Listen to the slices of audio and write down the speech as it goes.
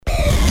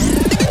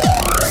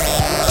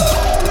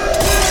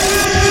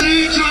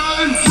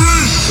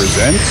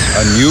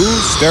A new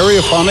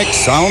stereophonic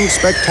sound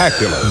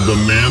spectacular. The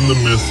man, the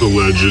myth, the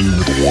legend.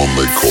 The one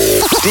they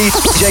call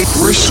DJ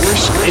Brisk.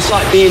 It's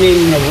like being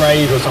in a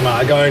rave or something,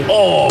 like going,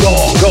 oh,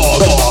 God,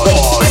 God, God,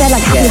 God. They're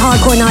like happy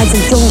hardcore nights and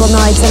jungle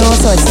nights and all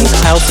sorts.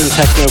 House and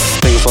techno,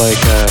 things like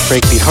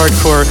breakbeat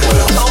hardcore.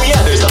 Oh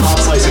yeah, there's the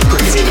hard slice of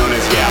crazy known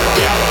as And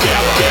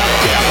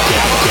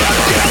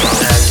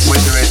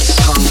whether it's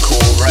punk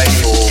or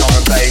rave or drum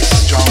and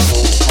bass,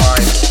 jungle,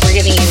 crime. We're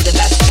giving you the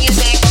best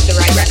music, the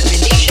right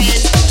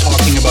recommendations.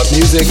 Talking about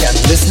music and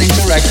listening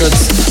to records.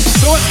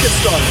 So let's get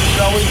started,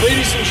 shall we?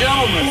 Ladies and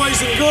gentlemen,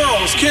 boys and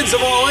girls, kids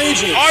of all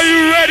ages. Are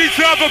you ready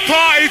to have a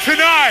party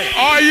tonight?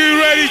 Are you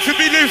ready to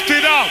be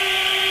lifted up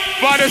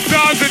by the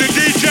sounds of the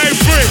DJ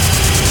Brisk?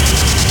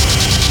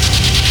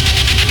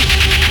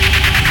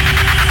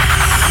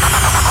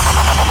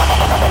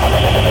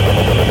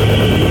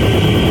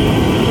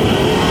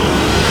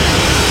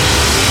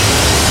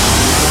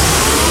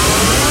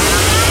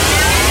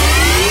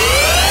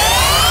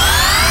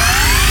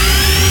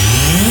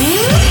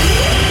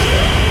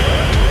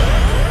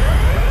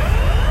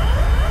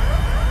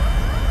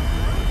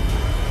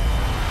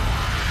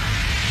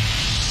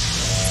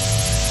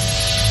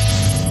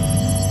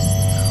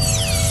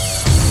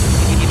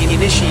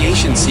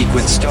 Initiation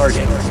sequence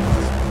starting.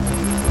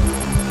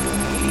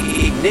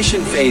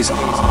 Ignition phase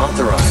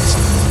authorized.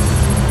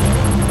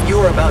 You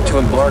are about to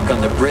embark on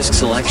the Brisk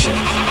selection.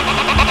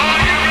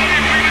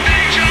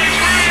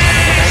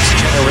 Next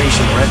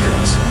generation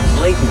records,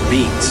 blatant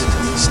beats,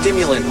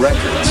 stimulant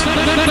records.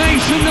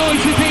 Make some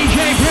noise for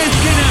DJ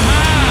Brisk in the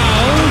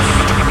house.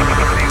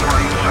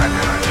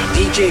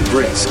 DJ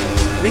Brisk,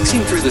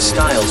 mixing through the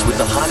styles with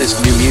the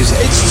hottest new music.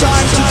 It's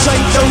time to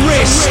take the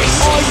risk.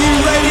 Are you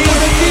ready for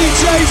the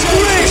DJ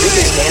Brisk?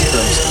 Biggest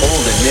anthems,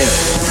 old and new.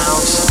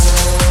 House,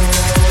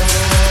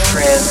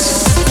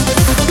 trance,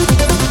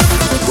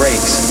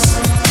 breaks,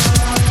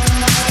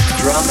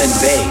 drum and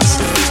bass,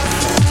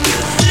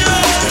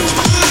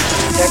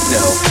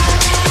 techno,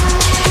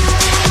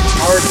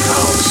 hard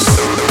house,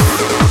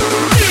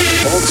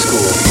 old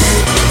school,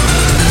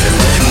 and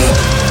much more.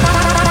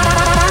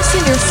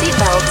 Fasten your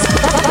seatbelts.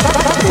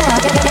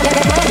 Get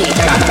ready.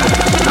 10,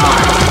 9,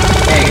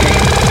 8,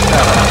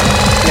 7,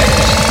 6,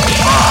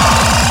 5,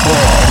 4,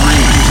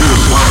 3,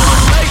 2, 1.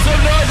 Make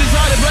some noise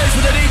inside the place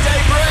for the DJ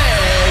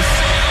Brisk.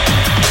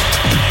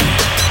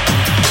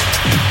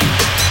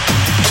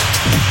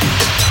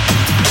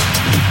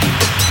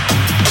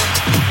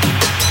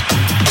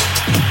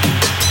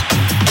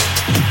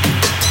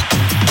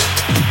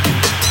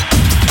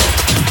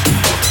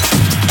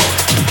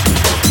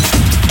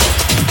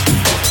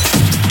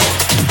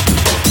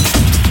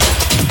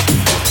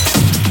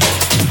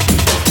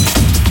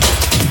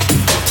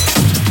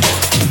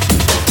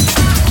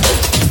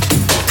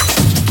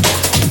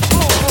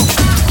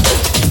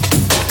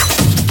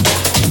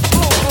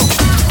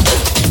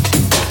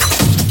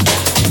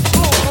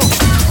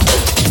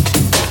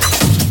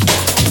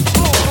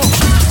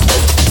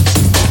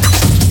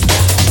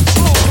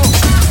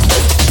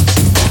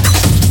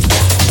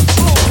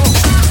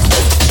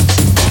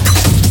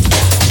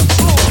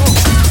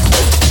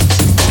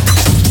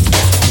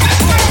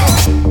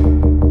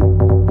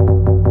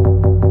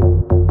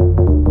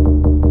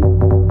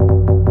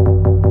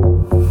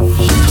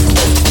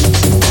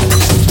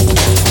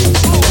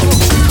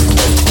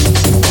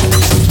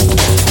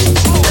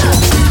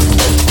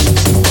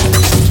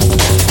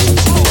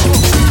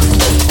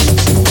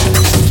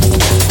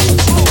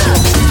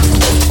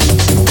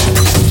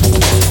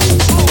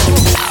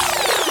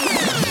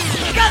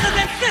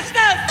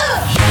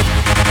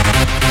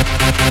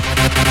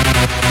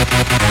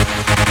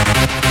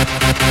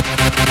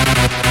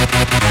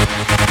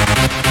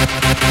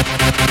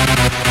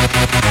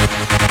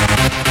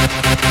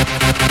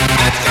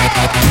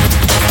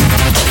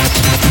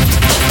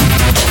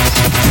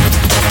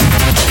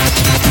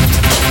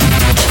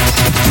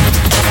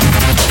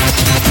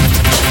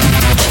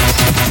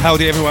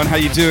 Howdy everyone, how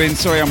you doing?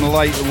 Sorry I'm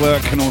late at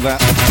work and all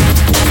that.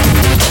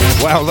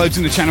 Wow, loads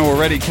in the channel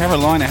already.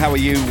 Carolina, how are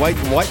you?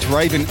 White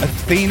Raven,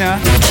 Athena,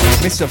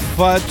 Mr.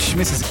 Fudge,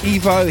 Mrs.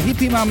 Evo,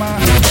 Hippie Mama,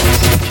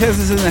 Kez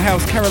is in the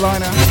house,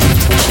 Carolina.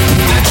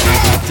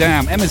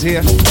 Damn, Emma's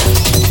here.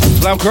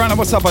 Blaugrana,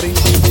 what's up, buddy?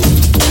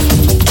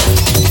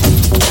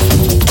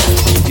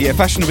 Yeah,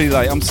 fashionably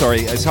late, I'm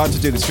sorry. It's hard to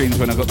do the streams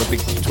when I've got the big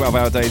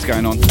 12-hour days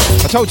going on.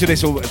 I told you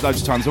this loads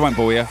of times, I won't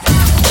bore you.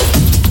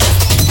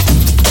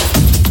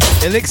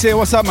 Elixir,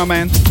 what's up, my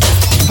man?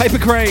 Paper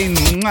Crane.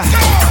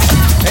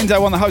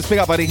 Endo on the host, big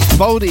up, buddy.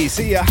 Baldy,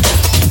 see ya.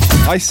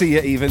 I see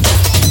ya, even.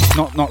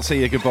 Not see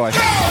ya, goodbye.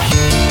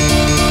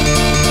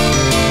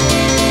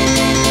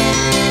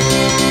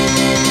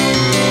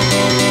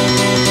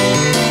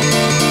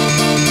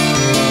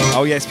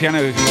 Oh yes,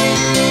 piano.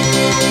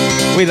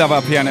 We love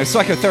our piano.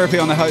 Psychotherapy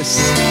on the host.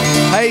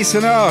 Hey,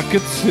 Sonar,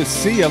 good to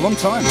see you. Long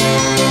time.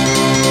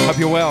 Hope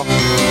you're well.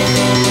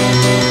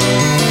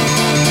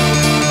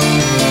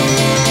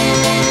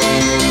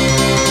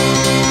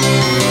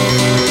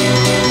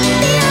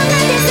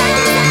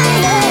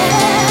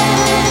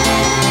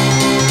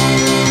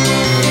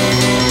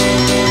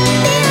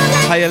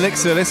 Hey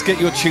Elixir, let's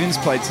get your tunes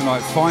played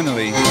tonight,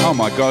 finally. Oh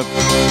my god.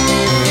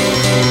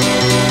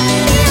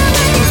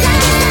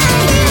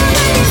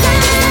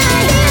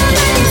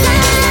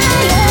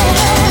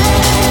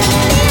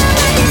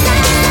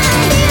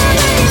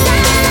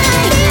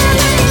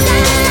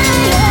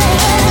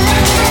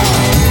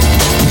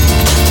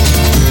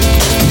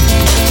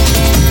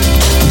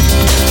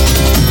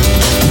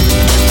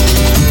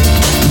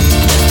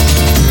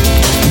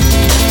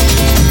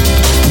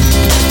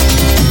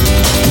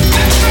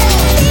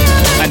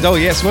 And oh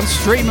yes, what a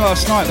stream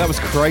last night, that was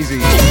crazy.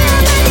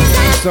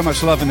 So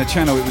much love in the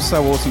channel, it was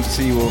so awesome to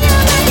see you all.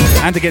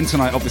 And again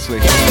tonight, obviously.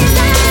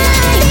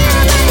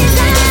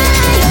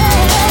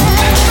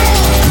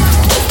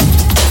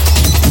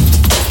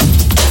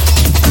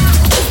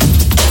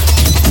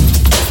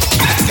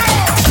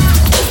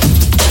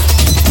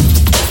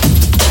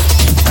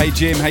 Hey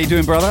Jim, how you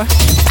doing, brother?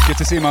 Good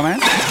to see you, my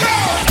man.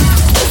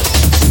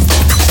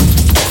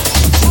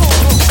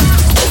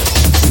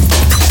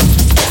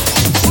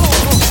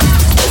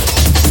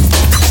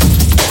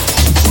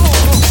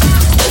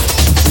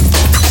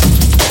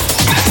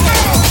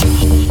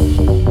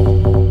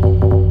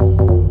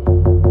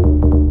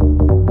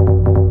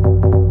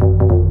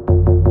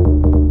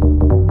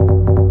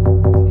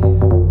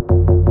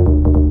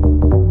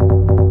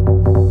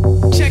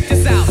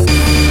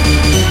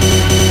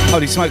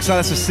 Holy smokes,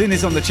 Alice of Sin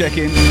is on the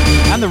check-in.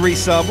 And the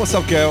resub. What's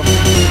up, girl?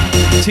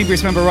 Team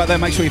Brisk member right there.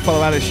 Make sure you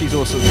follow Alice. She's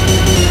awesome.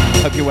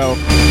 Hope you're well.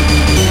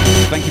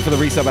 Thank you for the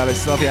resub,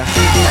 Alice. Love ya.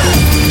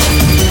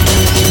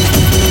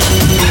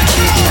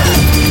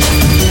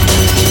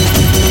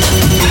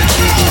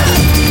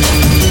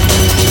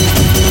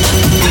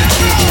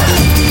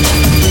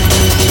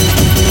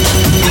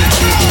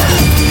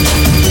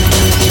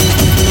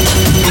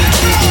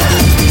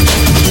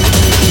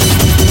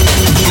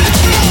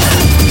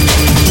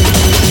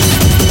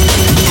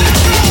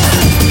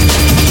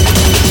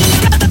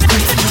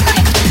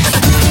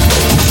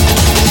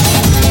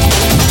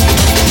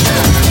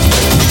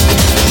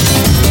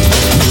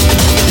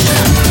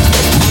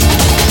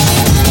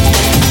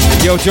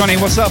 Yo, Johnny,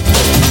 what's up?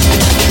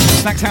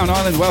 Snacktown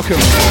Island, welcome.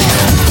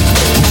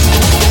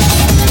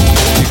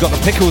 You've got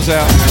the pickles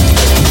out.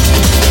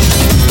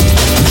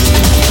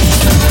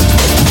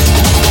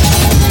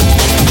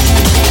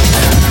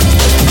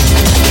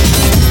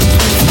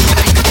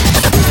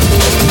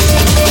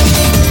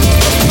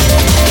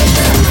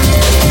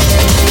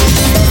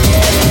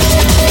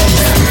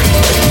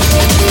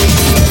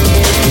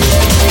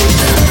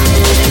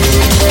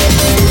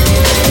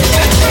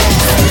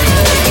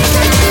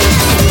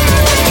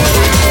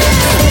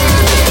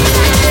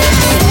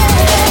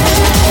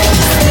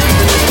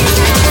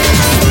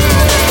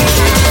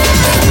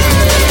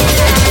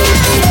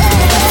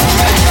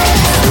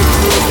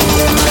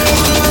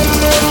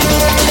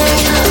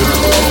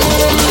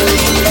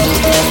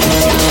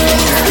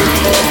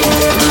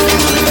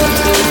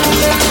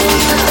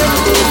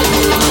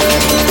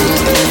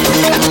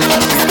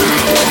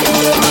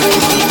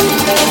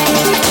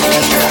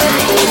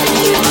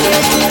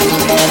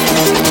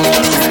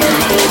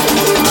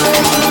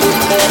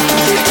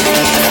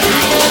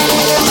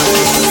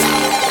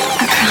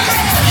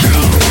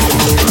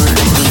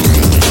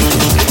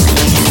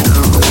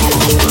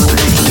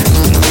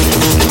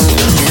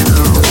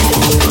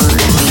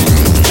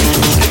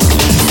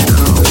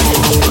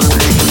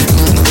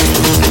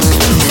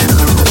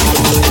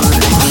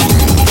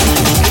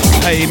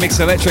 Mix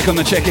Electric on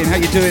the check-in. How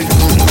you doing?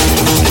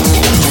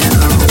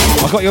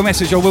 I got your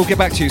message. I will get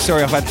back to you.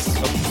 Sorry,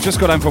 I've just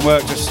got home from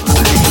work.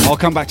 I'll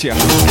come back to you.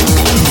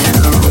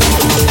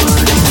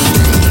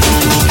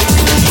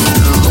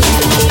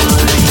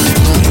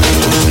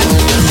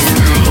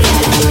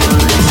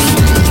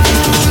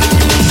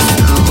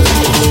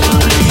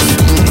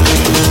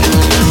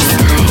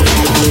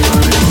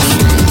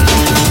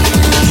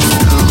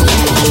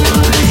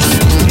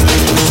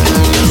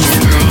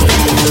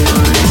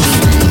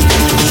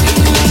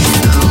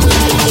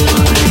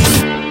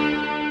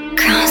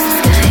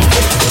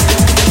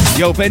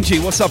 Yo,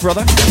 Benji, what's up,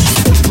 brother?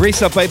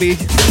 Resub, baby.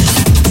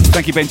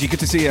 Thank you, Benji. Good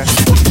to see you.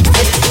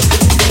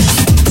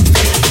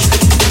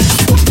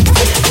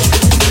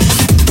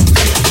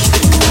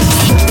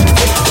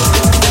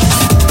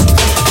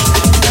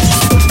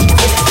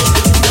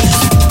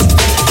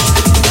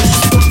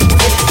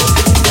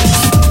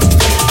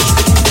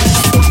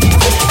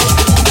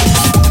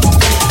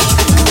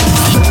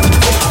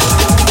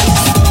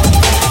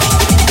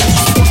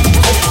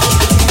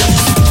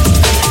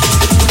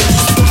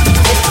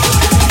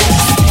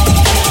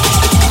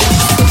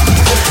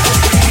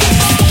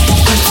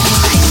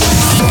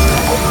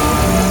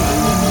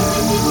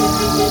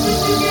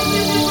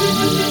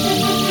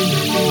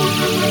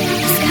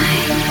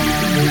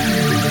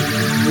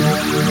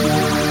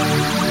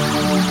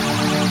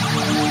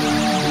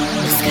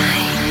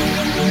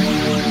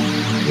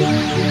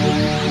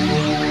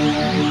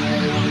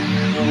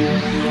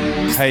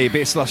 Hey,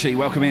 bit of slushy,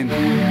 welcome in.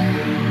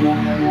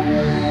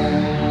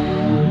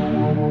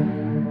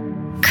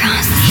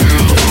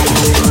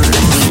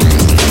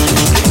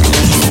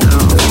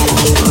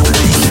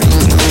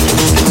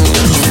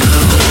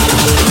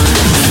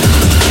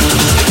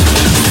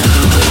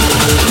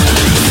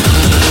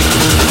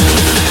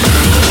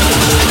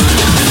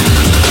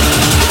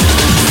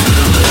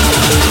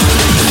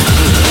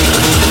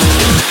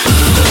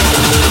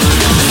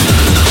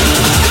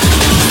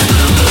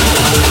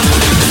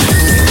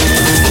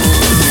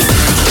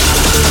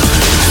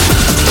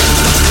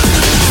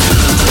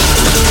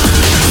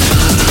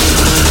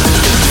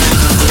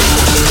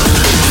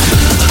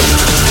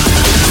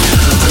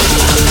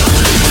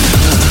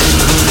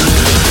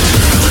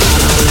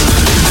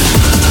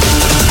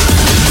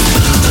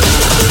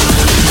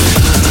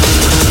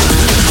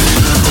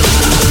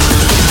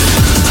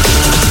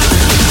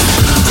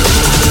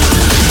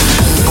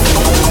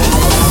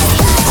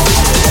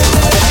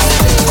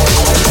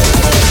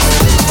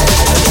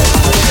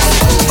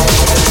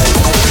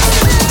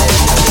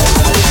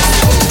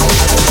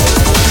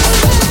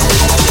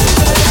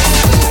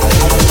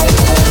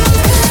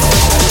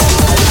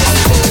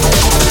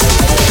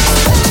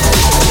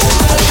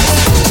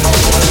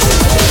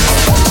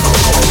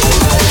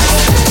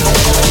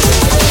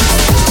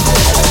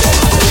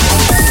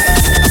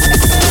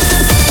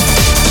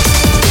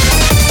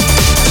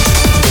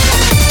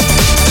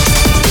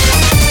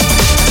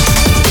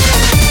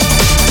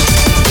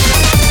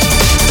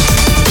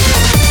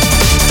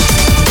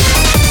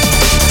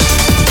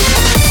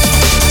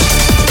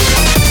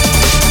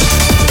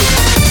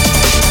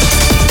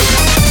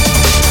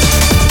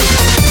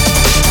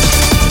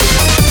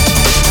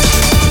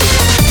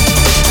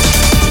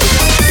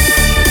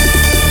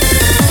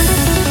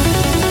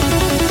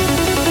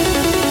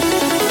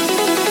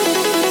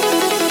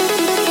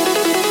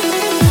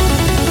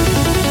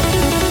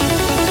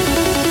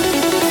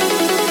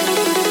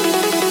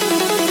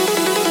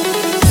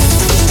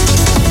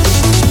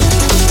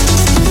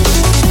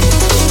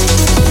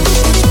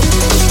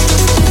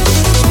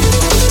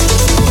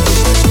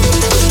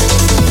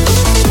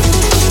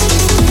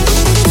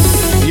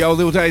 Yo,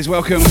 Lil Days,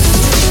 welcome.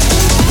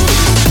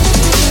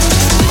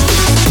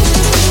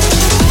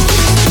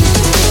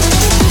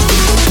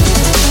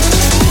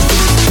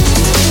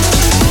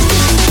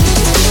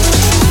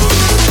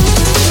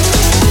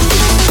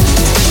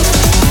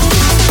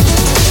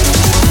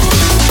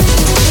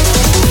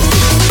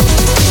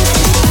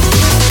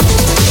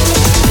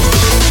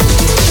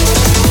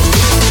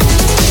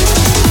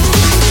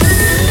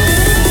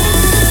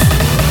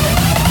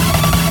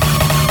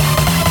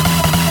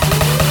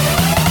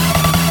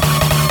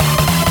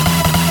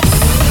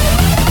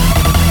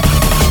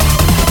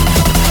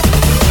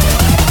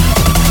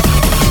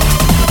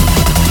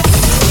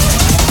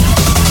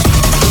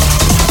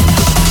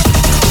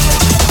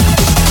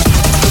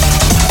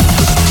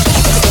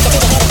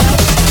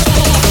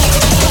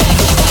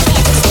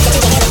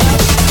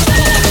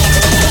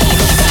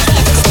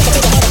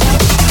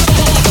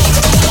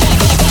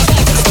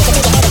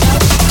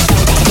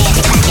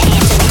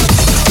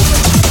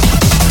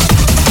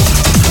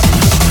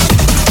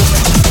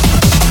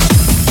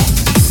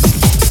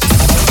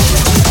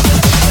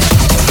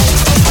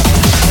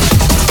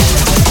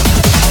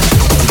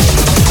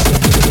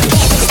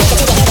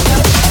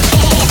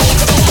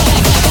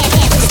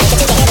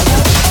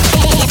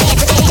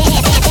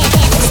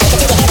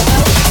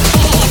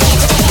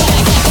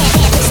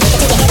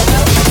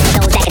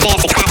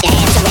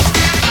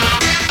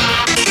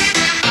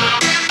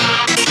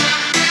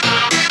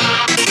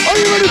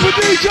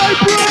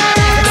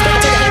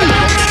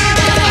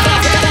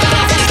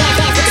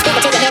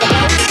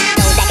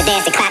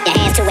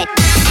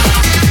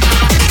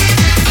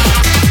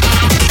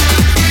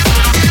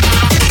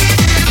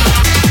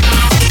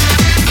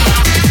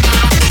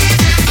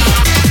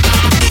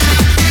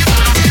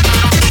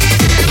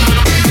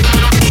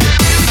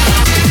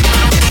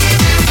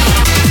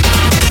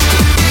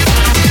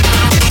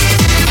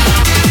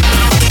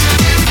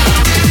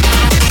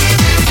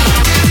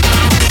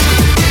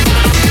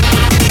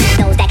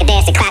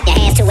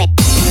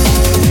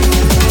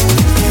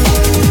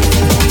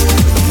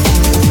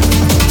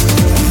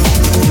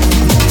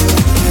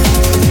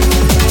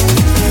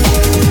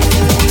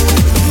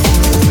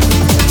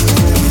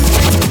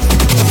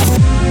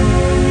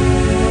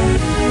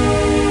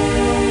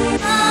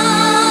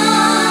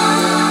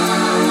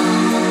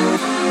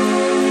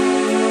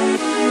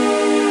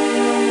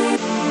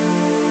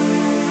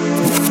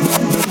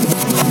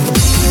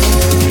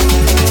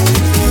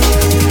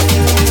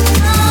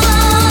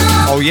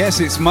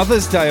 It's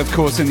Mother's Day, of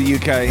course, in the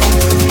UK.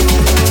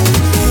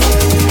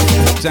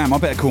 Damn, I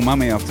better call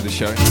Mummy after the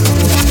show.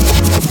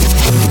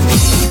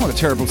 What a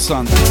terrible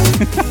son.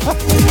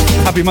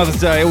 Happy Mother's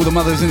Day, all the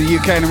mothers in the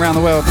UK and around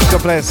the world.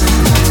 God bless.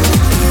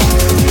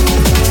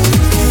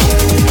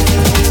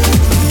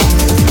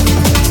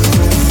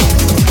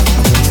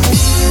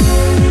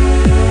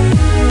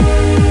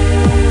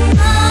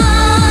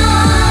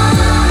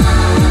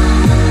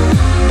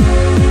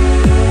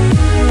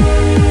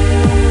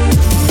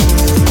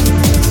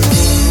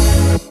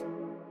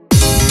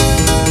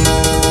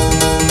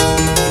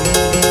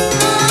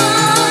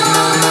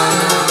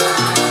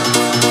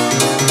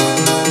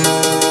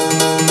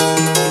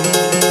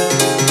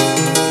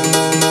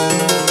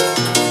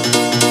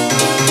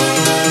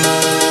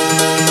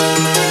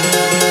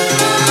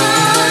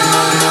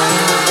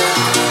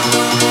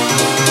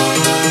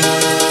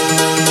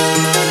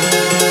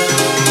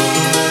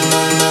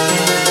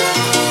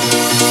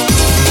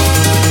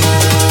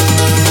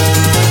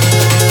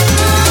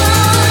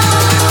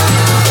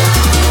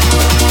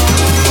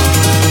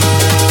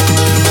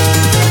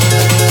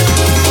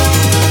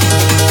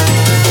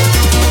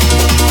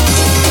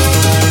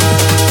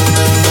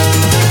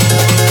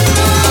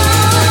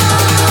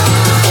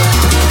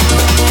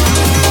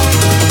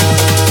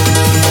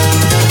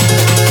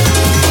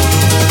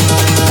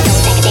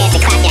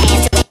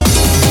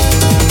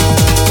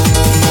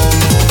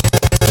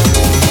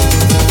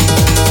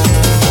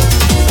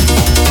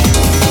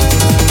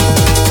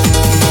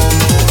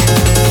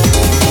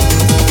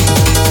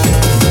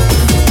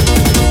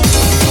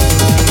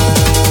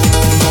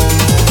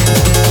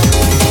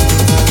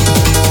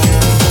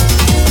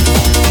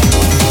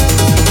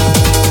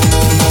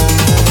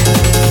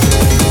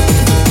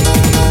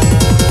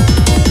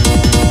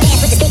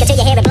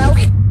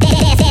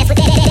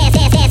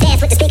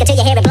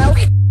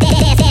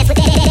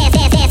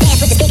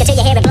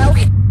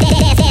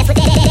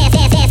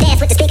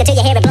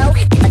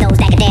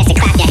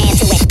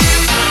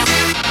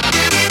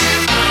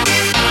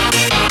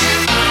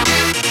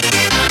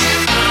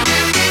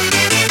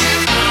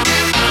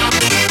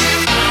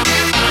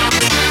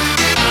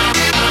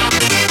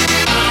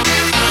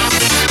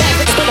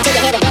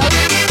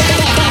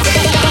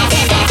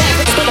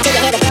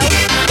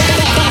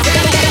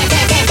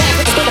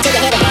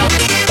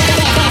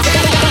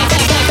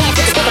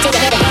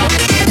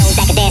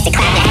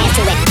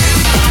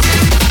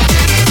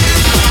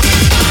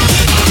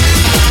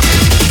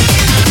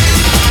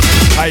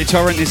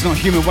 Torrent is not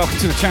human. Welcome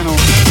to the channel.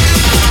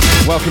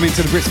 Welcome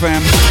into the Brisk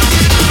fam.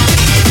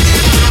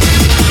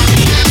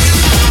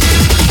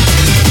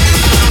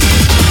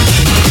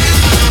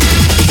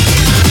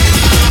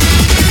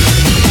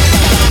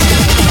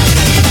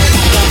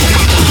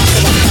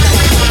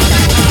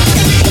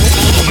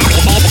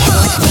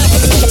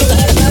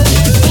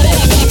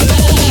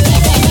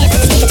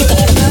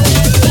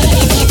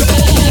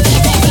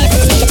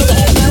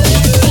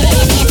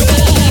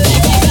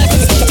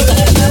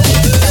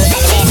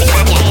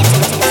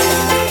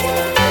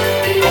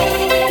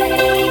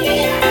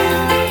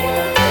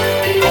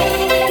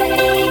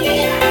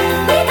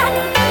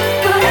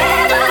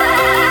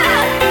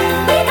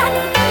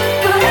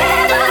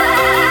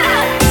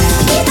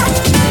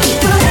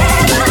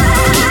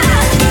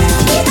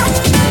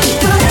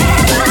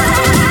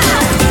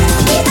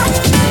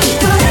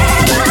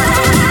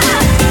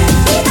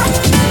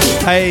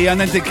 Hey,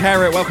 Unended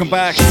Carrot, welcome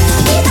back.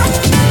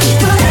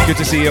 Good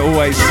to see you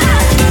always.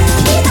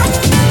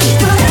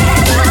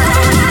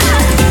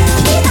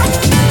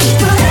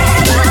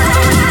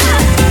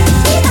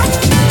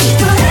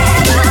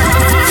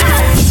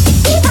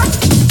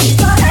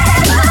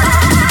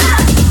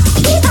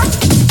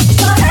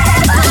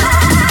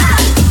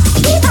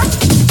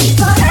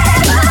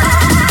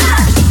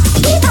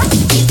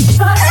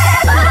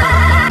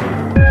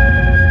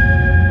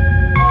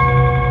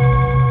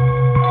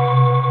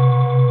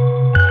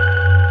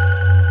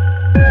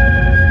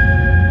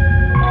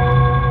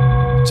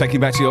 Taking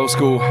back to the old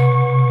school,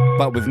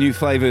 but with new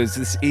flavours.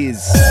 This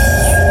is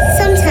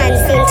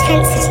sometimes the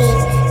intensity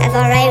of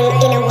our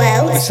own inner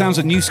world. It sounds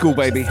a new school,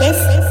 baby. This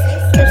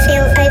can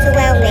feel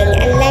overwhelming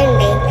and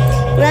lonely,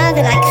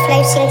 rather like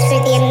floating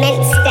through the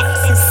immense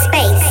depths of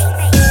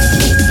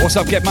space. What's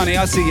up, Get Money?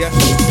 I see ya.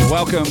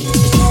 Welcome.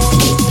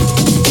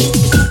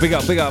 Big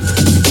up, big up.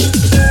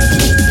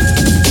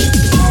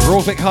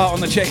 Rawvik Hart on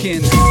the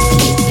check-in.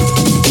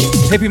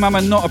 Hippie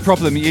Mama, not a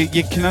problem. You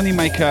can only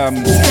make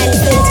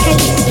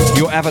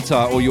your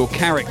avatar or your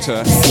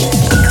character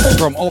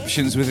from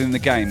options within the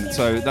game.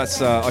 So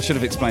that's I should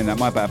have explained that,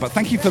 my bad. But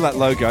thank you for that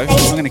logo.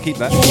 I'm going to keep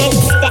that.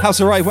 House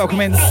of Ray, welcome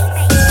in.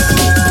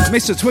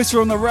 Mr. Twister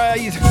on the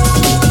raid.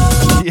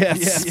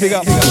 Yes, big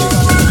up.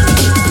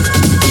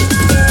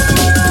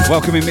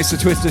 Welcome in, Mr.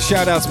 Twister.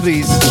 Shout outs,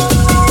 please.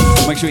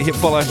 Make sure you hit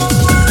follow.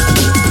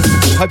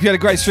 Hope you had a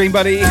great stream,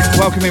 buddy.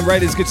 Welcome in,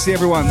 Raiders. Good to see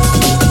everyone.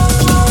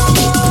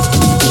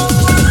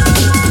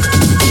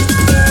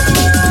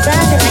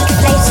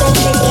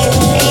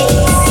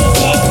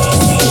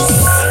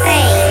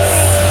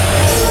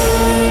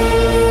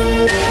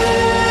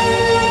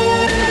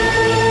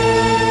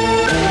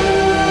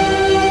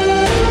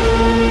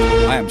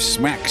 I am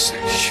Schmacks.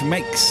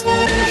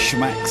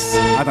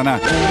 I don't know.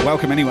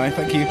 Welcome anyway.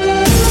 Thank you.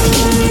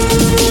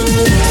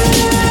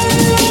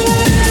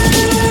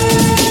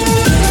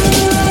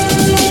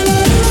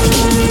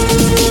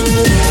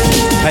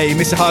 Hey,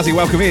 Mr. Harsey,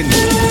 welcome in.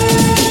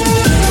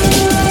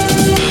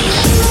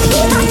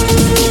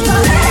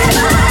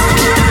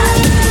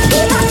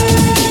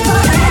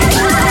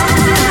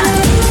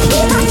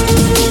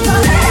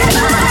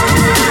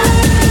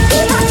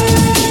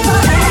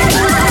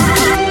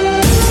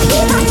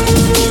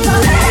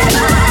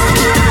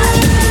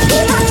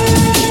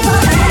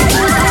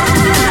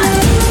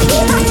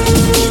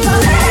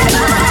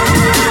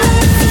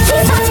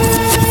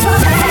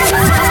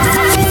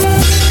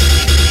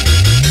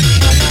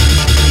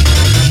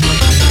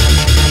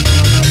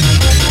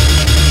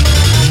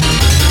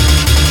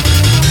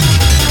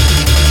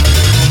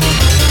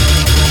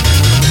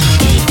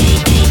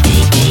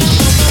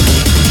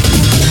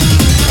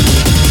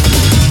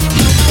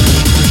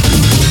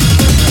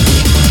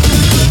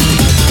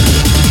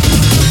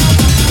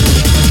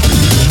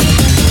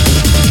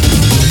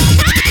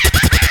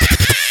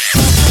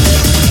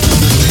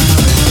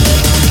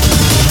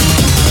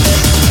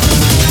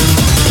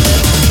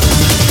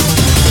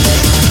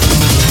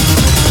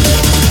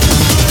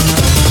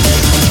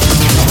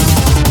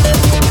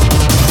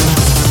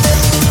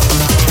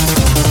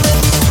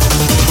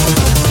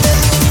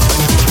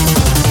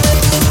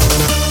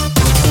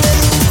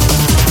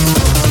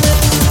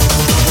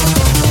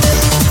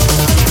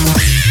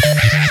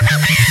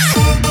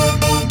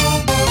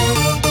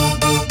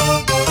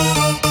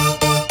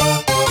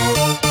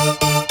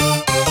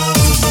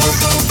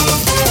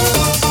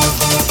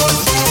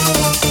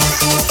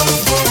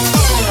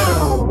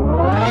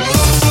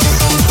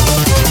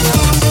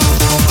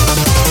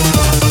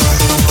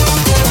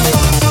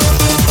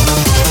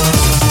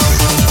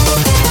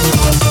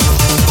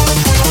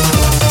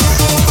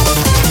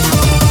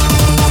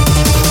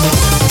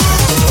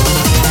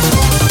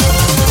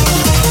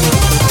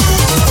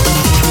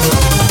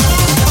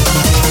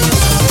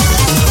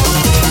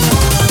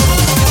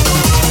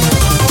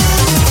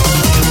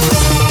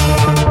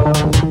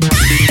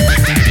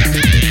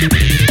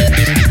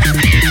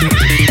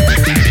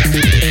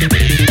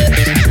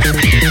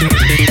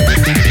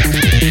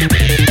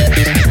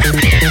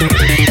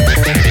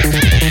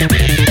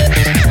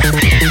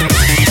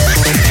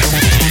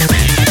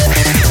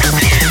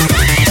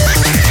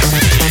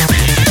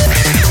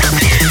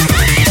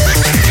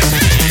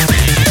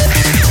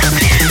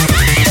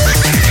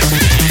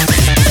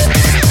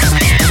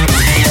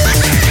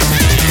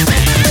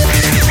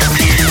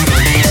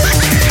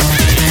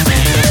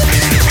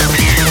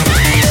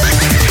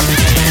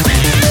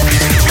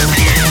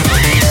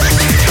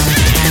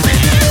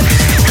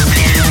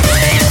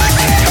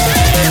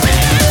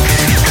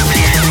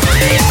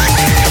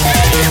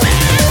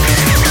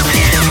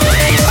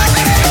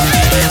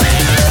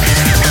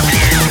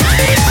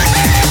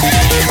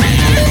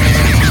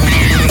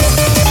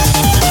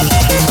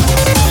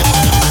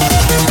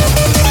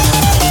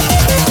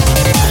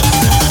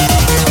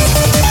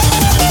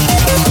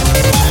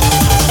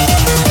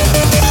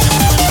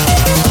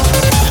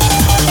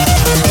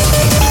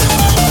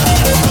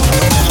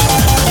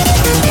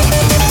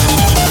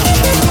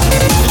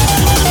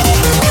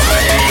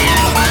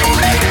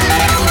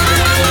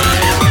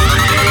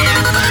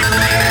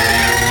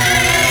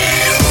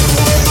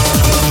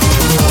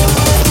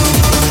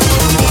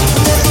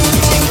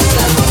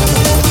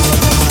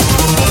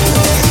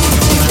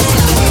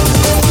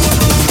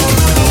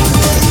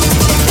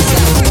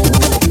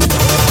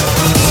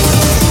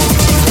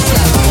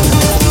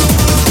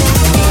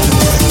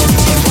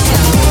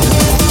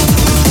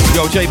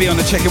 Big old JB on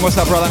the check-in. What's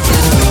up, brother?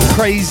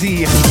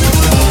 Crazy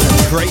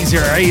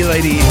A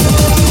lady.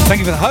 Thank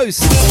you for the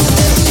host.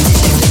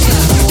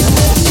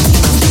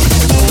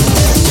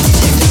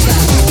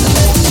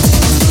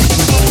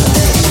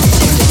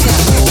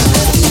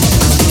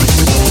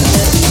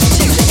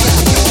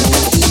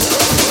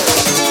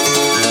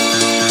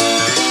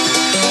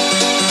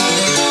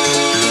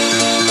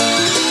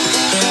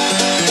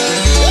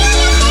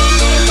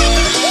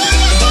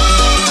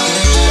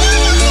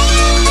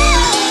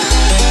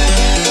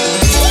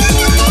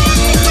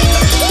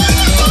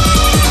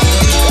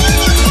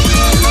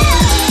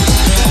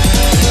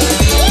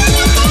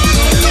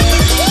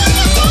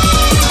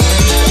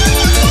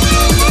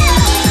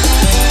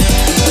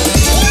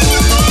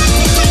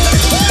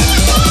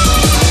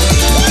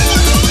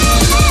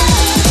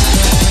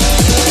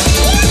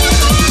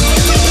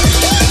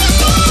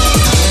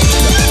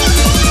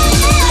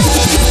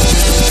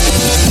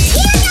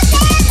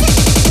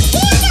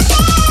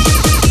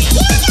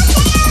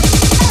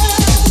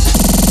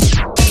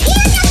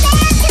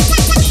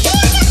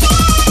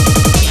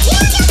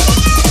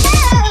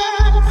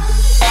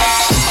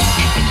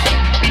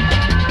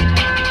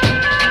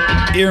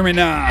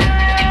 Irmina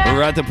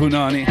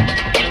Ratapunani.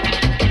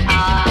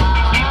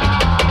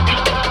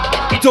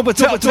 Double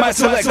tap to my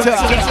selector.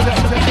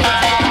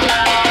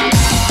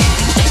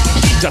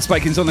 Just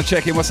Bacon's on the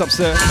check-in. What's up,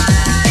 sir?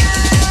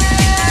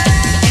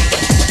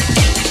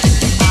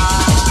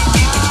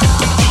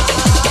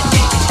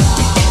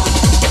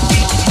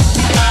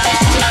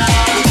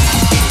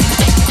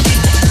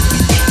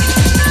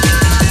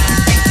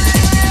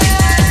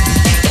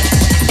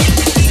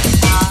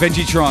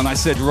 Veggietron, I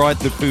said ride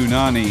the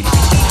Punani.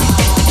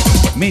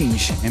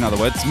 Minge, in other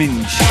words,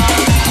 minge.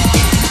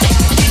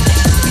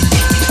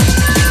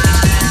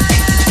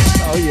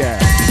 Oh yeah.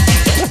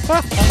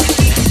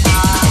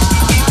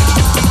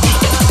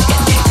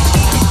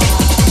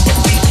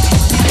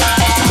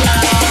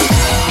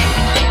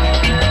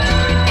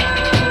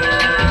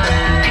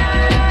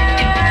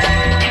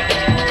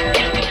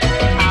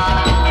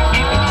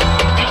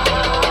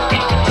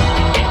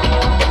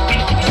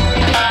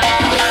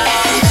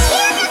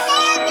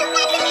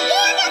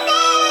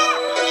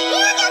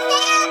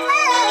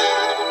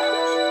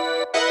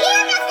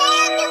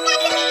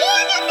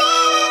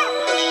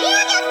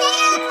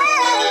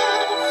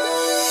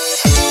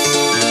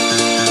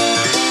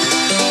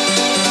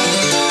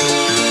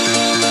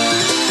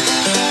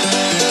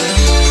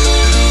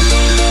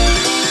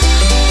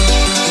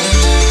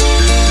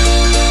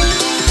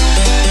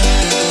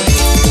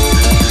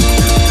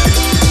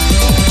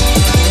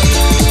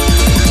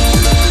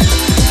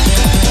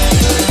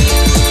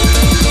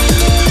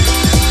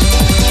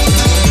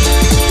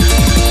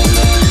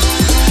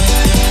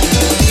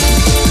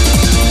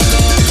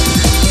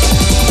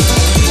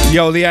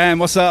 Yo, Leanne,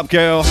 what's up,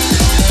 girl?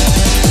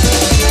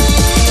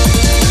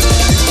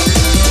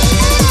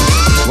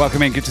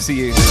 Welcome in, good to see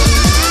you.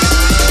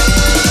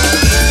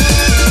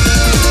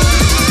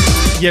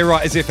 Yeah,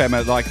 right, as if,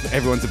 Emma, like,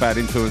 everyone's a bad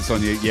influence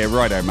on you. Yeah,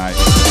 righto, mate.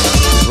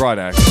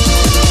 Righto.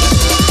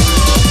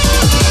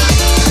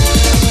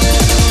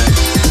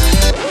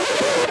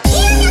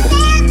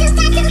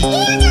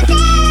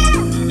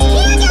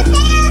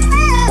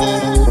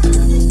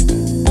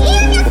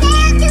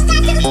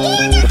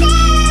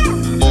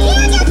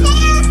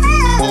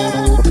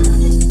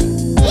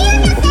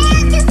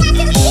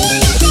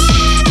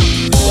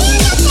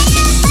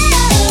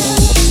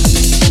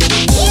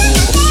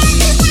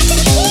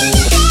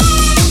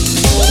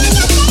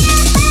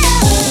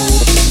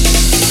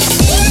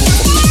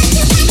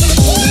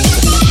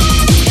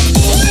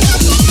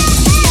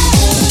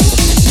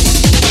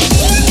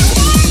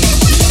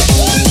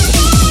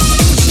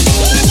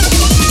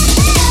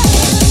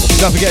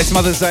 Don't forget it's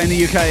Mother's Day in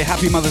the UK.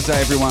 Happy Mother's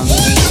Day, everyone.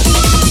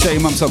 Show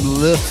your mum some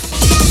love.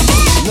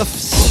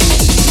 Loves.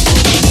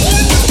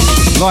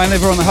 Lion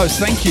Liver on the host,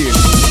 thank you.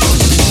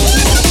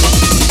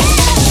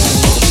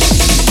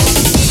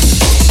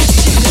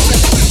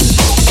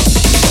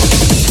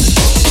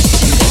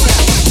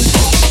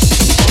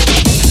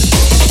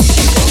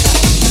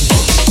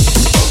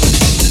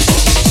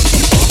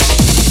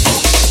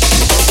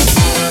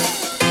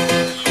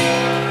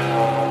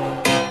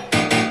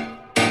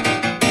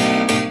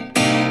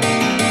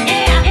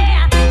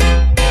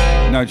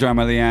 No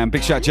drama, Leanne.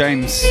 Big shout,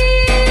 James.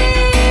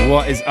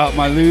 What is up,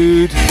 my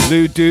lewd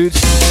dude? Dude.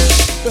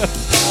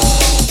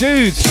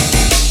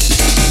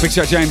 Big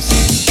shout, James.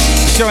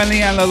 Showing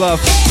Leanne the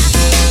love.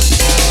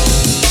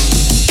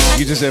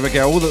 You deserve it,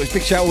 girl.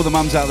 Big shout, all the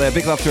mums out there.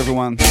 Big love to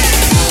everyone.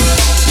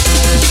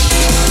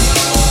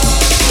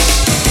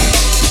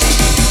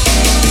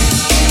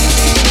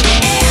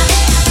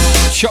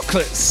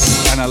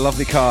 Chocolates and a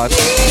lovely card.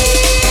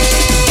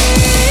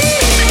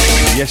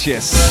 Yes,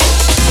 yes.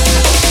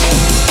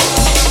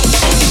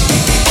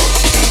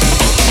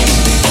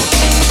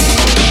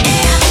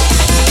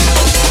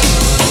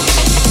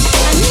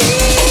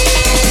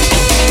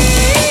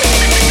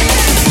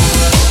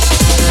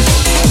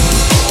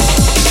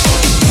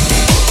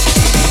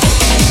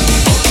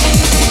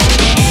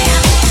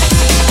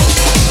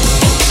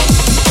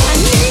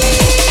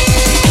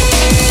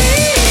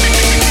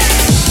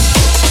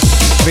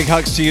 Big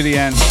hugs to you,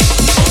 Leanne.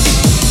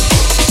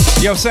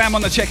 Yo, Sam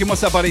on the check-in.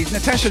 What's up, buddy?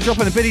 Natasha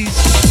dropping the biddies.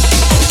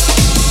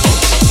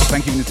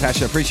 Thank you,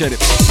 Natasha. Appreciate it.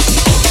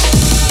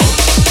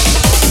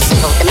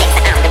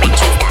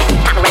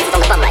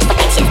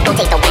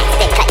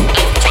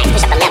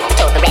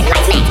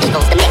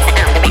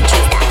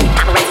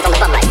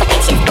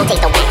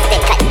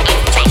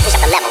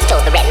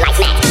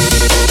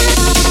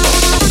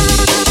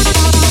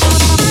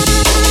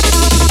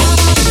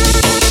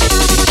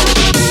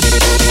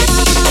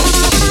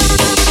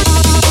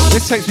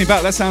 This takes me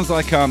back. That sounds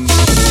like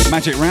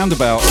Magic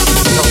Roundabout.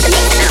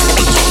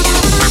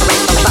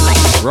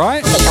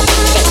 Right?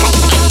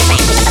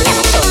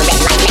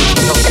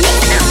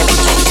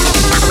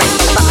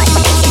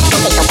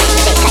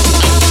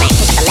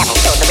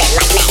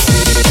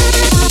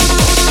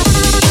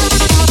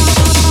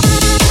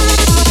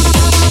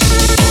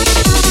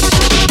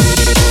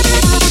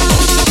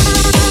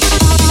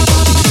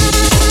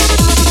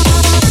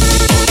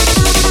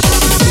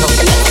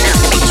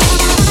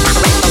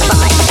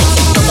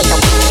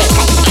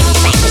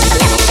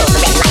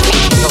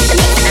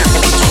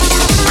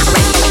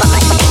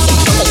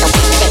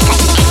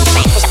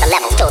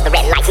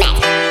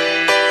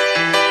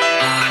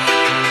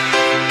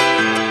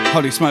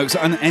 Holy smokes,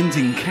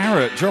 Unending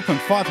Carrot, dropping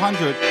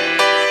 500.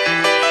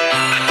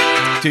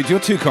 Dude, you're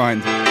too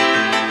kind.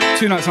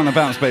 2 nights on the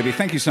bounce, baby.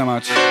 Thank you so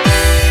much.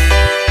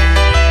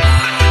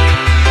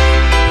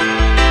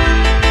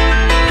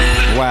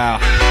 Wow.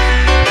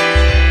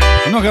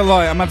 I'm not gonna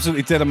lie, I'm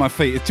absolutely dead on my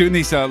feet. Doing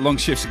these long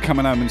shifts and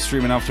coming home and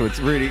streaming afterwards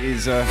really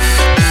is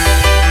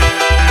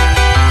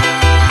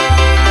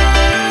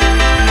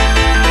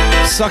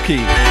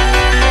sucky.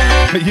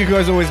 But you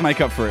guys always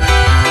make up for it.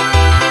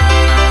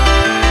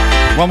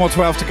 1 more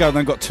 12 to go,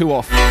 then got 2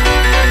 off.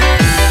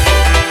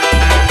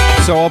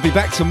 So I'll be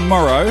back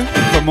tomorrow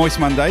for Moist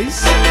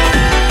Mondays.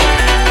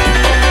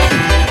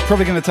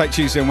 Probably going to take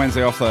Tuesday and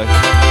Wednesday off though.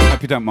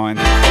 Hope you don't mind.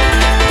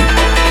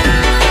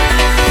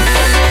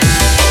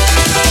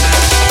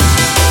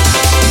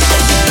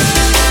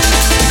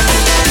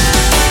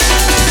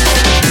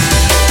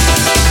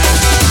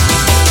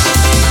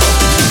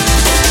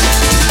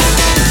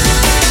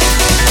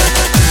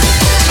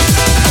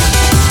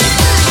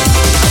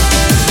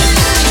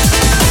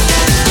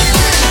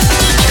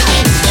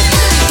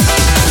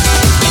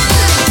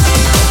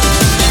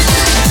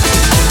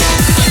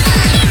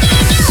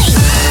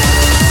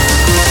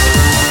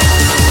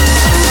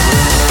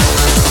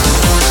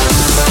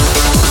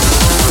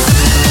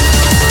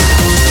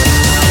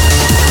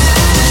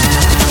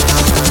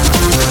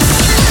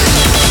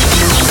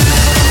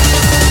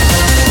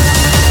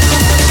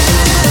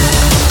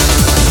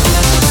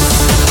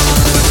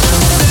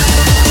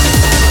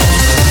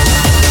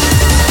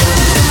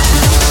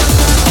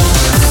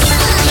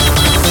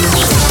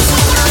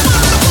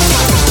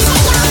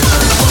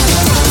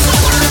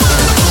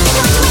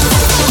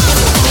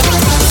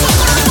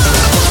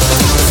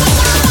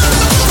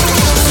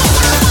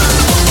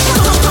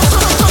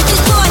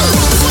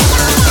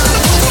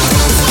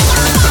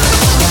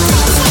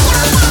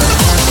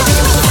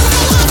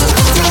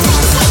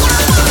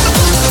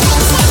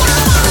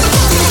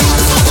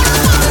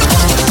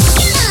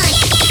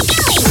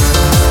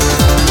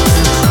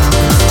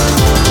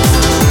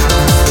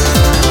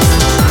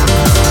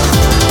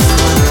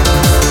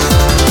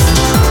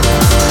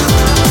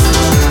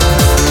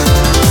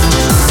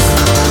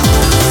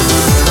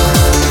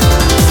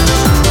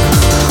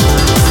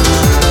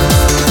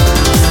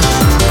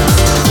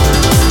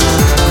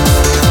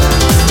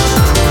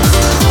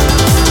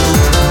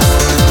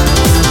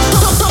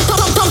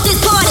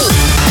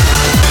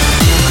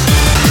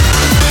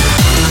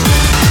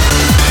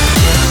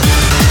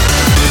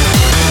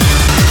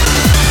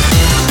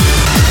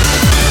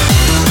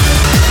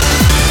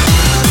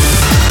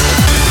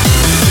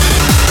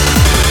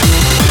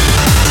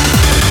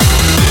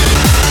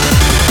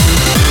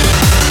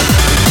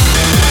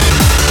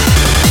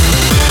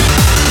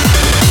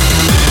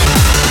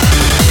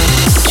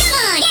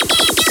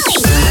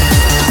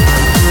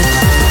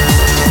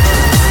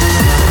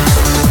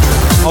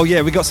 Oh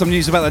yeah, we got some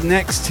news about the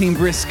next Team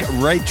Brisk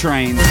raid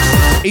train.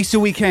 Easter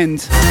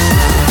weekend.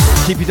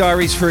 Keep your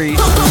diaries free.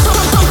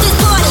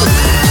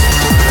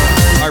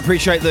 I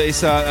appreciate that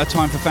it's a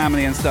time for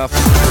family and stuff.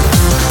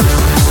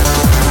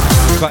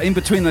 But in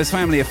between those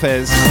family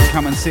affairs,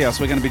 come and see us.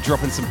 We're going to be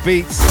dropping some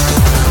beats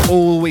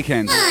all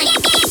weekend.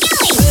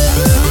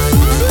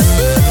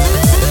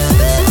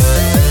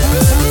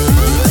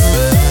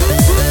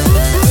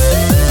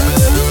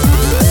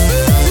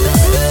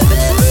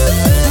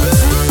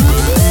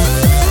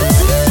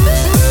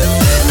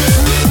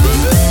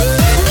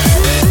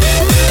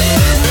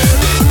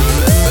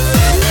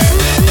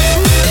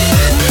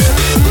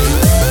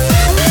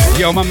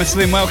 Yo, Mama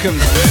Slim, welcome.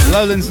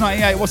 Lowlands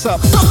 98, what's up?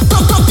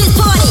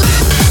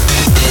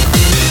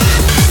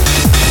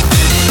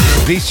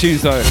 These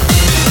tunes though,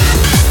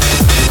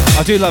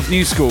 I do love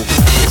new school.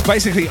 It's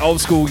basically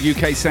old school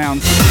UK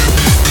sound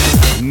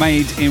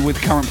made in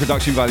with current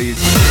production values.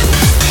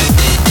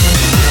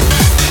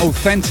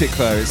 authentic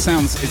though. It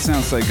sounds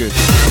so good.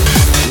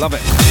 Love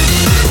it.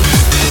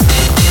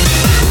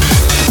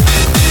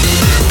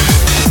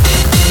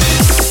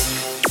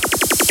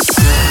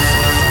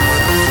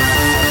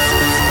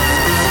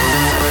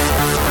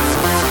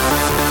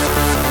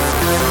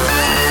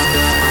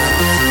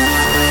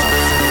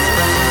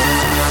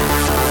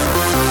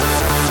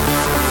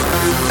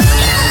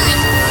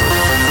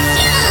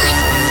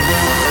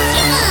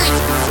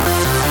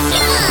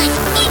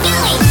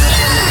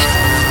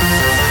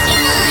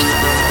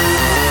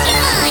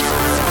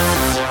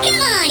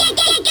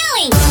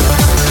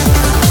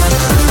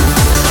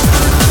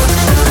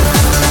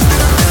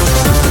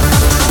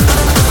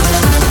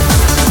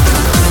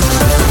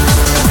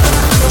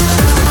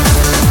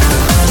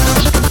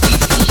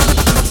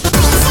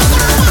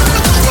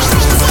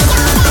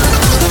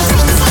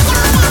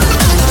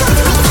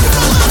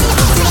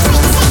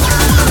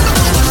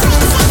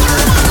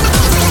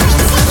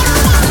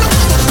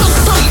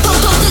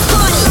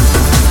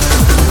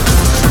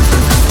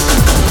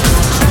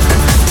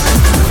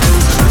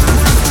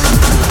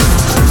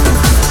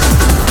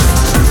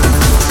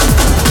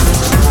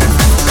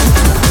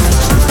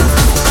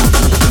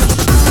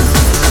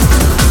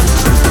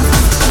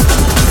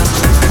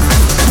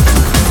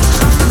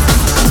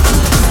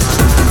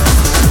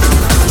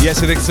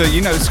 Victor,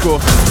 you know the score.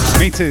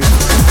 Me too.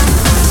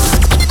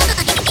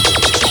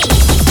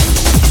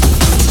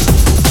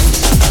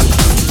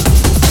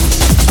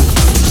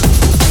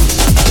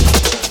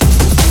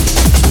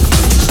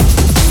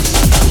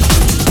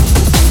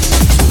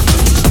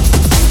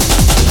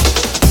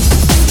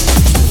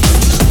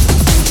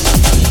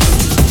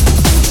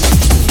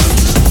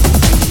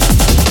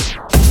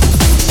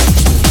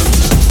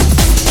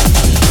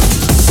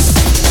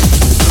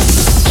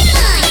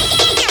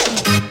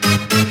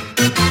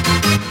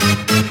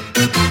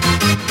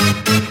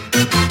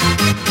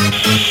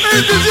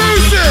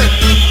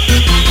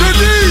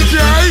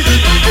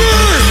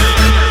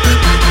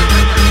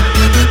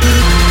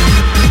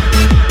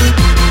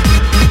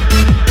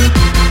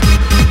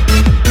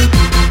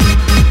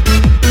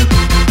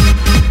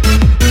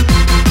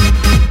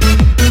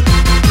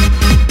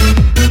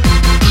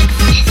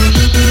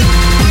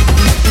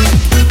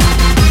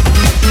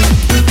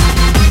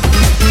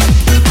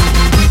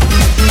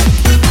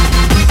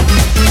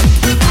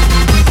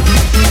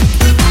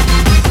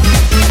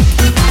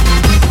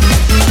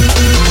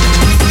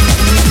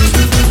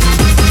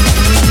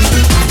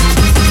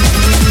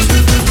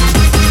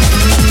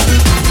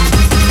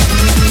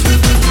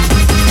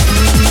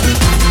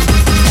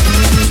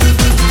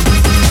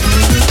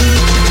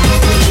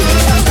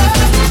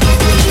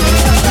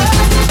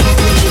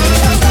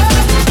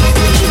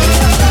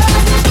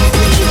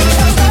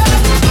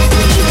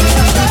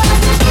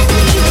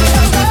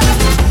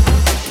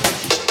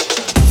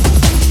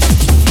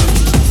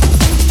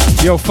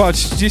 Yo,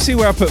 Fudge, do you see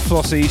where I put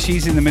Flossie?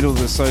 She's in the middle of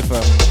the sofa.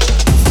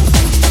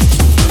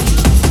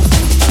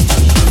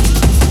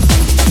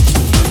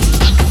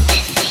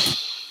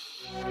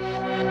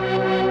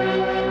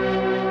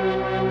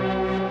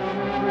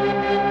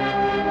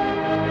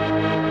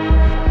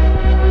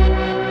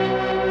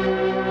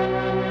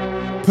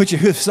 Put your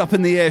hoofs up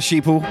in the air,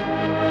 sheeple.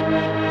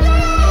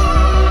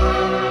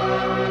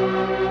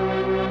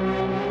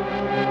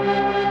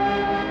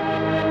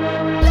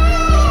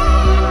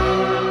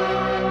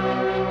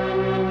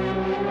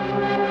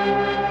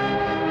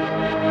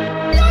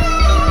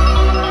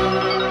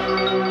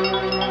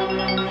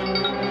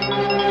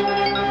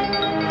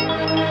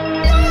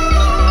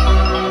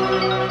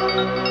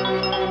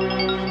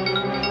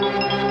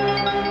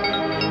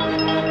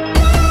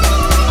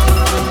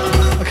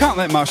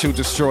 Let Marshall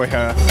destroy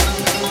her,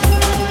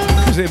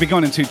 because it'll be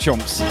gone in two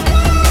chomps.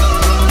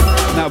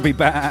 That would be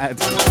bad.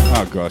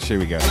 Oh gosh, here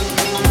we go.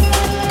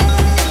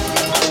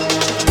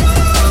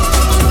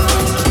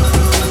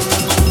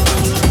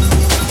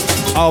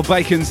 Oh,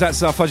 Bacons,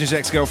 that's our Fudge's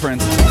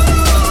ex-girlfriend.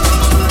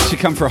 She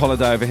come for a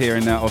holiday over here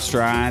in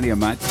Australia,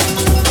 mate.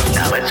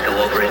 Now let's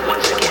go over it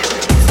once again.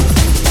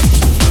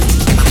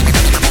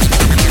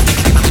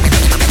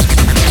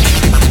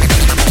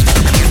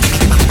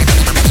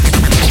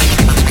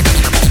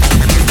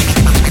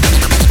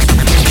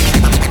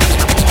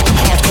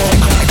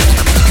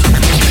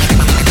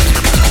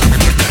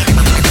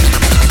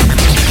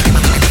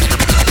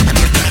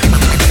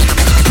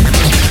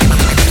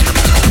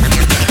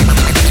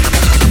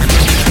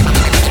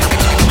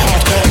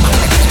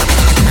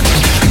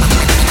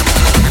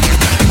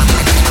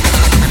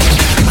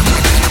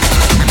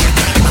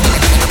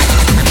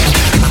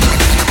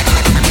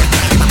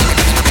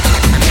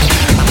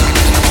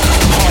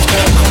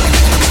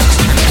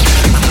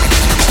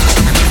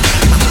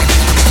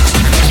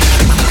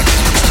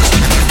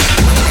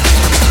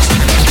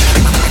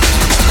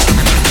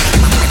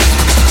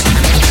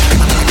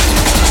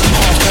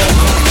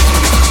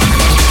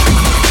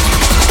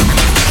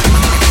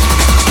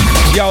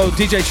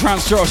 DJ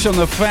Trance Josh on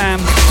the fam.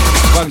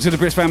 Welcome to the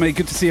Brisk family.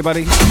 Good to see you,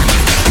 buddy.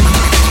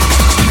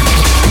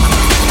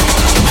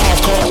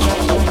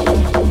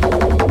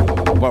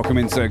 Welcome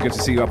in, sir. Good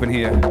to see you up in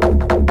here.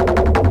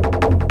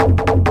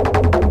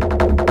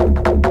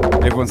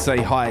 Everyone say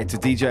hi to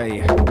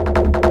DJ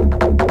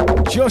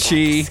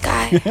Joshi.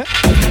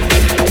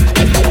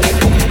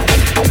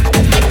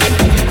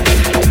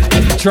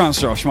 Trance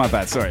Josh, my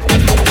bad, sorry.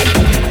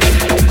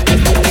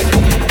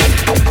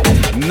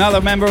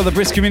 Another member of the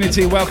Brisk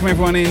community. Welcome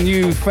everyone in,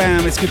 new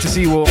fam. It's good to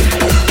see you all.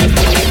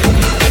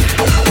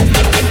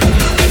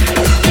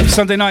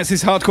 Sunday nights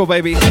is hardcore,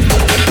 baby.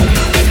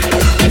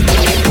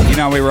 You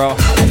know we roll.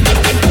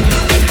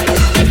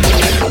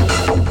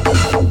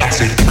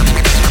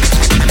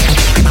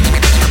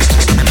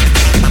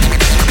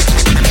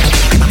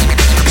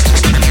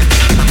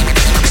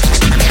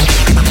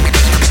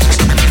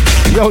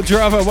 Yo,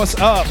 Driver, what's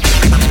up?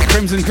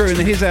 Crimson Crew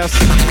in his house.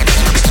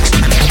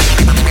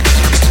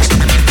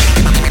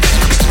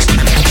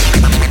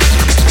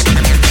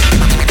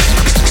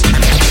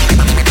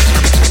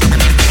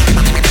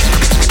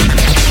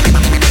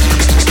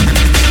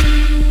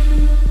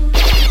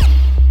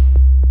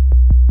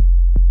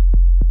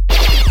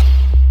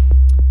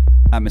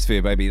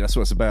 Atmosphere, baby, that's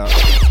what it's about.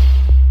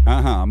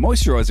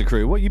 Moisturizer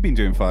Crew, what you been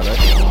doing, Fido?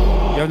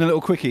 You having a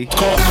little quickie?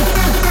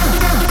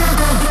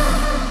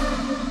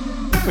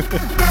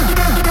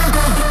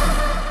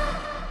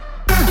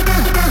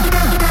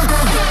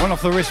 One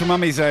off the wrist for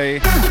Mummy's a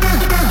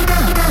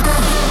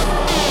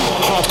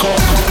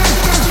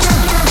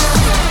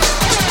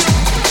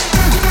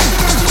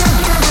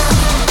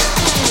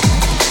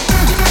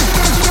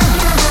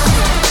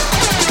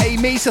Hey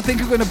Meese, I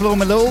think I'm gonna blow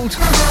my load.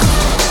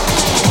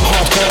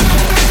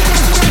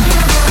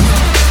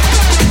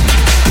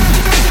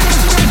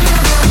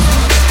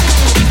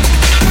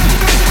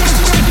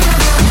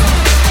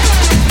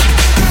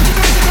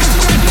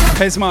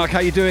 Pesmark, how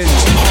you doing?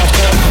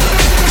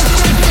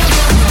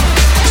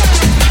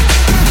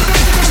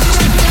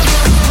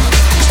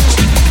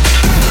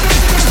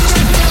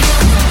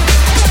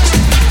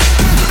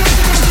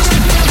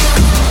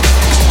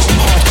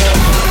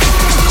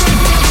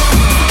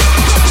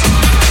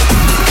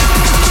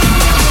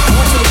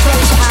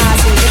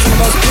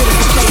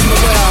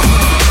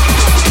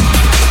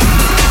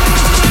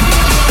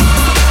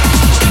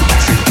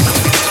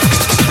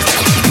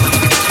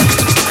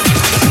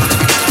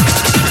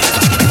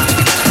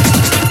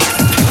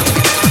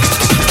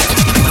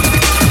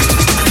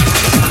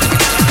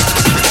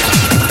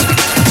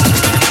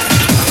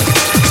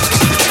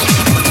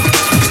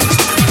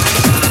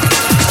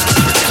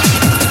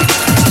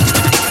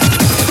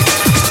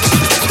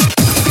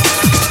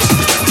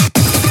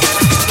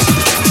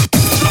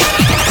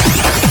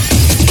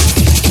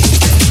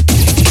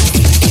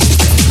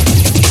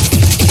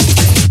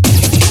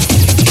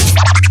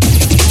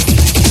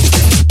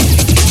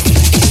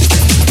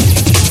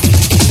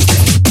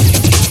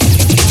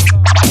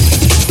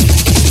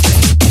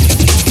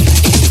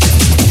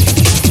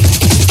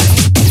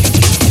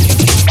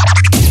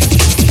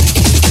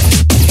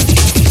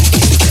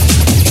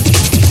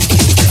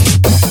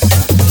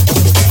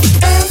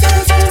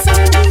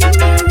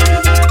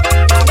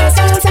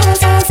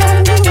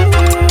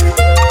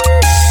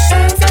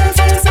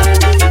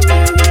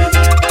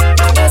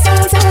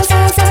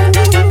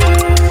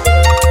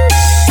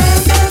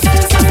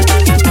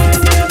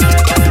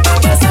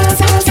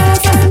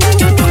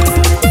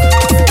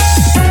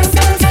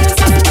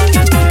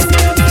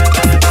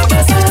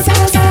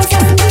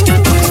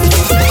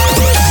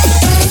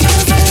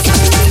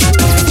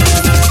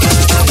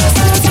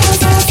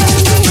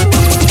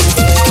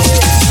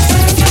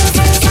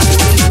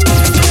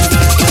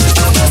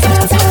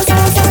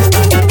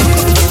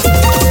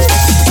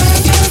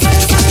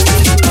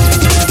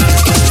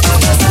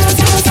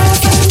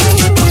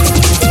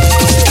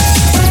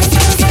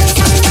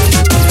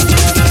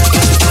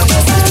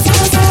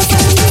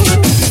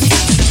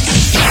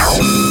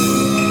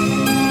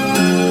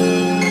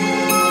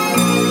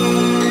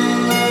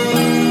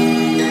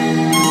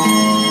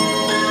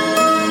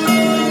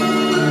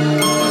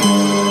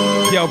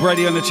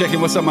 Brady on the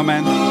check-in. What's up, my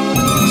man?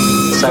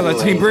 Follow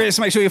Team Brisk.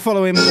 Make sure you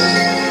follow him.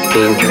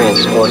 Being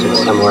transported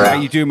somewhere else. How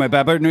you doing, my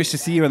babber? Nice to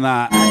see you in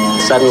that.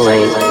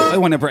 Suddenly, I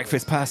want a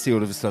breakfast pasty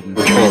all of a sudden.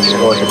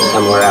 Transported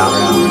somewhere else.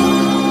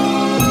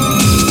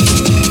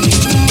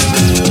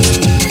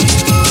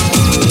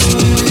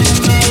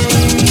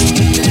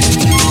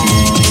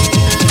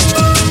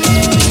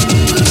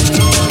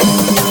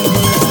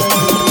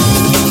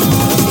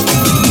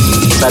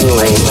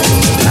 Suddenly,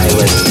 I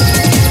was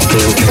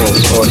being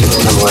transported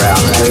somewhere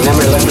else. I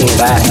remember looking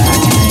back.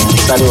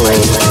 Suddenly,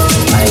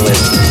 I was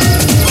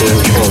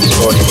being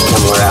transported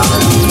somewhere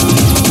else.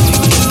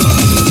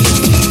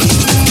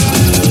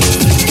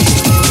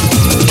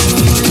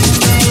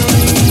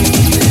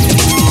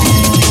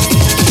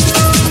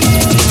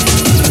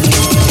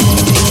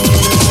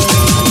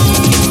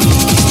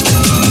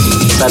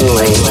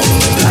 Suddenly,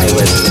 I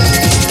was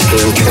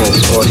being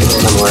transported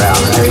somewhere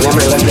else. I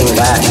remember looking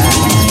back.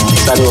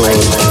 Suddenly,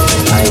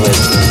 I was...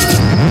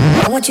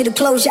 I want you to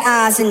close your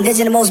eyes and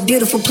envision the most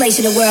beautiful place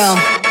in the world.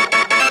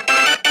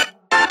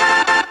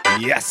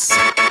 Yes.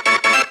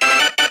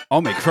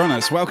 Omid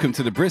Kronos, welcome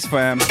to the Brisk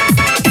fam.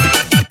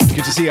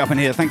 Good to see you up in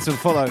here. Thanks for the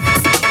follow.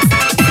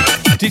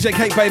 DJ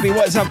Cake Baby,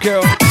 what's up,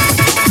 girl?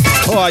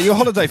 Oh, your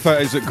holiday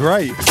photos look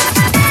great.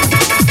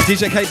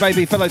 DJ Kate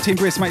Baby, fellow Team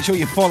Brisk, make sure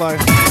you follow.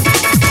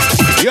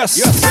 Yes!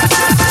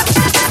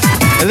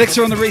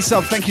 Elixir on the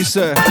resub, thank you,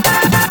 sir.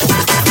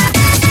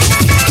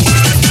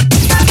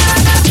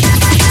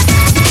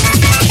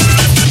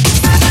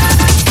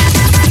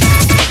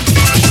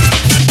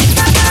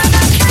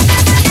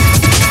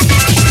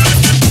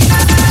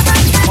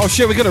 Oh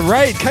shit, we got a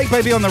raid. Cake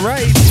Baby on the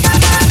raid.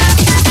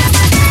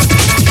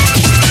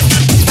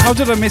 How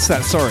did I miss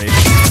that? Sorry.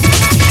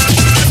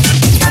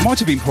 I might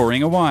have been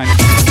pouring a wine.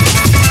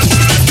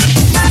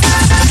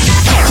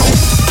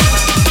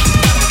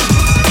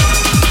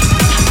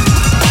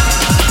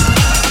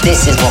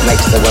 This is what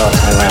makes the world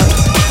turn around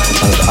in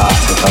terms of art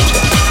and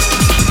culture.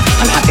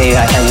 I'm happy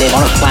that I live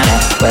on a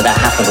planet where that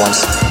happened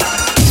once.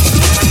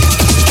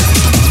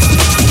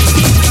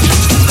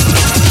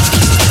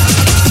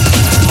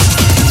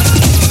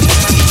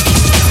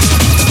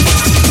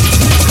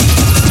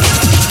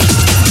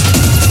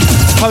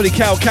 Holy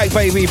cow, Cake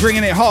Baby,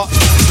 bringing it hot.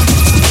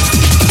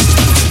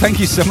 Thank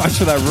you so much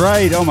for that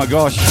raid. Oh my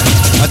gosh.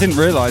 I didn't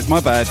realise. My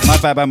bad. My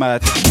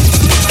bad.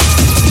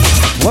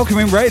 Welcome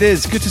in,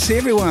 raiders. Good to see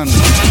everyone.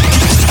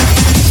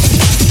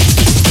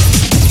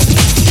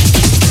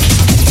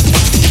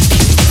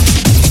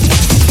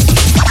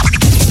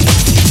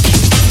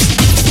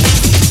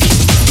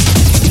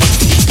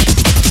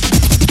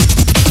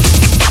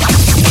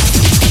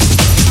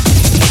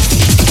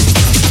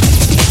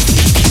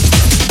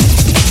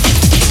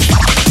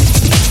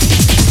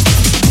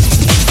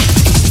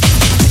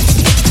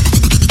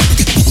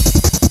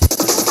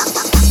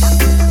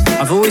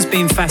 I've always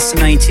been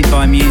fascinated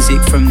by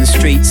music from the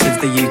streets of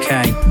the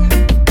UK.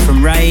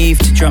 From rave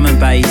to drum and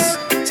bass,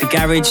 to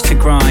garage to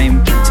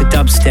grime to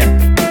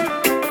dubstep.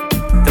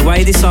 The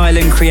way this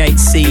island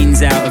creates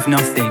scenes out of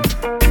nothing.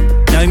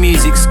 No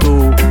music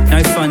school,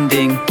 no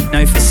funding,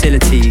 no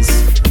facilities.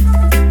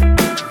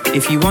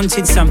 If you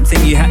wanted something,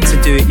 you had to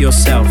do it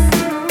yourself.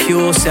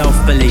 Pure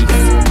self-belief.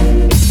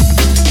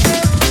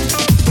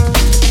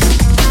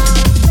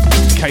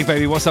 Okay,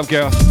 baby, what's up,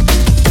 girl?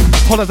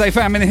 Holiday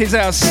fam in his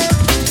house.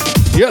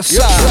 Yes,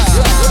 sir.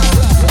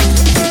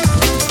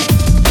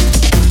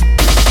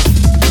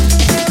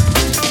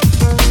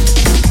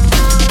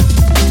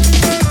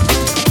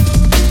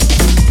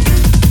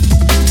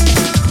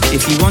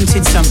 If you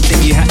wanted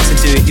something, you had to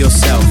do it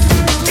yourself.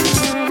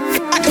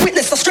 I can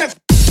witness the strength.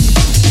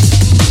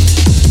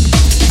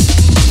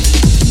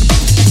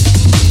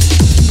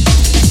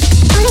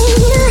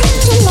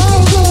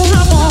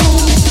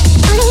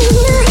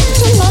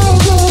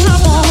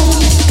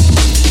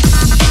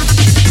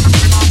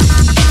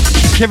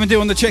 Kevin D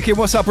on the check-in.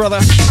 What's up, brother?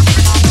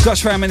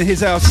 Dutch fam in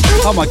his house.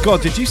 Oh my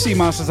god, did you see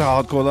Masters of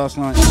Hardcore last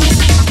night?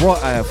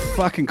 What a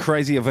fucking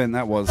crazy event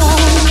that was.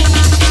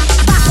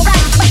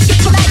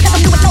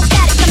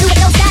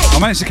 I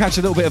managed to catch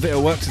a little bit of it at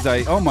work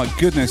today. Oh my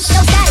goodness.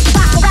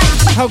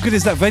 How good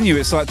is that venue?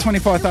 It's like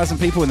 25,000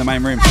 people in the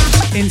main room.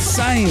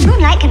 Insane.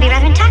 Moonlight can be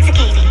rather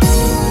intoxicating.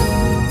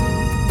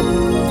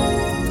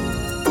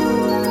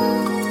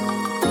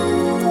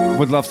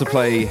 Would love to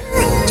play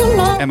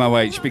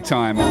MOH, big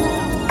time.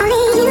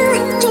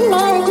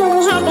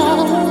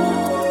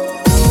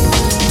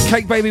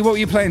 Cake Baby, what were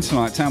you playing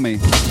tonight? Tell me.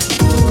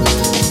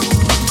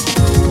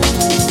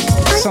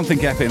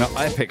 Something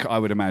epic, I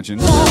would imagine.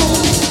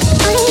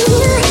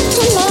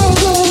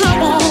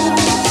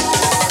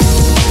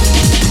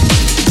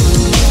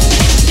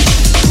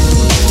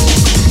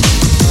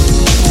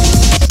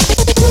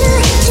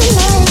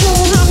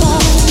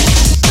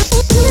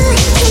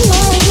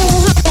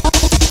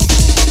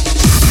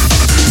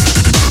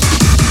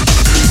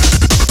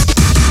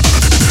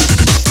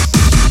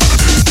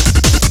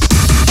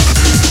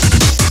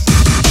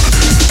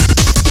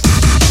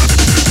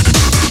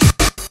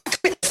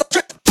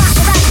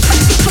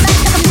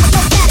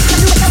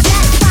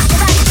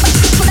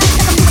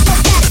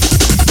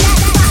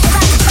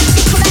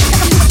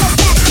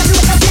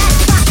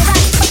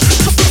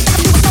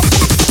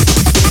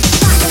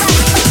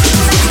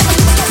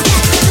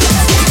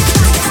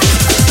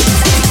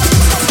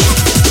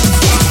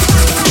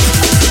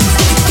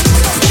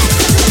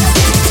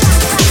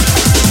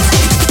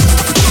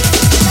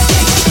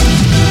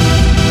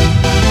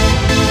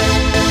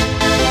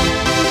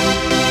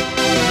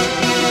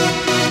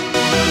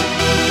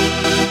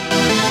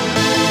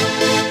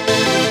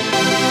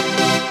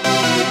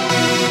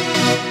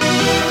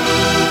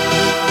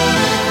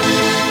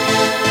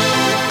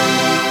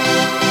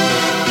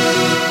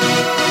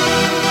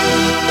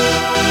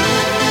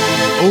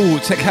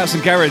 Tech House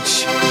and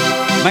Garage.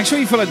 Make sure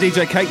you follow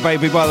DJ Cake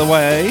Baby, by the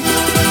way.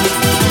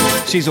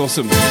 She's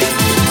awesome.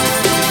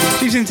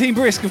 She's in Team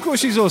Brisk. Of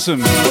course she's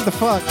awesome. What the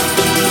fuck?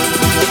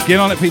 Get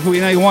on it, people.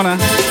 You know you wanna.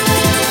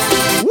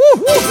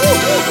 Woo!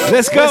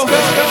 Let's go.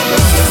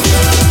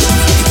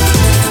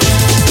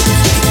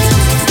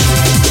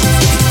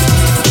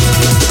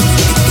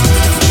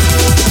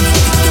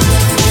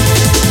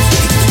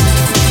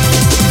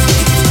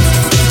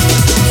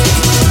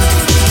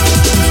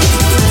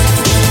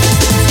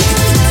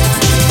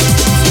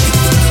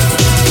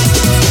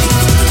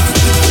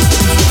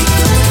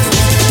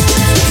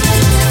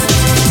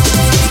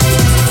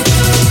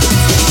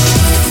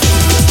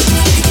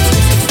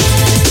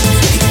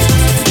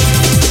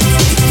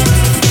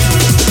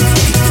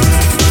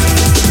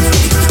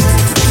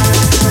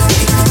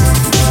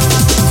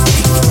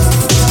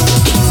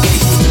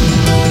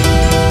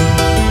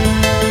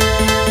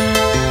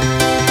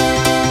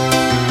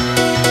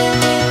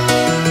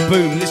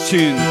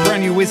 tune,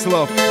 brand new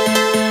Wizloff,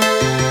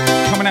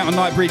 coming out on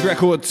Nightbreed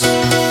Records.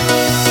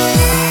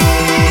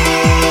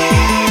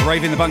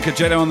 Rave in the Bunker,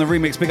 Jedi on the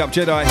remix, big up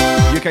Jedi,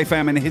 UK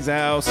fam in his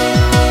house.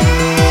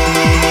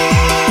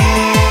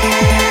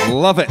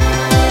 Love it.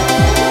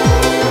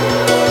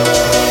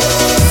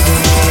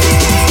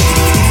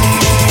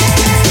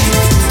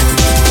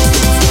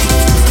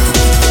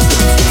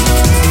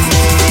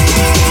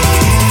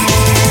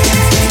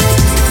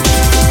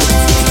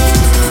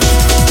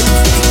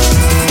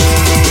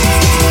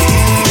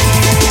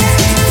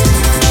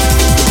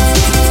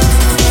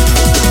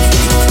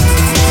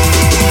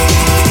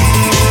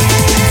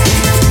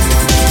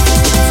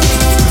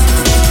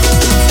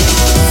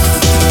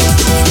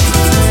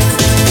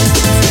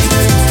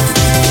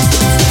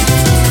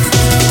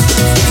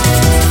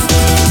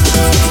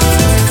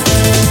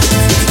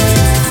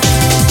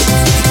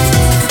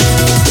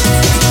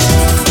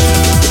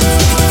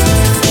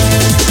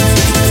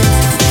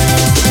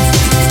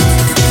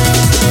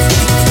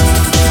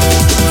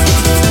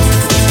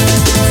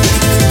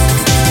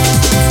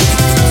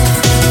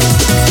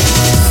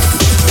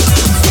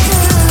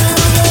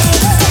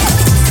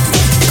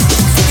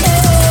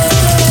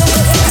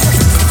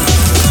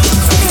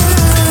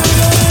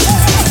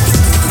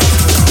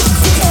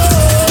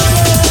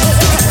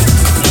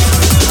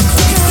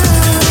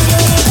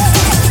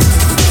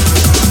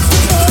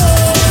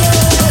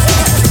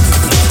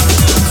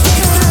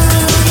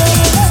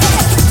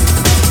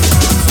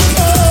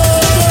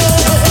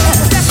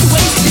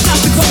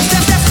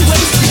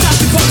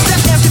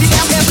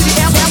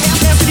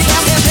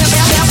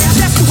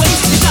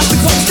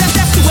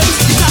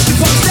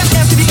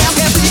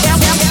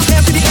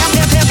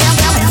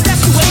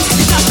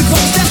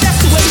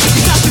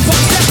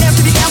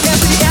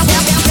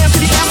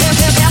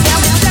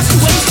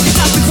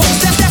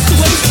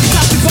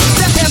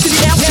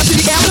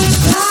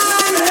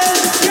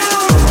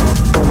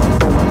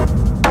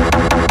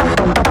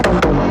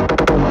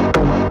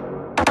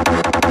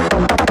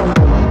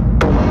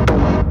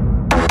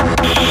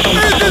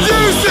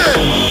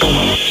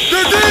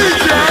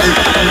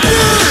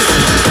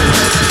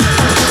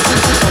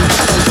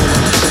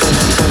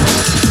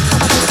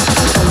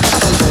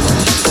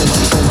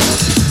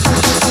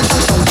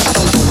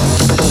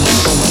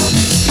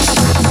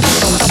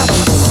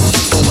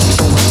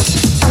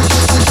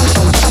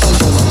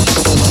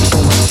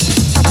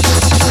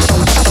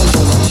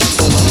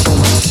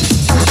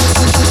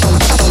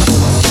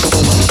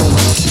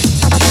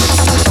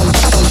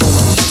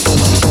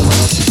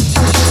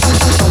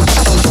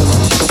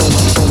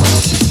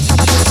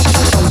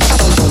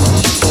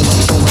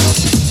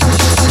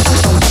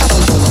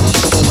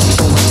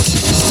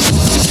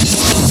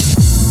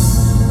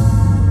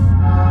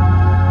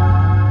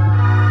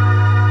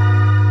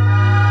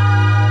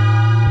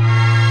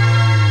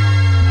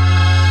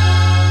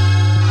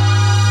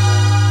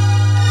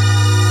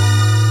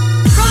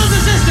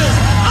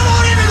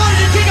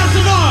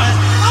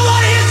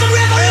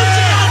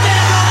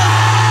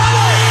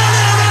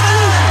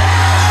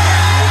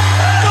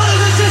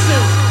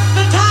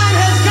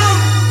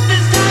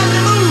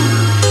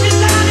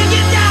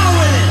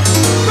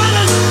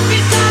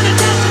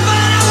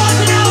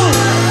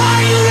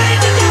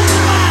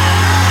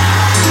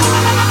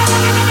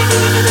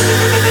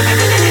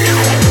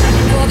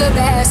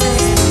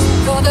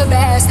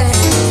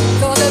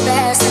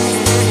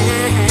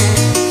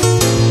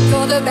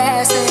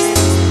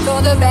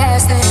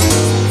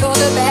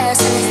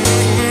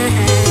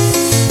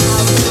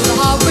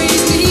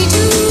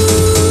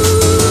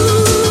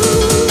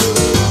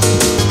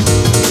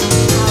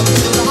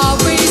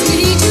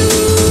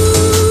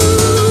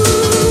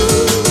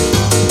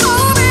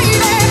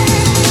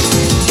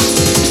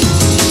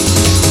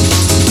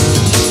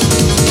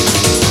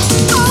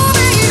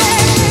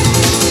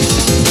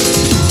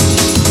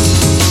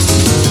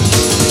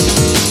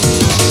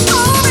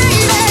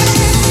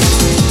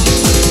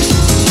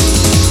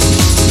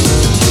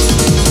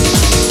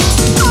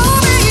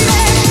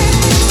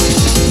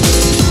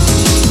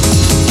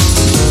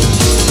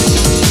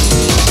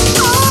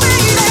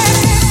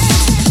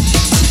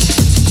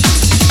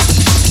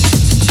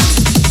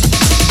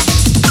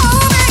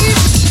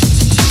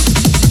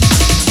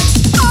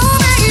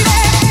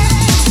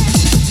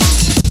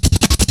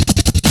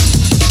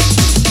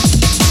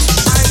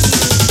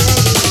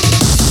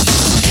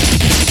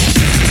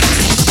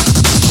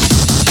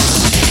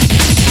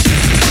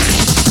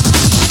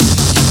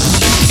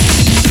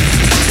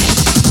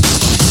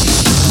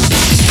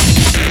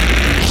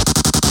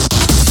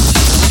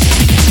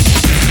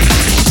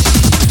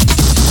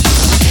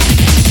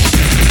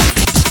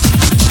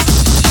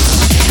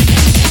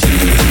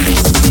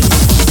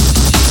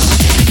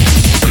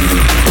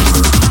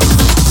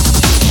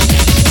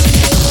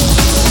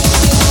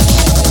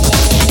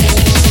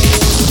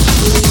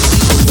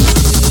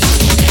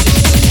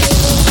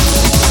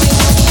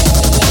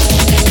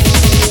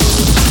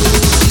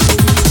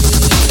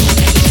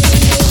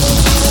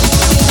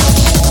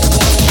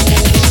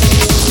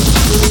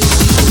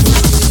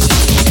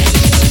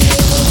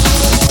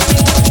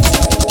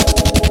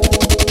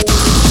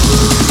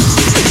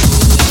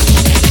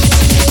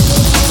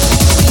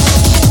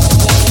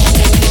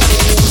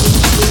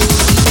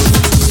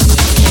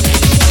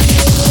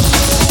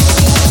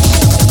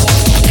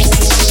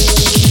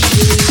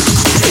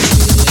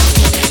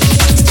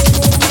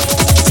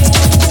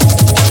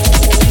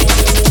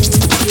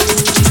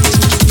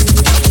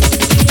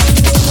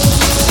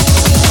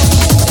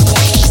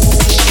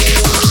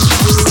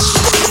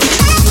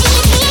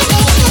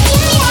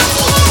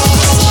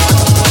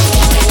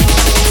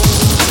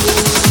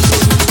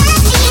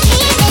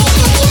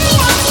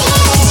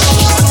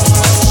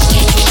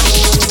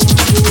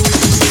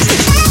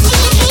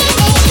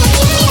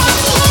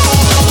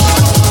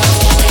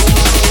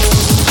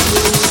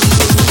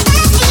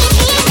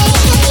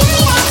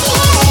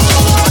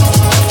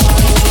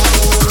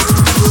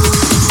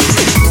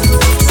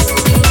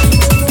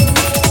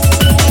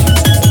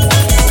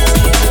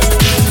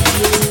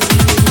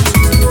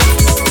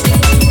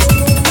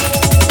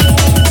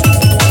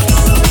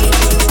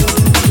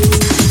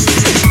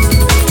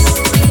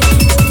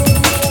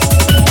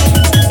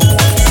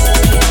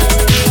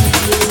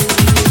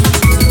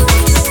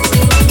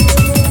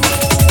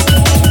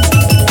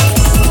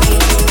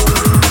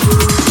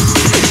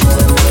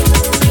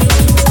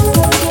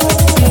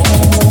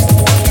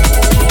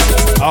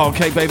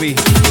 UK, baby.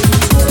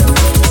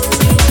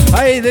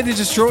 Hey, the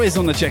Destroyers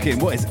on the check-in.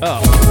 What is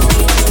up?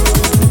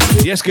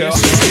 Yes, girl.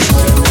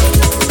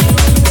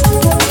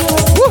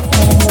 Woo.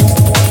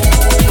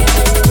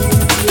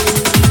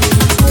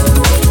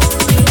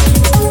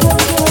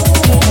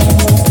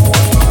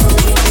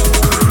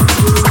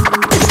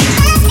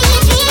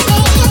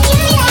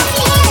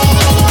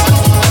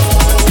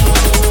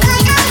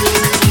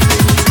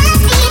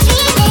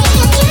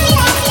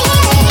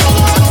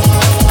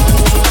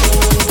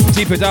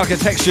 Deeper, darker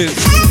textures.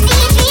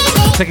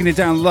 Taking it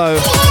down low.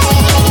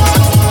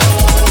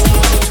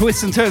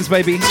 Twists and turns,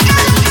 baby.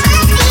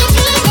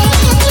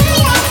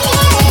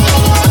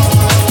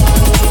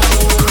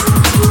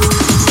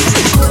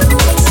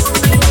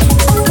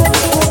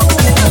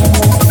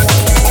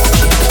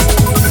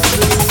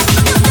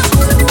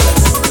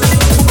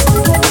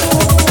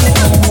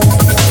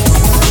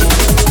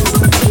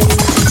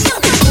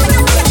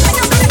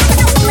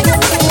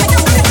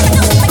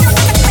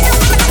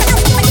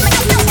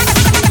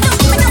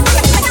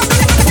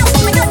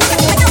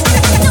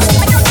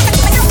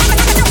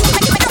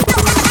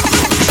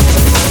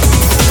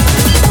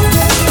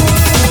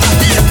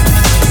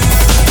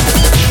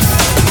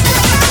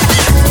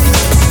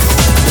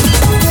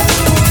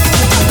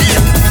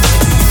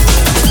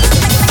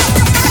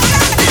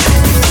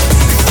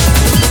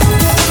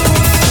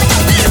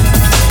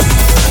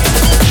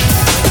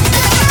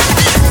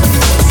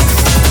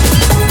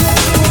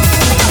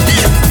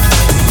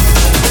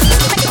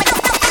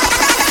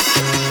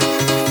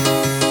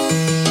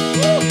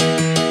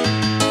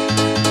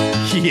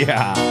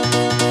 Yeah.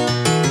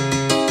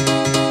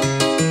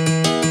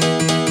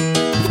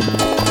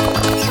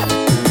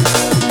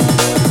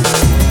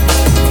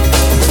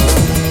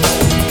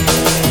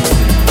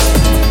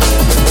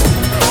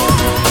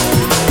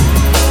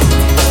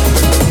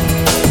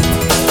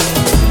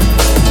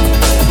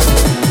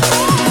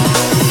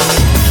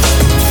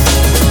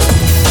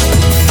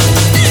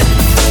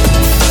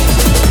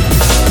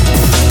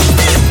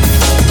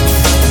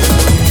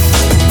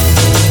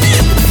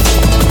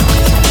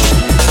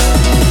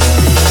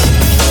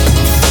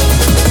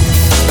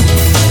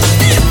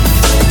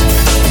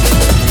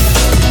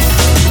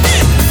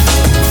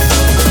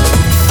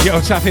 Yo,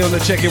 Taffy on the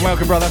check-in.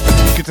 Welcome, brother.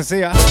 Good to see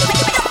ya.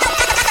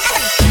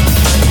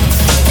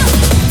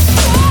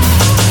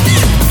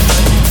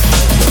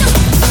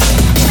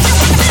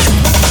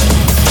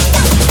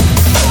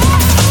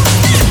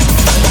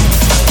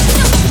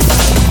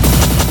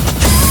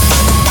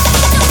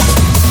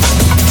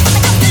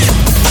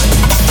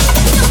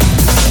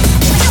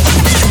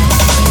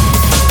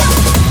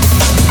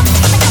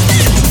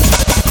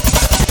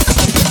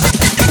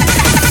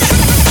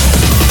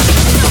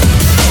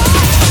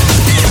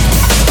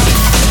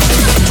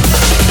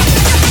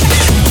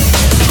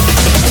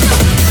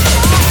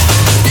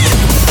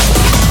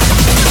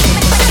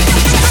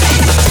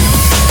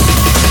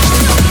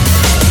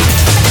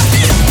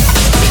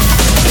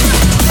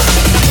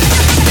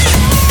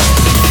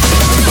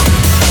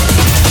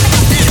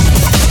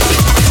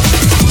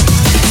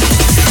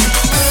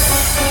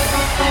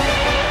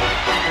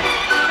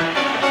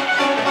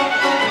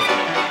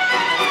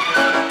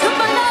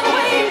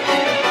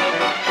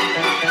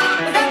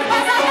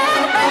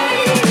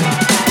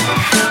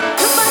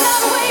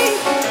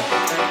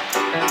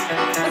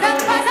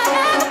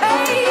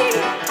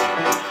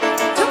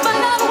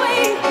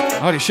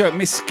 Show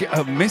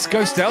Miss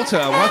Ghost Delta,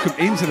 welcome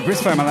into the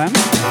Brisk family land.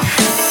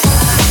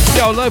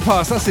 Yo, Low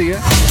Pass, I see you.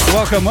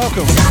 Welcome,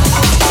 welcome.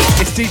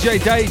 It's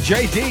DJ Day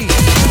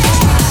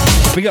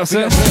JD. Big up,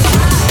 sir.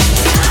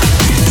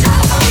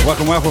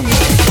 Welcome, welcome.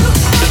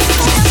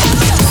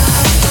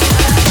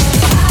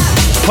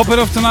 Hop it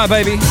off tonight,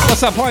 baby.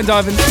 What's up, pine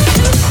diving?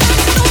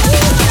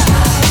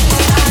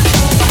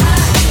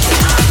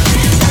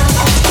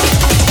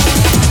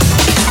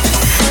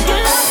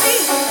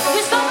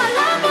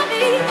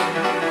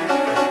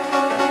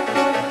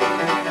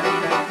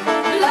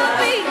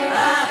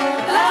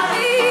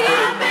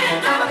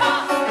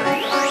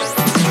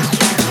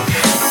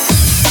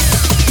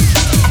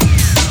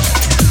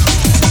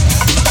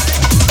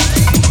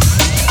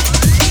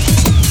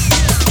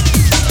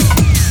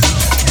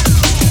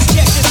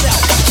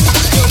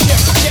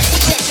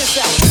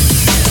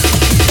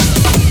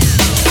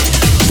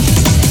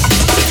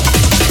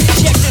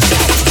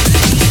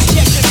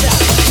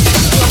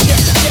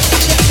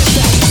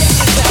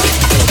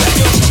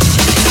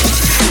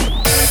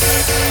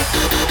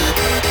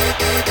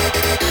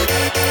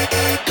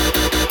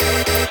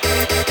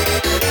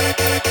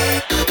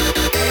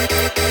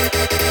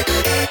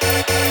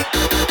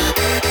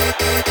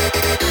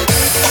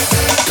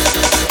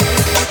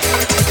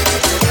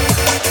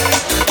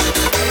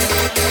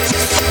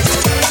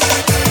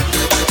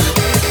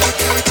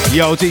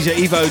 Yo, DJ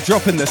Evo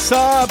dropping the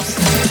subs.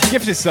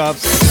 Gifted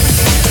subs.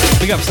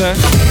 Big up, sir.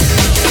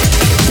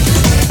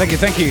 Thank you,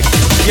 thank you.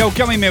 Yo,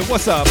 Gummy Milk,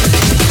 what's up?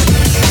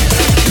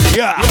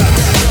 Yeah.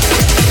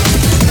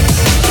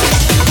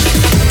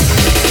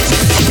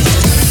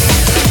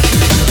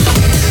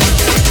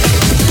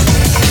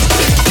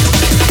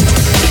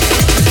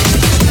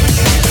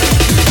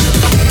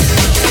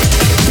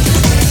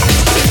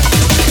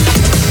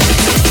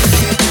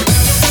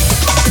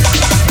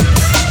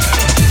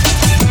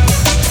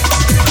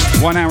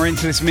 1 hour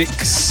into this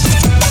mix.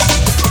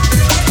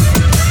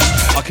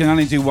 I can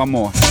only do one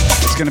more.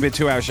 It's going to be a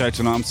 2-hour show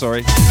tonight, I'm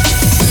sorry.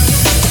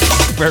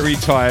 Very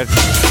tired.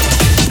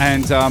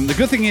 And the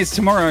good thing is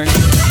tomorrow,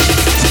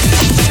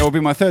 it will be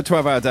my third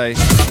 12-hour day.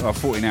 Well,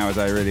 14-hour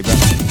day really, but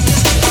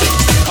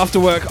after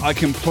work I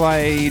can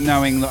play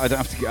knowing that I don't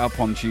have to get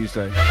up on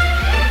Tuesday.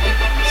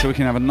 So we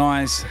can have a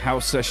nice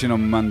house session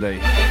on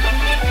Monday.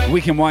 We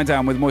can wind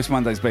down with Moist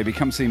Mondays, baby.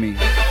 Come see me.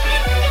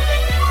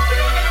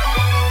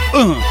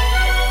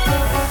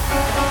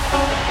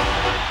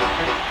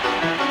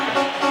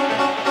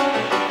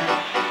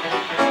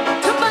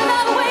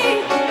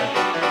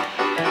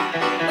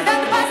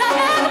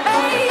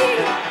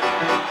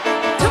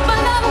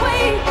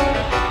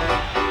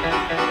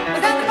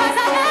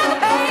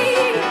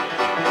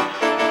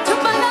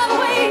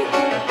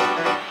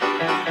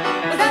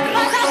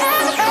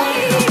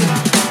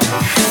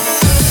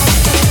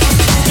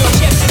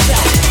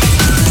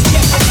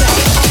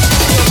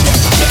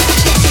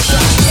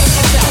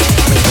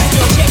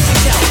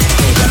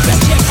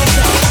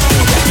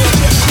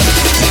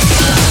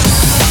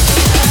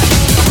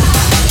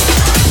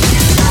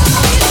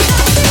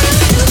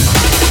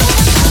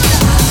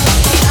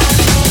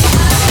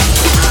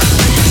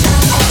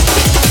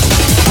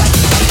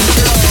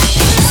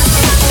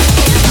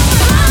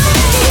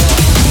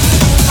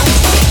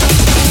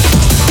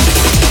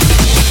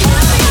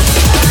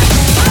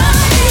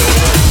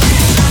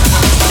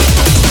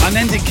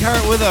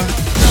 With a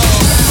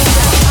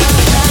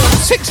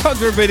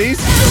 600 biddies.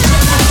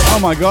 Oh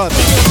my god.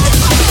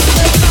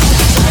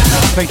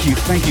 Thank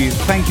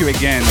you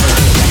again.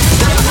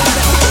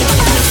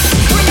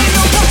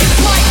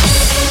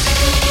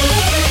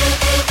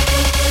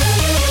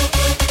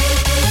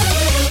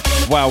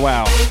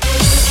 Wow.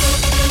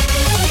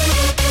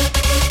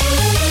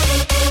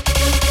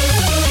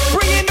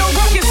 Bring in the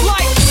ruckus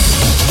light.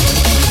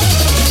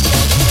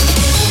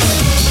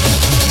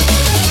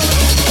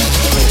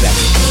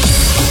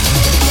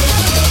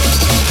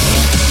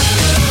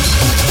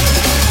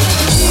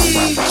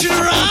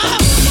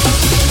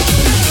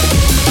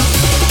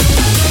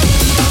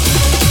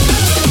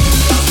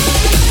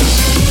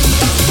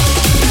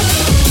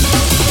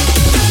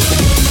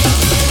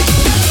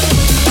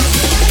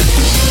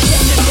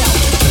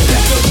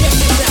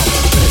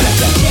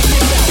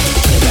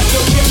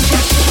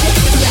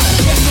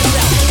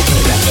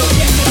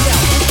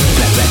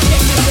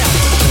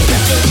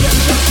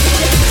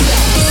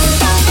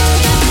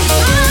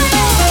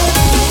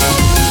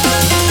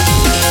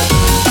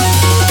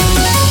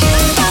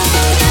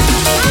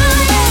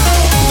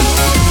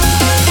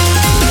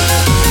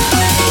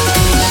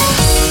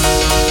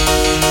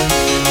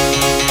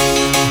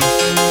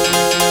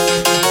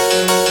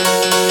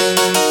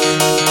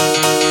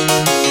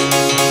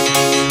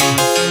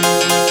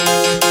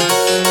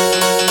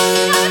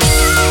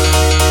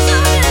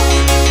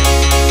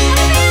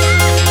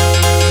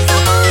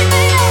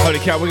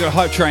 We got a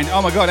hype train.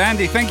 Oh my god,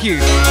 Andy, thank you.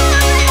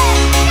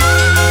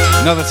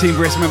 Another Team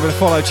Brisk member to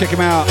follow. Check him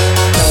out.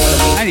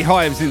 Andy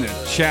Hives in the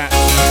chat.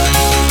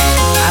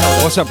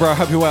 What's up, bro?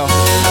 Hope you're well.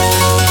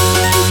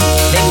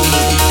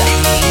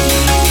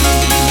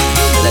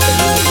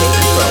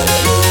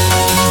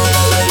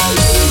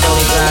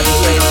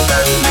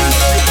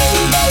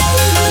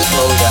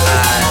 Close your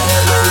eyes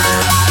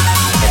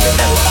and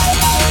remember.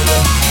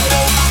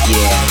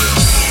 Yeah,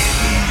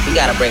 we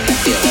gotta bring the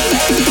feeling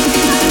back.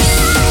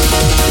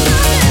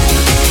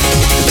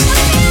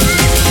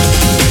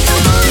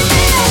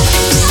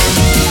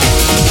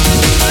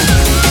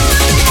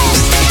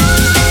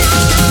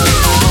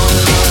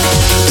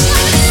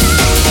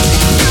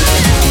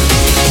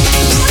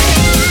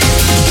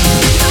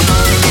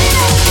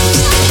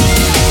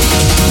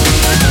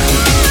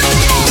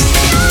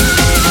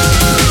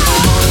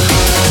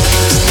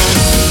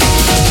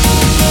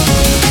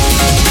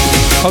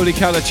 Holy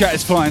cow, the chat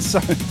is flying. So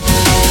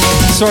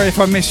sorry if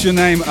I missed your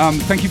name.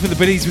 Thank you for the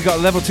biddies. We got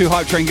a level 2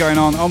 hype train going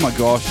on. Oh my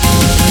gosh.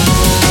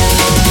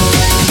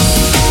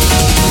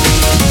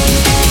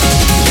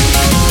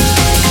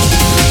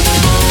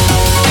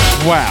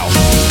 Wow.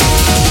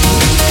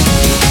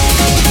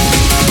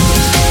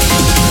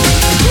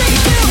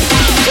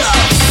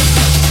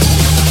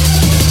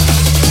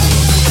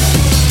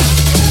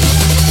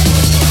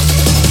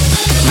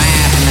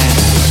 Madness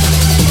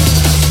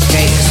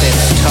takes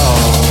its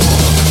toll.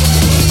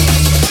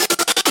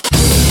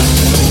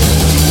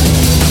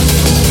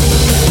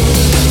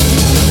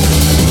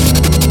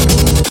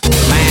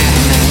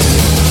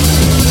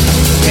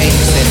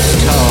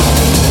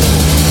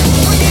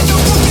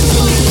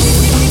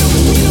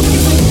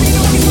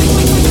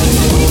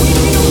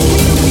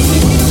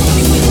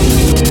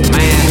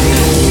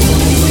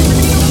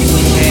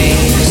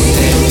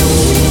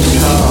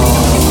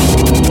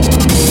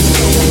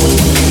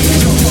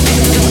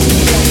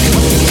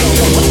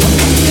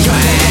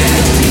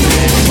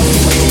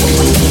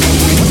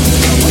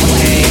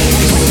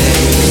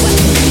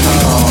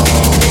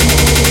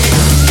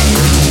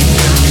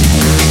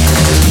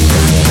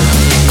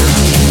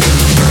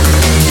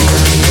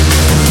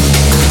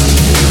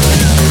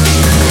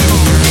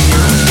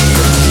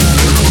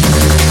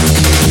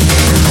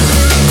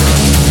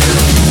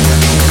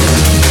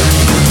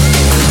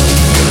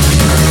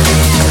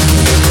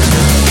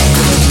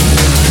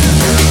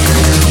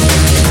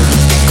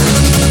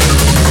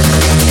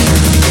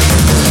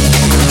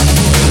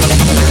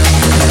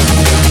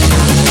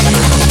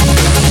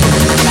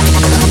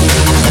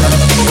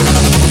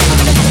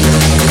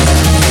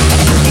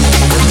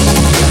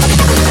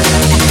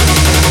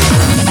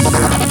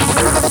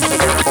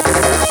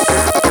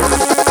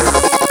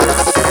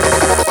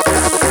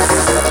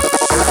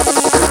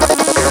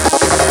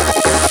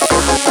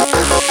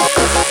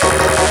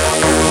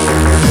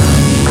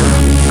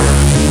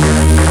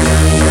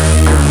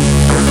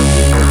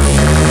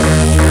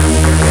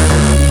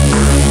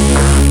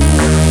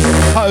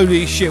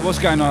 Holy shit, what's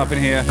going on up in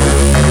here?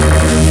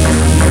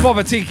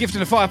 Bobber T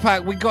gifting a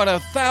 5-pack. We got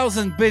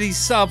 1,000 biddy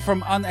sub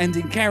from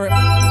Unending Carrot.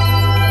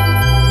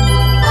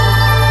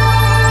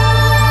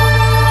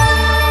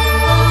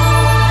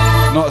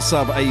 Not a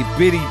sub, a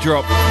biddy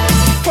drop.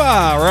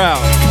 Far out.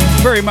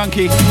 Very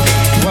monkey.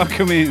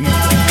 Welcome in.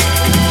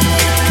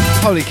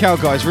 Holy cow,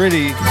 guys,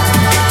 really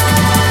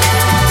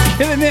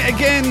killing it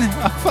again.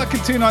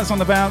 Fucking 2 nights on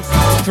the bounce,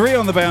 3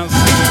 on the bounce.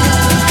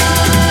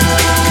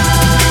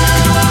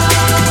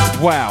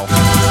 Wow.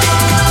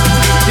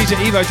 DJ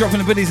Evo dropping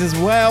the biddies as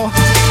well.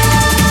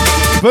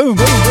 Boom,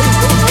 boom, boom,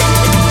 boom.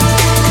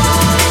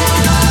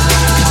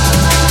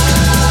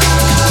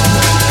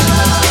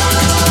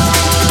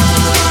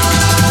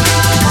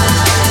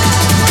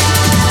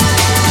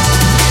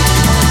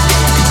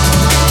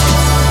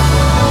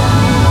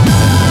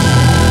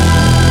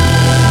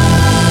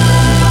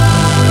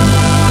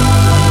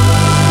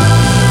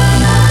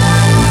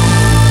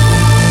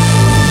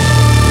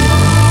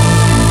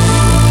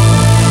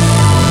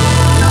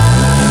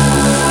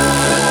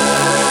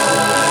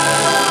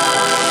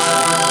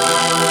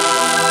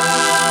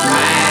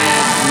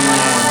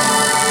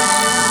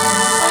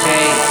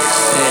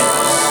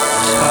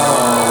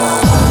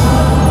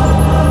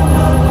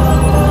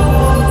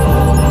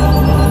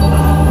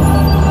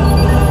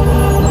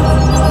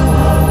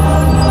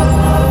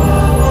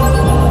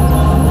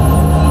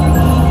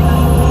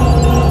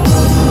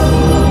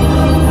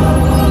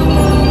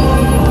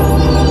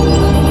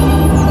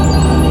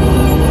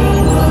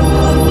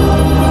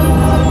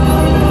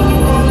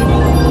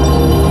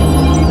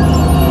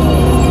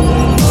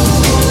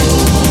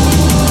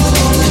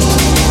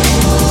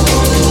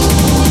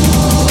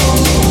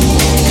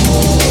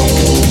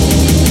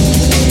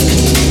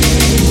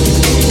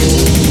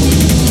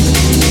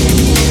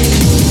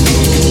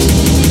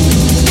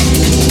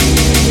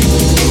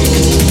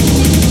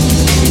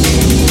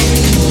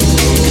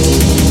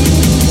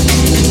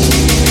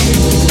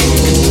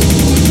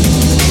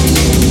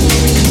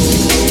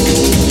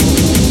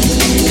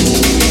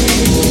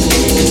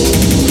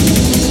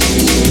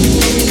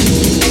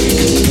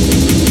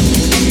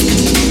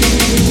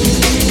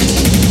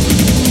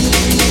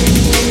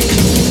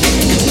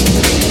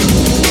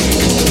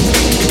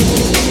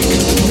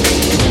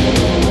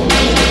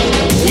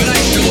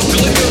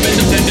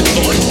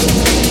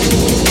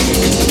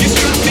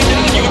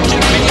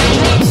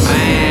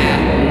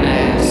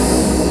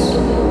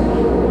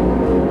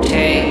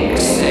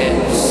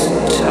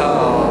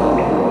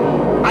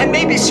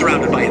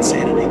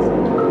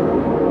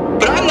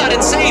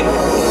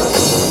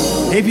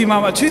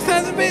 Mama,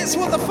 2,000 bits?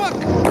 What the fuck?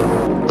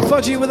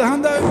 Fudgy with a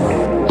hundo?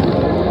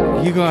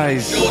 You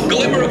guys. Show a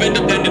glimmer of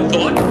independent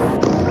thought.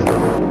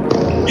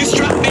 You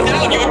strap me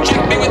down, you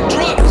inject me with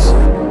drugs.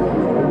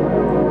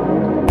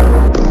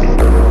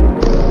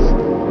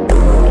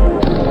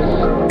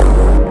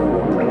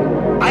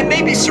 I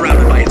may be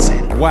surrounded by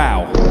insanity.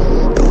 Wow.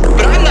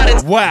 But I'm not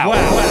insane. Wow.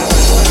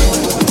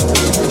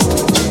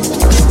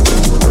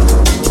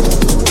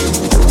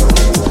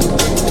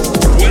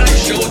 When I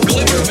show a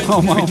glimmer of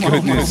oh my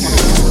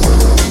goodness.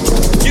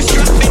 You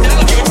strap me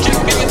down, you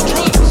inject me with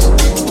drugs.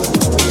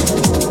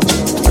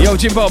 Yo,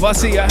 Jim Bob, I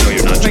see ya. No,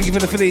 you're not. Thank you for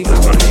the fitty.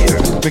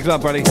 Big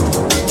love, buddy.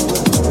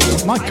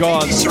 My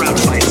God. I may be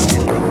surrounded by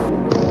insanity.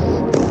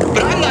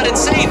 But I'm not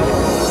insane.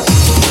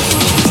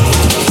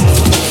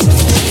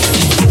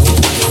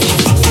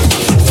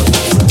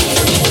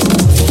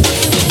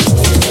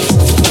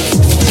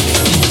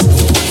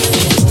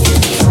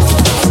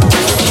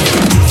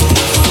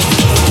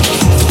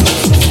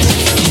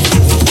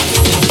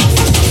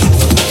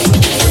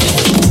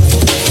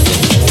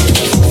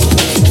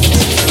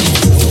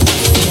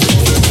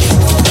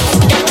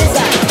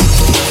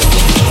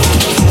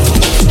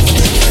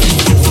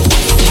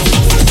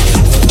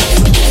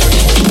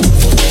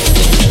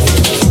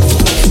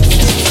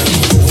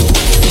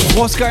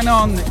 What's going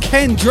on?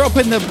 Ken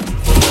dropping the...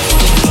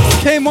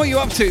 Ken, what are you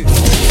up to?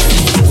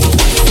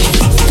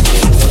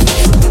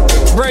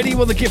 Brady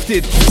with the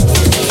gifted.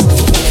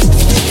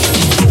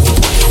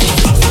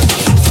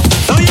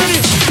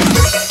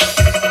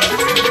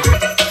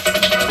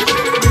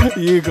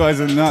 You guys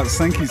are nuts.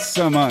 Thank you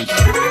so much.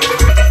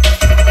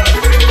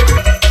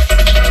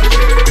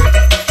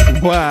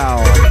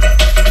 Wow.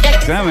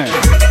 Damn it.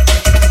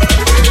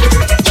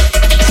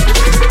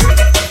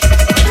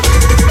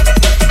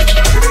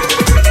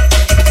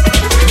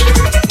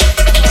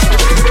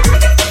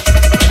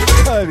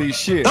 Holy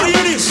shit.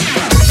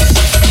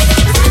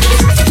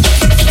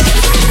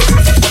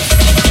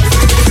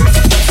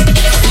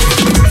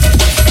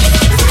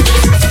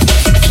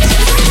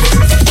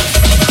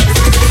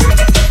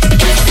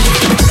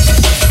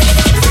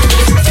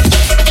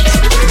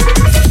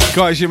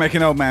 Guys, you make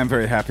an old man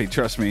very happy,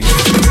 trust me.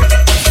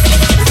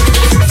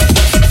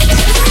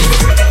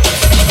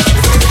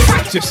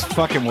 Just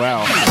fucking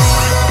wow.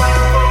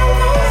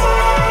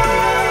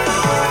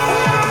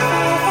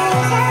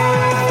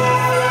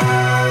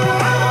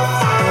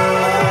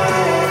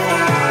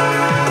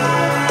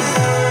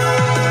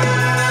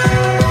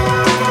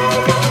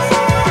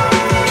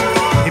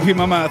 Hippie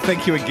Mama,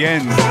 thank you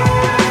again.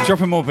 Drop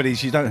in more,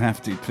 buddies. You don't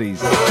have to,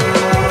 please.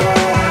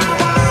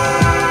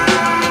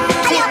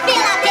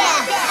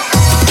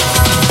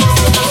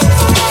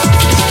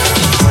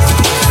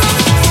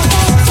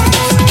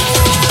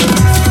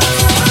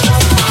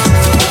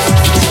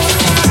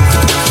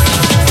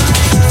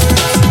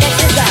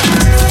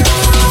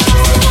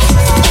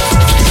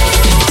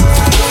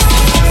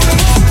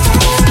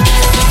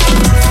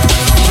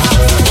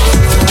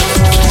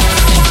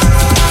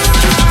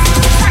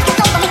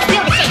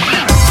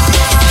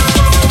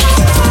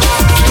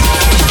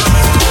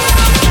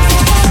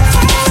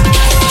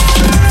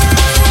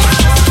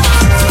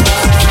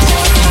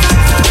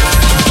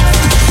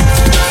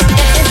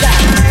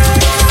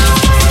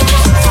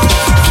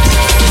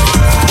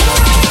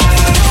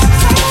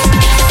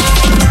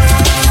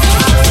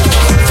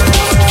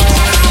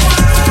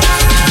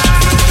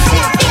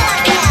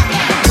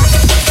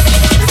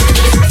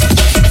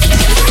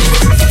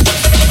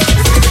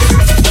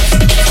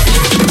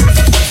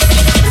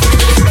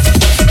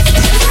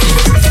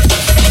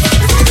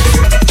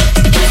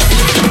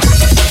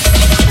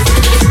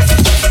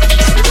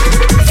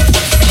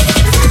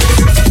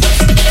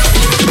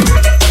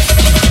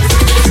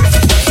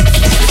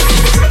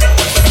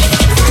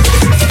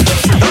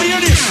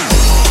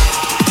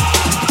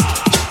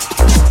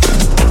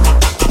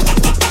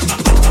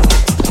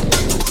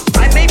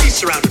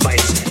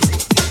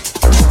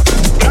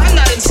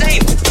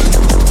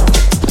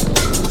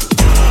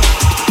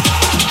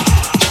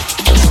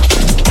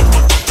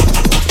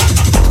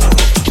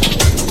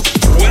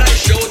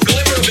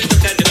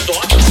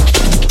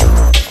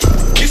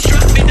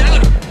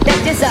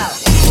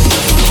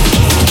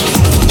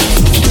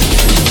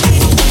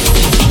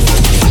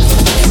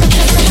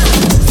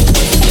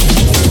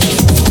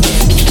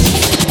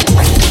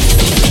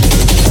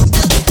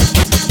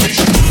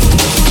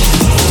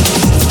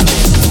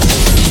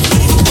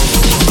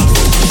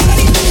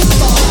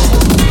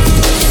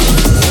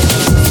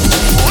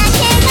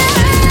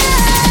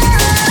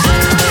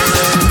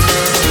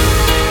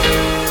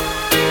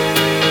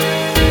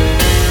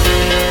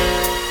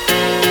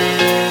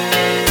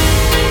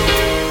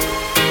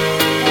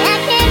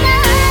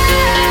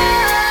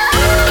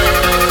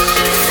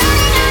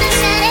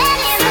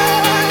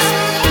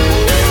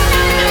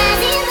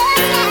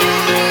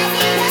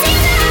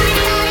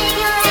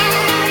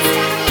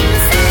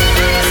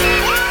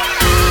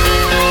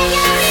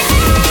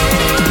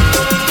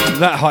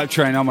 That hype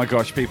train, oh my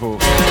gosh, people.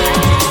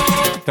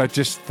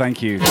 Just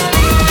thank you.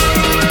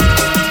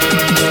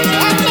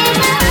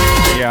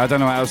 Yeah, I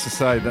don't know what else to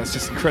say. That's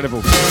just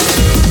incredible.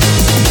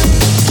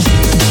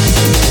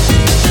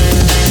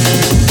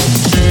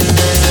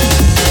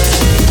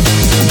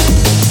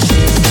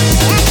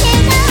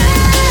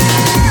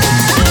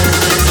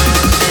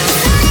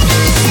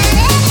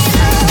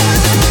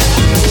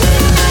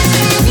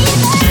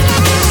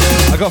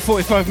 I got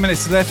 45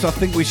 minutes left. I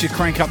think we should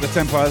crank up the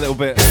tempo a little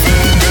bit.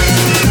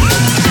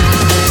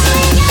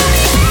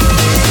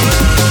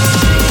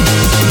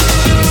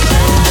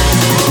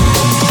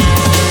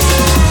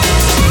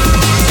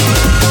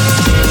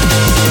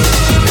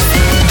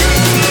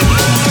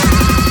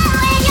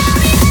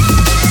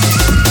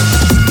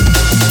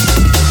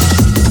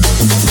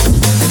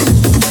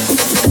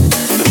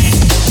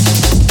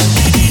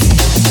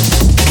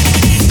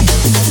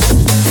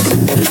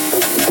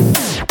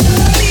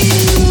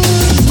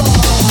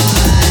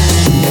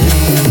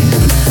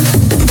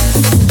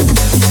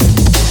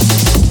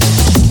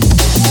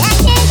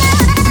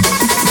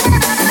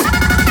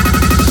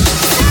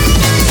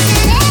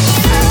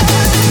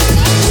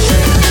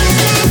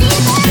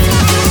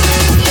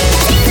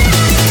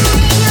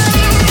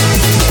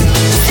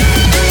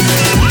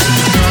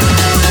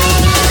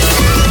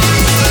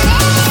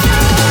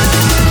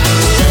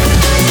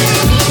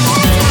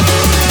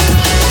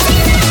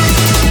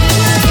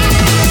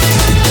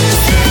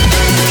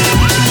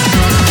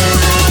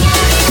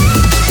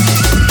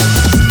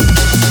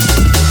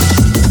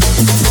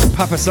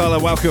 Sala,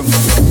 welcome.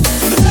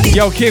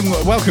 Yo, Kim,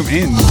 welcome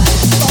in.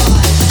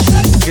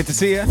 Good to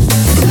see you.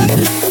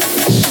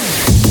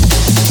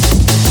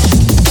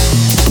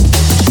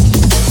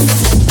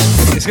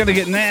 It's going to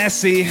get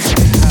nasty.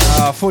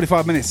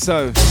 45 minutes,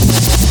 so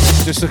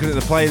just looking at the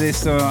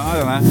playlist, I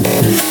don't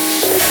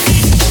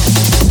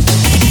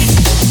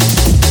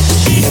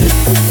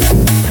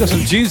know. Got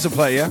some tunes to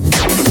play, yeah?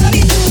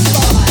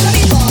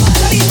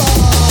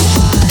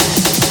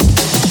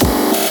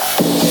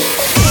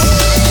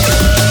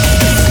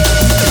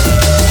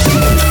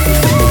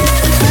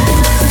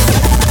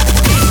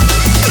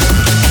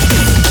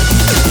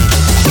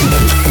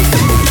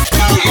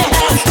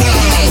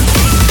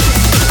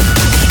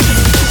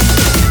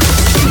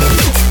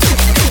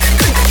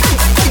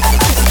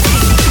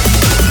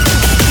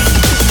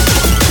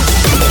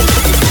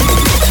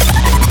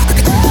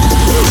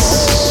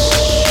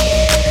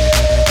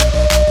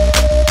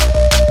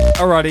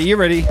 Alrighty, you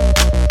ready?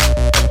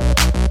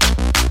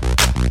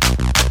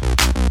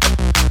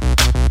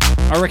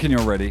 I reckon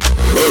you're ready.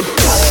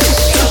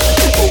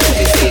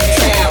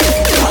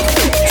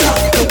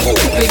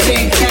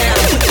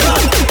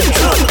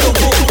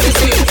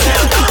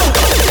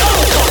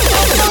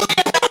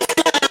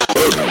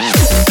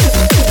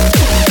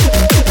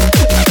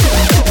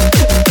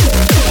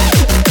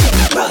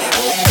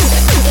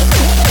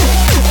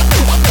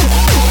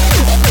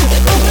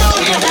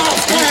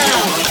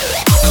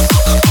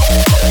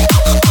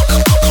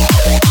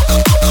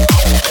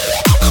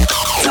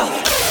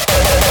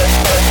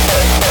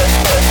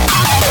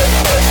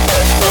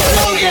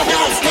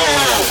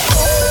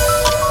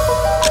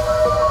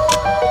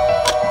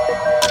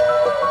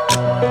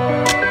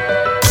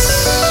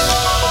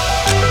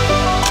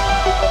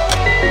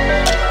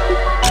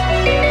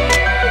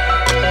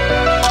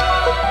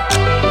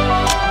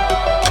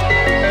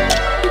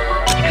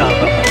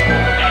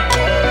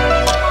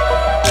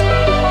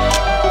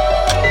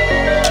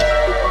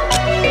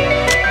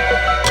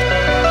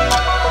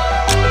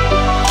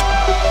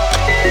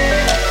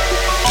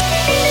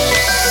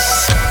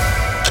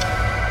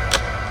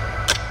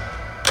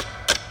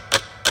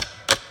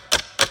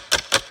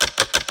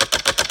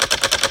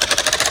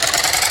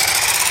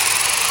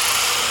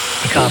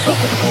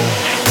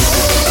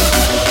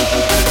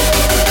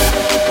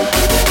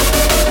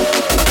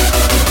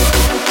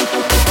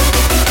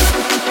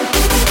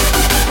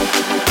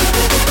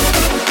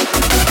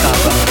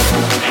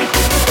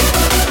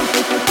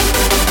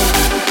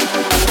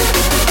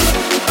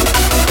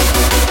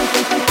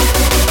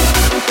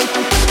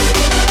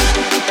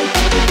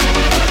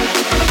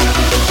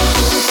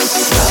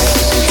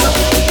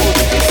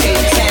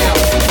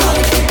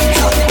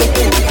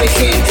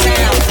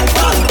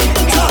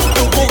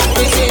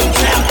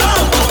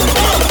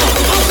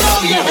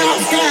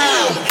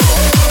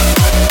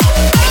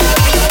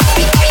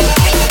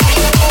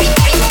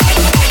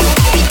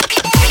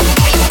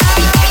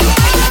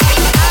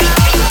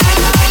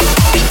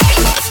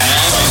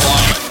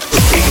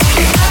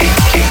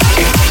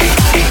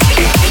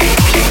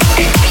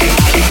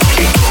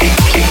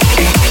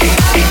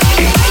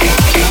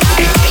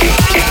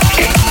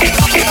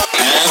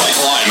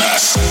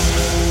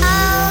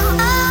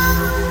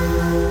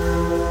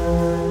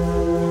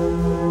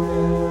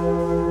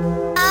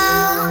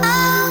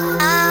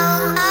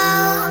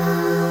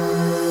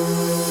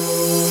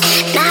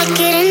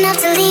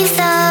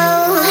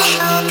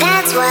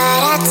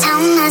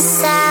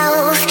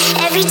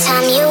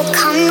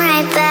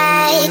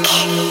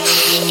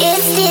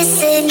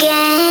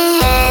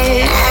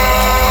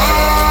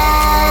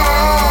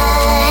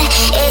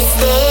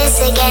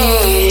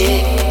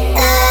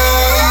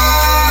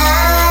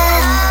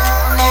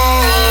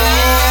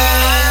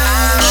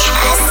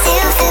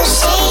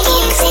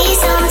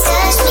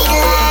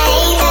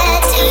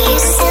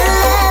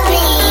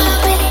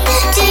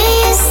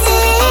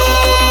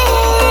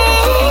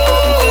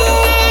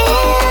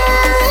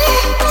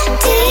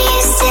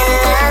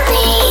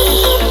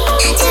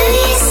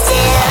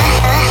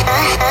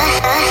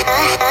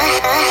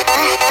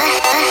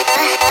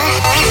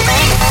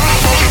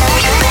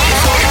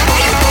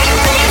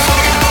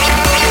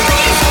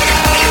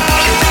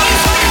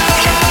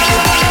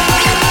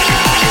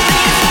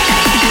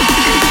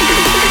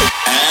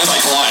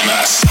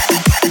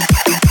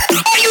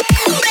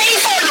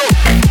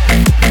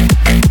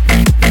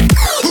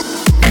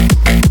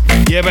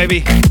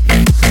 Baby.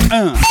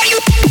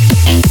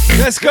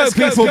 Let's go,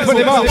 people. Put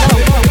him up.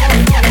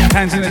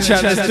 Hands in the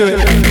chat. Let's do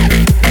it.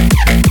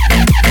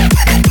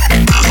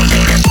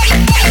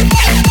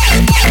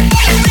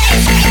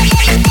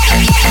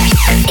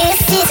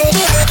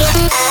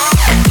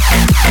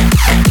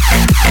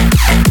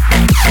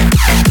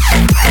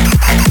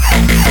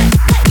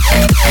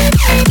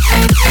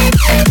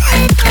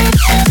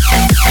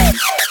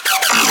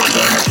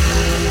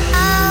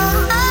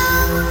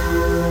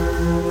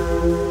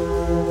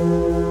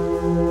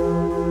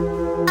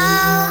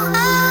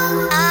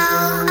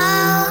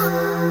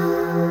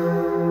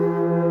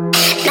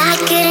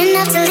 Not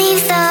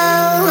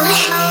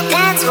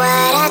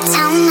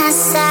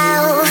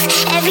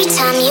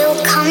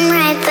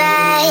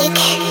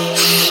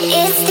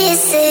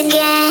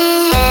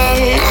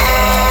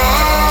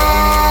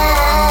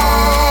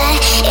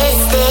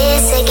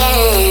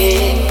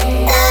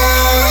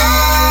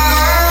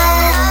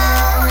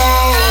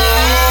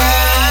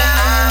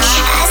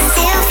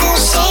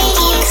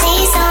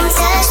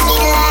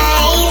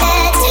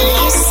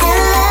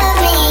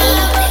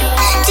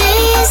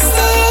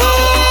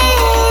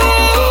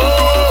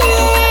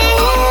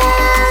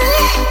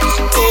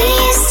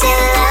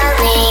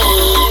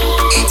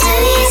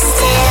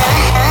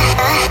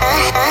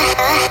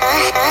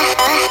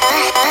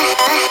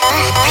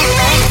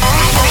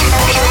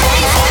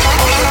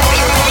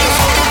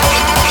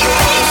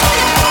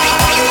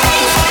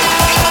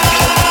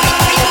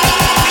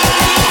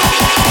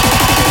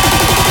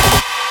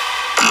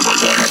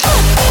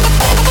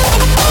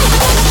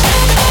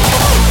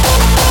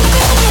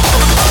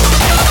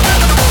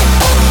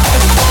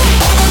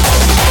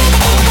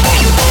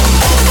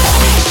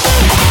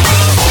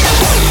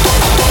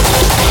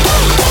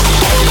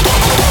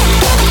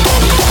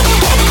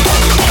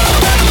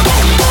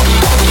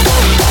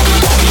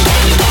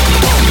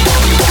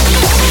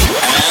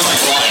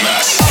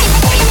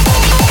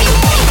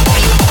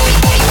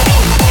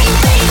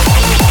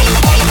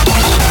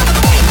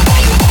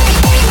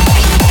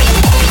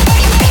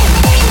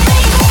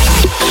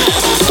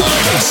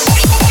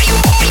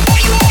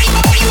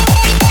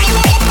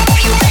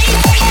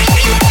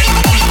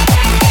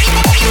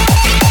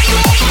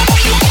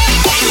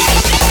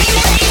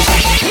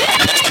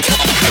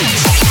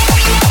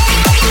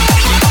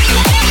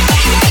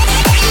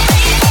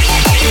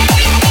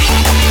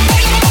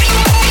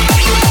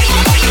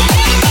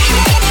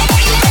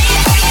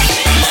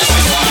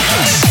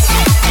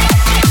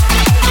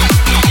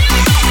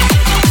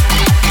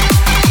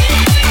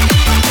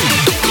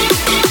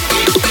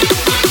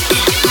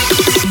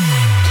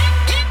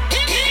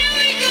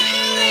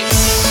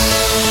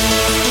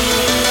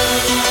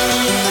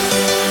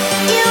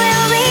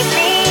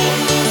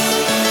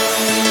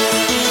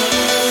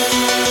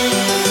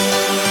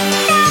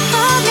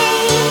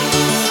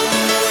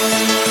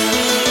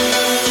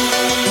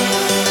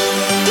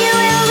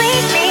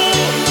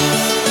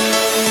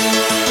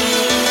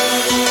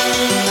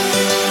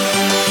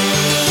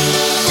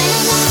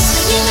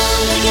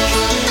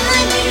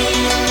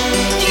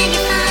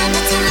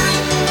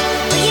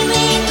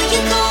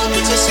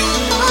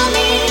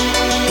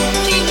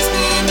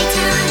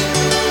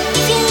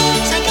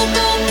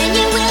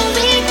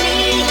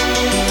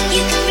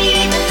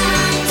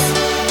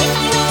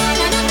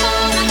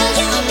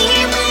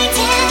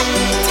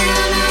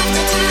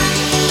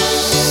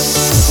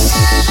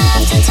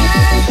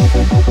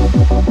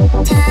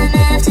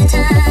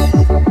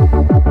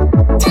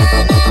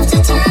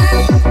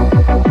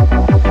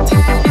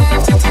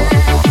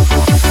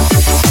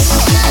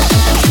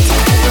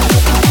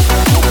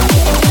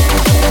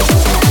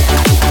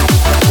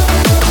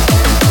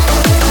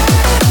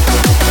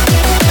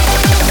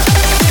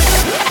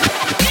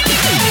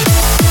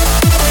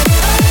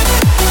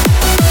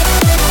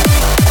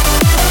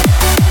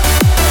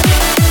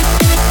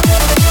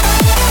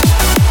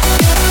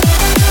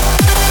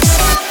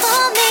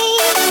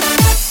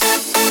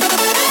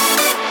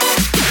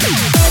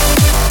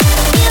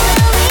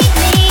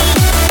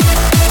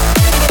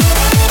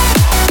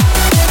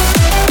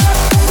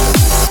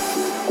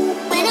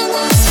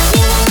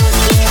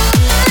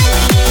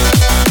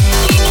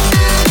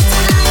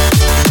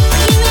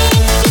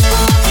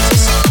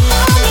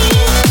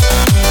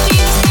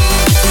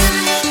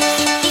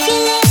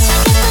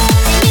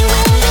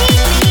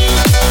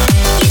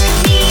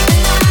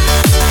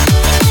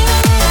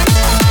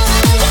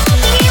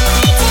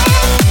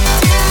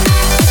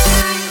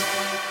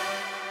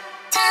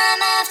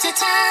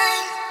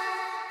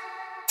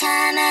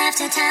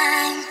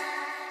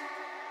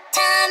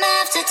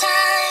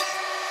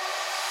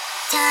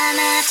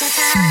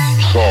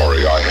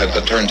Sorry, I had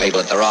the turntable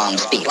at the wrong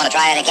speed. Wanna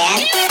try it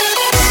again?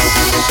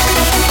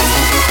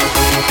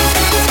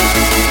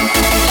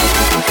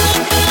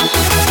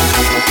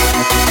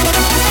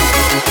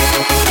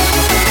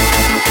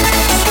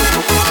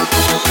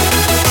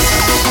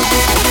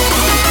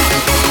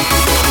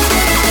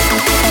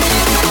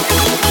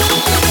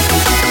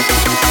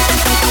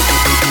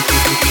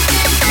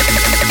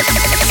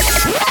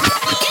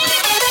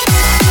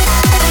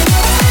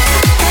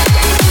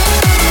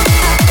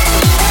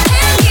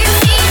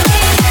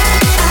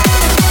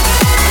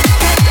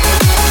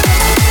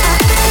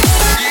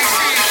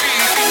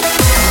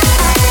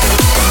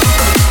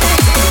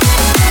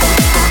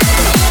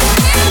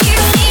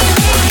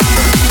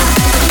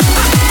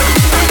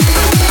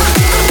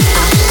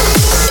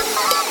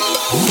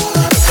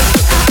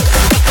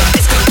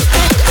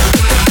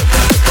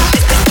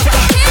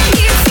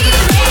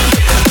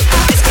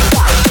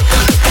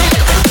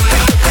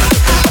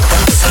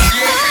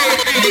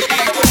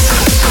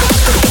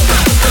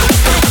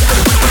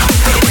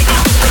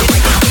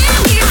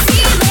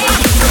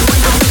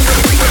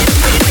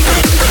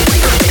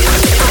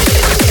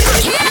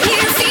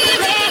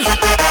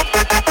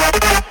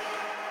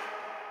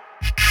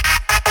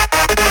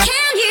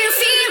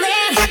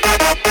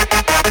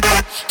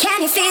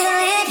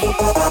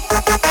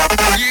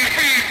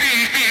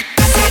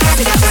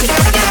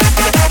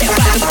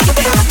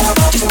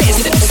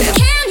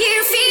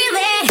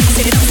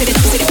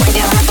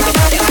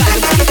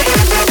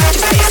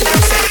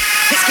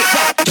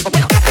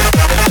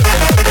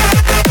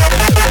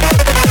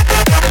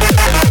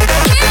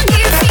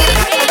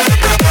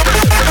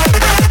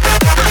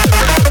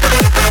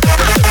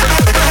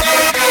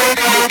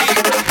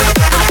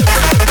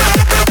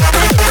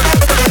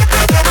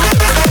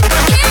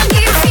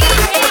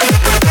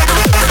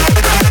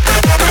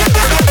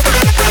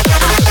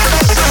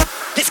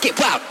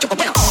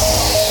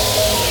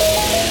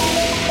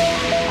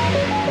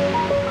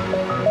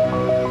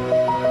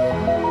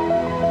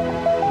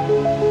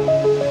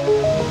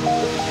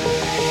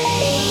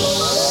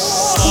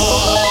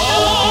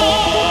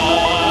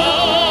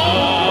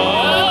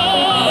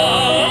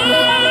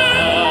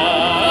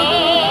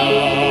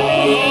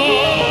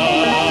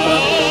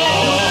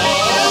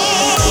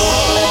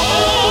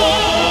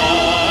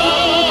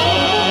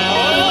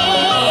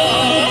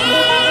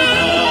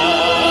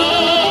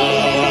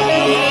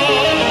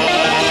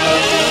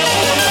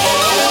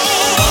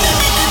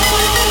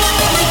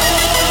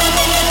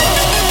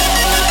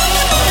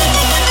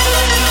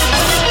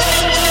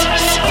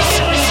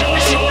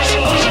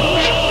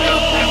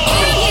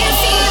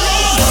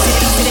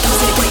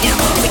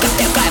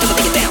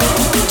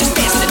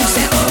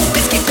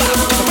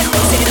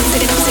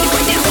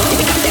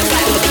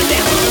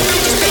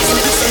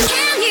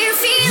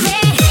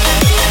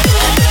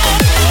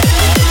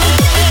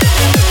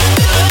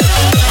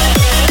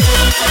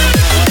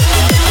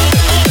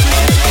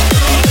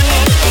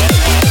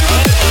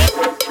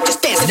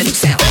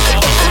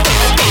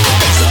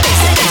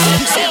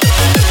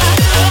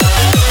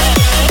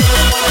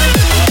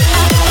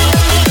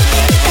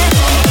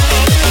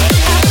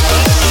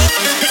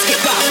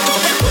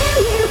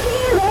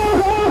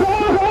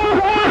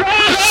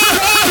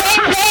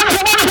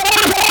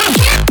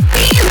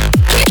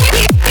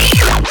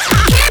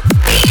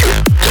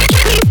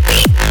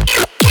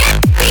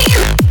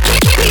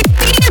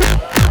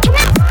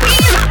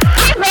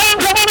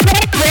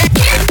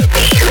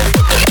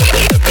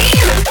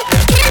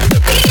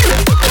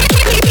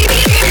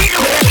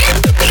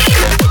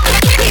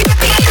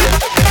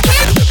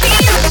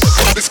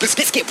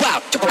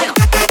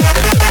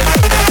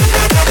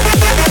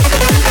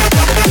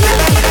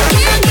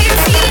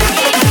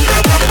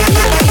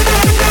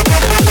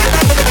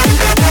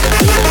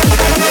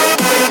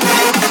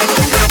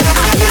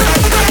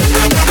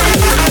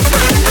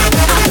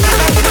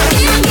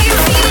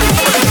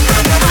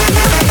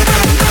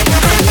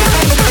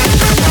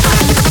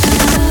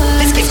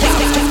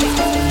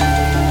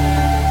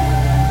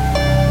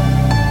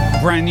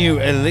 New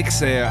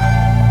Elixir.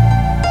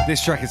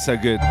 This track is so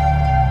good.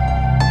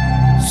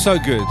 So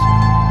good.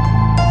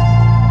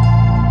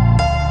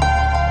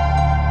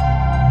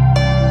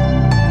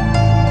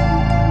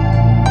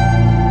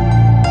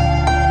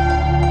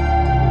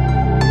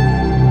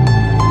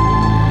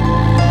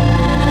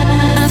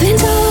 I've been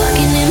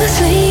talking in my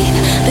sleep,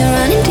 been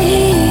running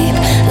deep,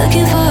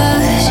 looking for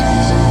us.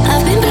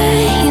 I've been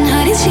playing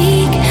hide and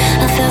seek.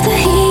 I felt the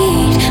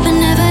heat, but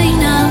never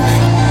enough.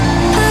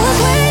 I was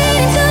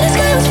waiting till the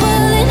sky was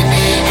falling.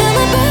 Held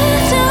my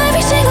breath till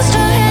every single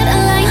star had a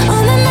light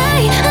on my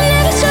mind. I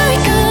never saw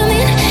it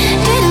coming.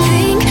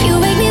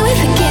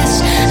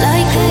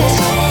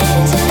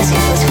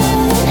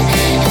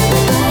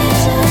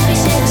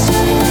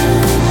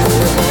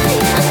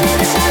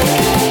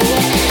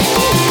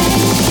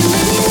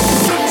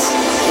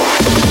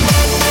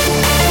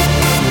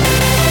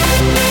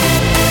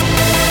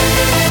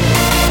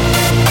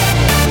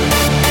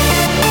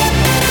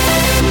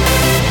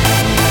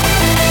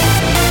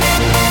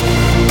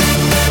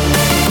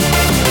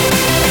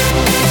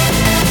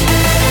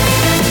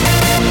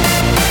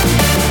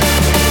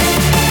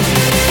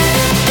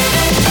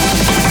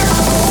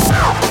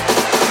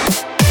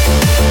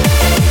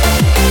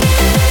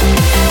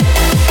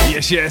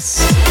 yes.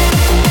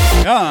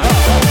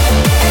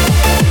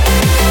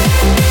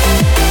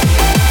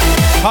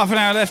 Half an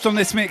hour left on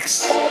this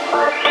mix.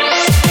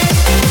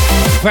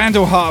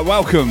 Vandal Heart,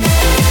 welcome.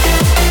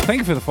 Thank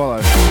you for the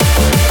follow.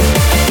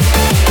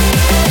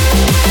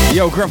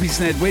 Yo, Grumpy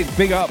Sned,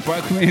 big up,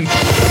 welcome in.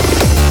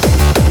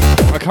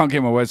 I can't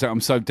get my words out, I'm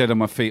so dead on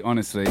my feet,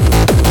 honestly.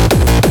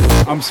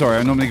 I'm sorry,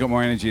 I normally got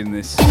more energy than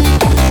this.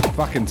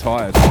 Fucking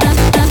tired.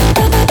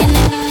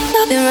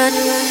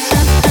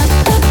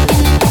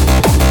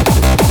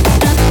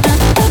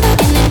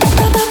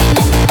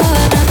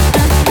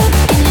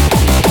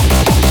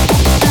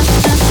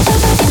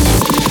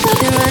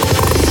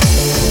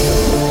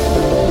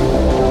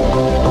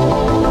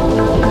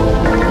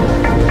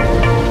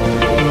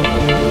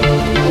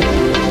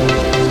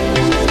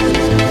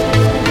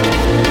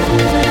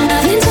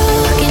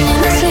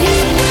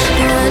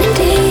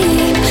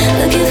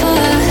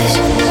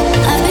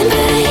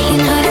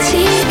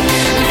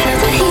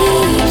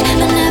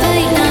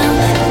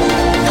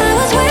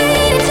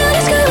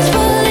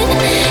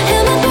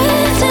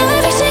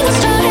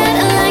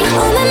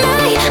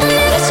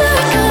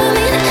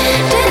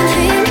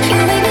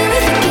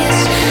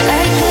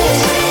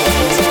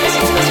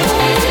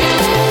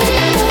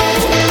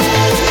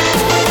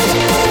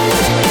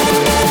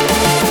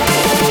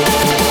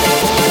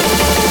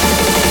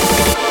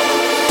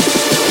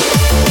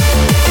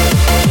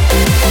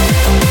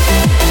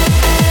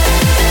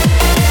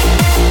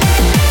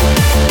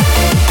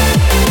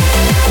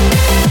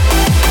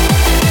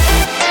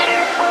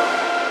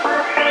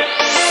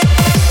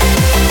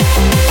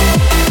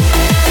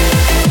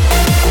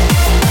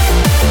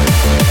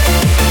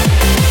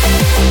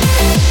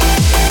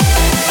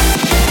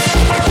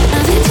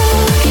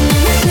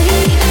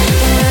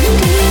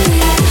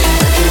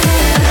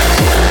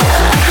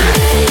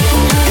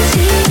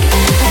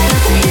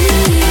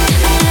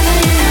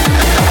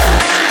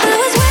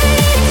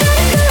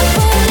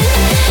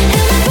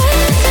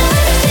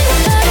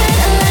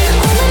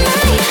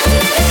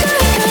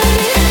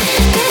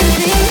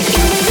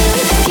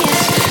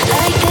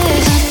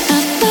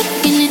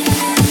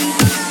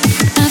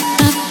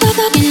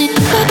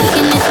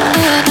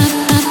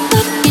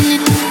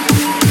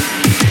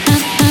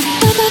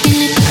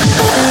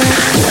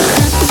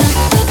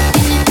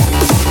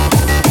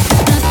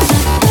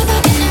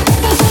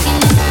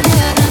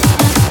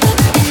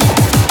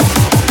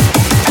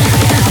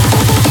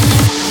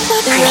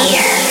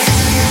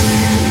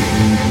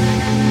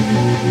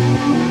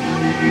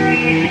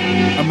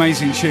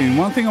 Amazing tune.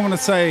 One thing I want to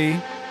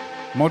say,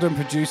 modern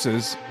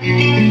producers,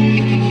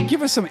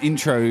 give us some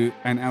intro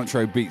and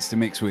outro beats to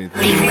mix with. Be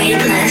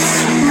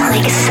weightless,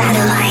 like a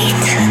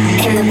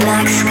satellite in the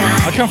black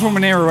sky. I come from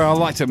an era where I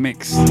like to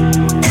mix.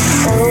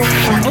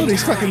 All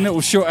these fucking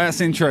little short ass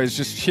intros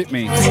just shit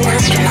me.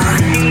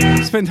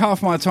 Spend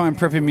half my time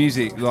prepping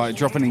music, like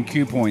dropping in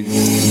cue points,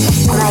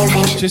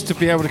 just to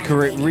be able to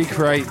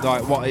recreate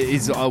like what it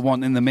is that I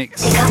want in the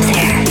mix.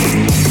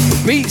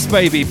 Beats,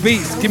 baby,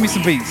 beats. Give me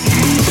some beats.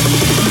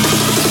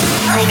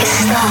 Like a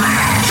star.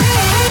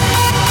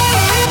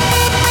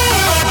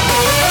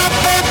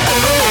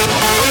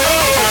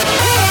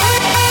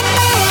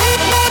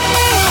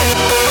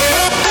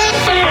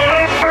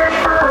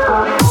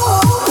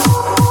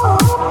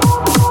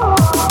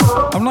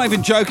 I'm not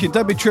even joking.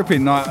 Don't be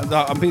tripping.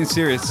 I'm being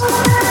serious.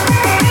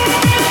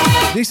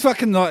 These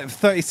fucking like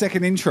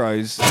 30-second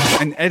intros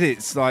and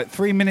edits, like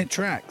 3-minute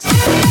tracks.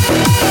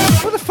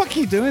 What the fuck are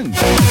you doing?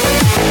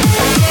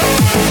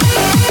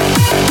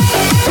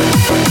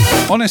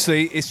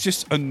 Honestly, it's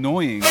just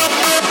annoying. Like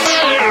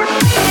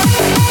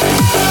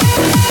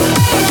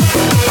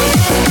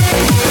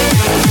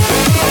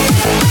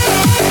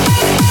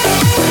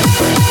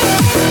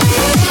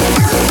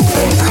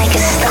a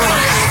star.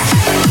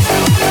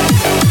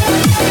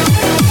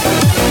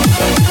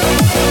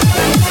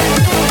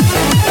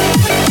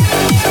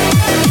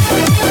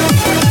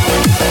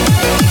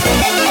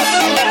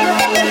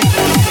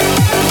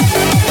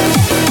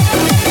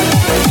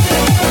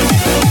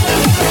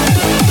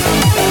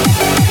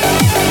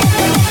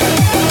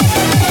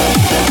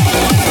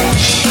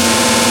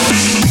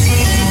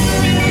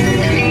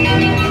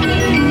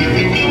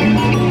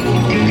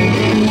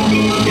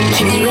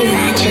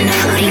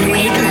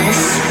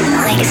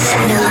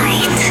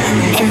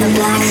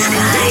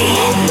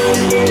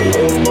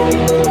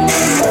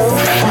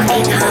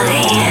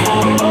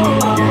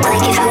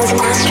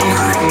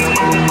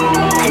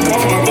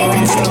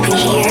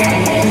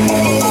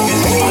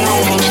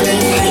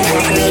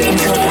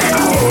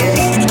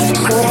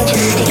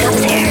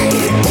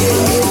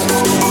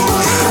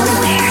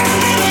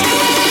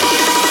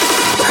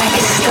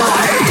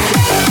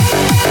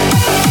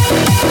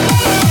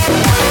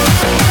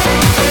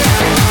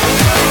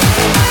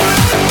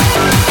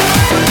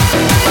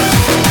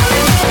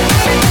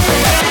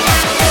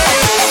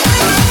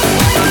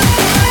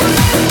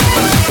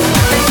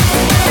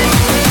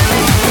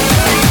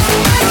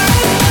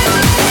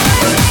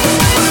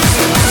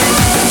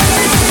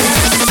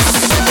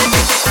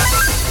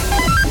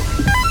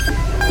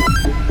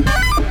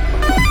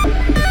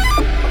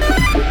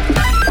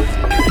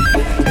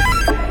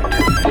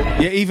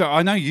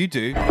 I know you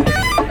do.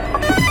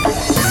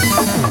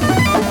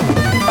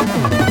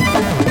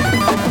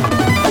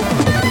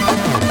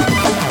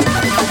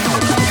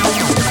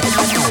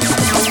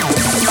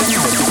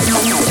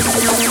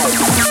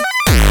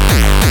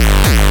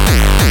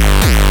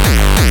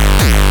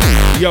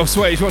 Yo,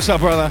 Swage, what's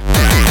up, brother?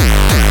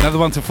 Another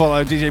one to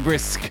follow, DJ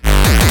Brisk.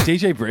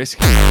 DJ Brisk?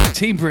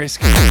 Team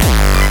Brisk.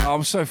 Oh,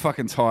 I'm so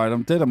fucking tired.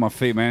 I'm dead on my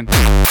feet, man.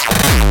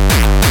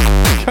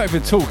 Can't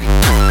even talk.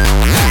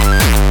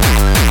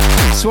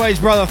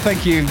 Swage, brother,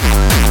 thank you.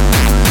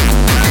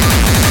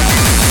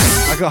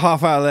 I got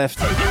half hour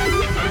left.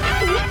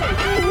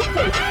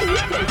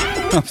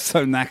 I'm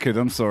so knackered,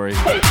 I'm sorry.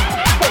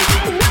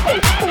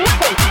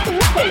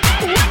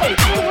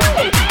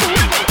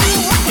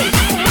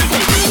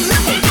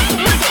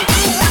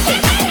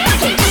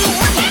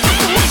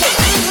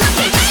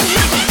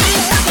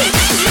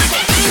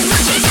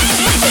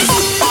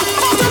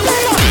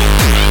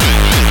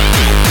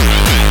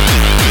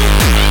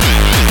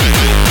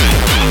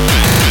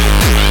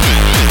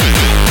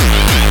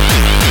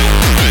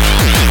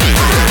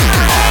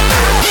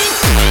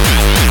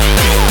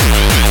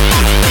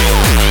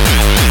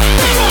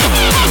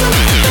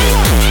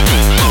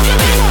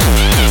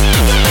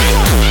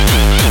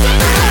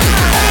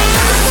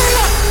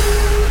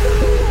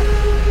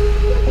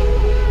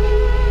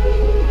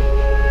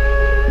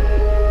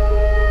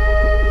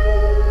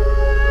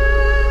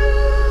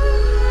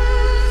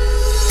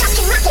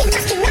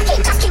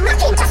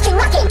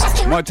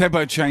 My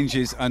tempo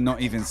changes are not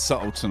even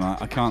subtle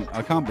tonight. I can't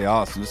be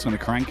arsed. I'm just gonna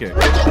crank it.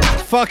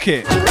 Fuck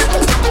it.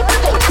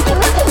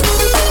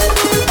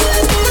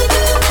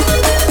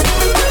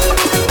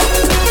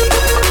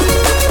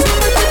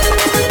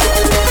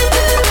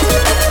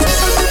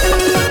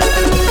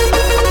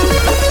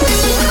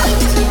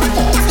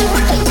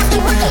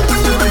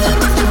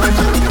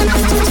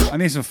 I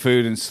need some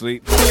food and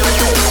sleep.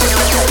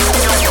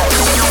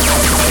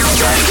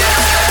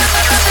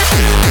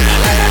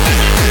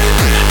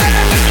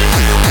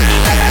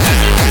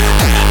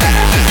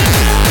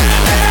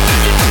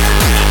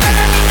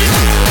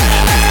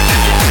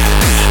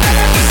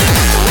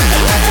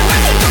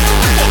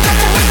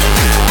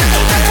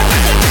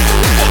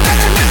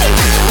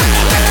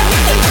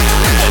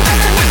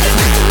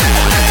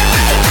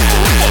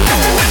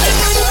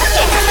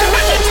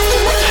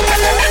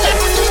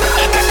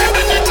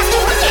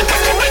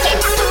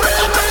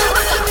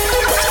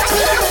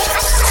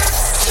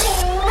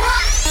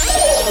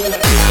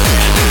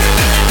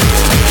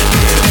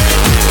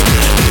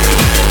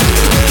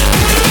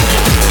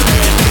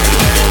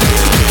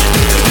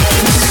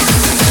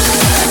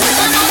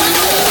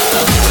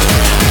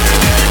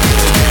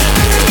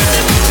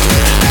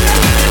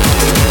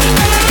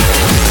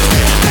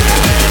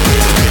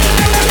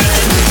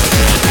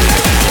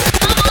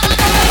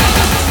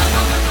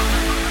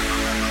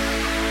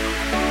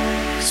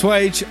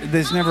 Swage,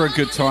 there's never a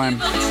good time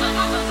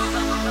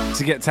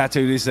to get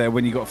tattooed, is there,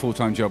 when you got a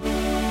full-time job?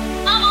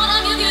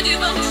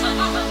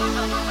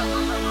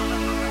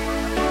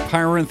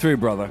 Powering through,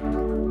 brother.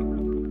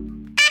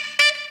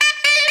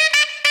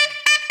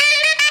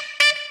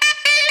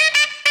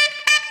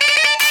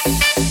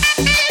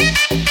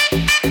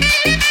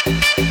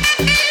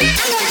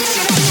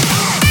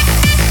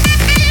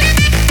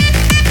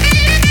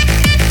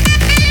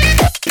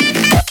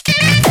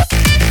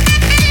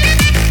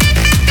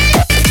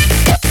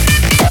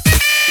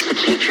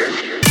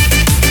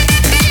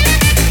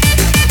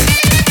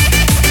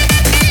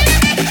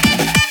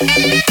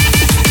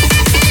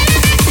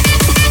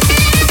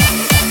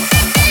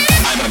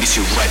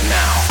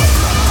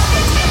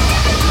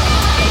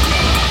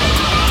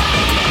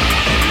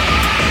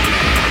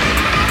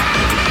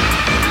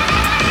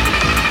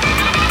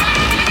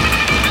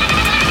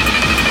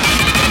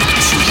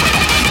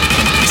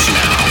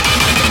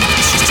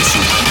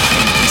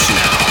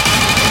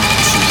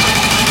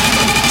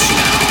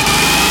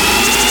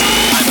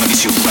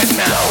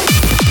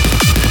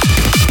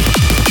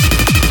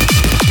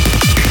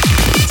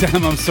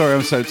 Damn, I'm sorry,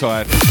 I'm so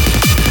tired.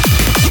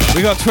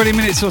 We got 20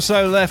 minutes or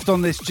so left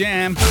on this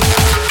jam.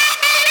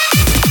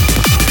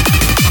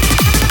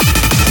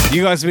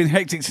 You guys have been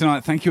hectic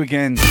tonight. Thank you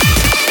again.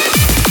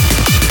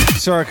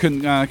 Sorry I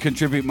couldn't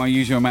contribute my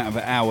usual amount of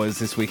hours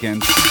this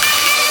weekend.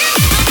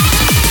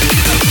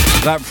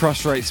 That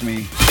frustrates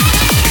me.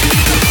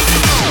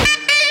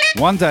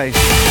 One day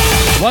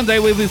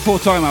we'll be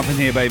full-time up in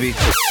here, baby.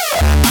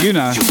 You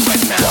know.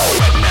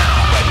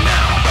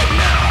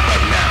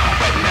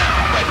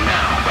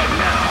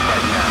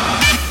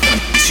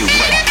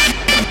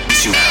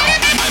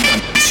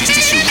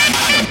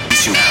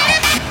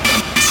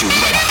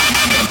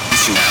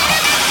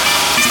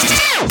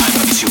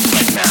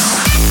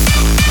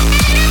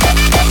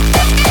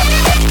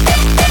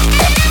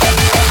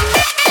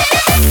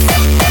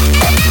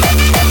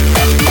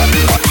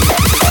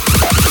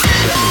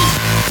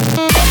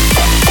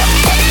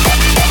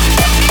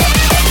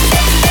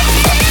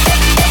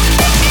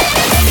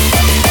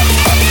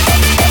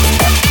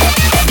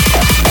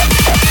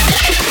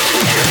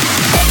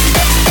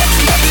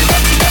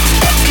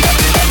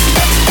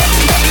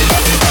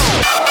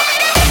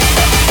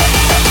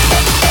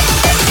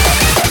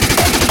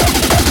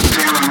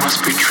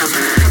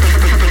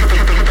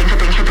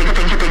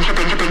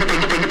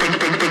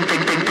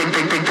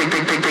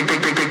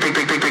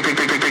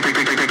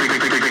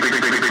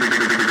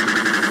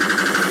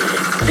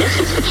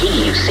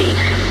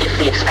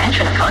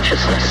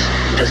 consciousness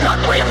does not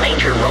play a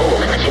major role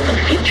in the human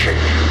future,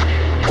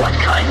 what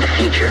kind of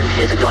future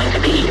is it going to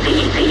be? Do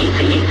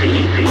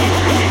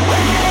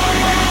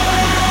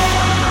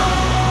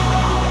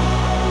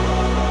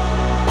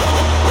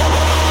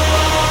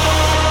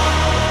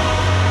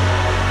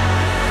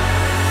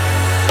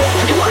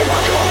I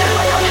want to alter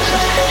my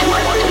consciousness? Do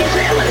I want to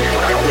examine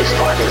what I always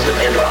thought was the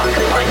bedrock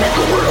of my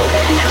mental world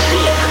and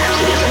see if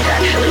perhaps it isn't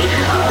actually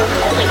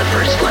only the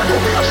first level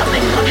of something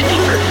much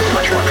deeper,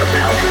 much more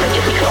profound? But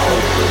if we could all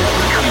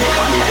come into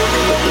contact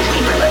with these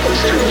deeper levels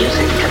through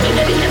music,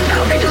 community, and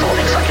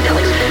boundary-dissolving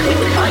psychedelics, we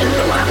would find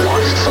the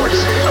lost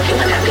source of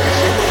human happiness.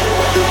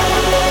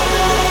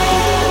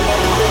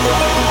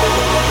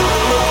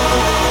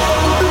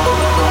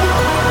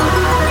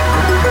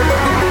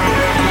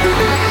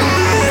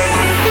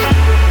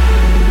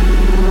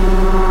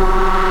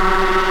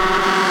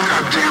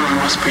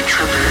 Be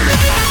tripping.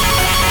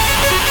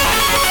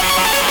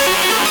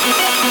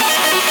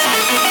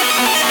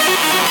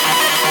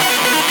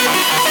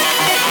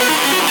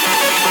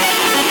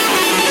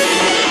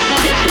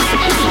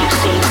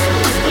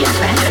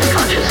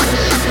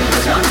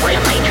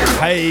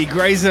 Hey,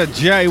 Grazer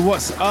J,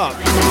 what's up?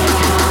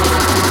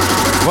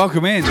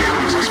 Welcome in.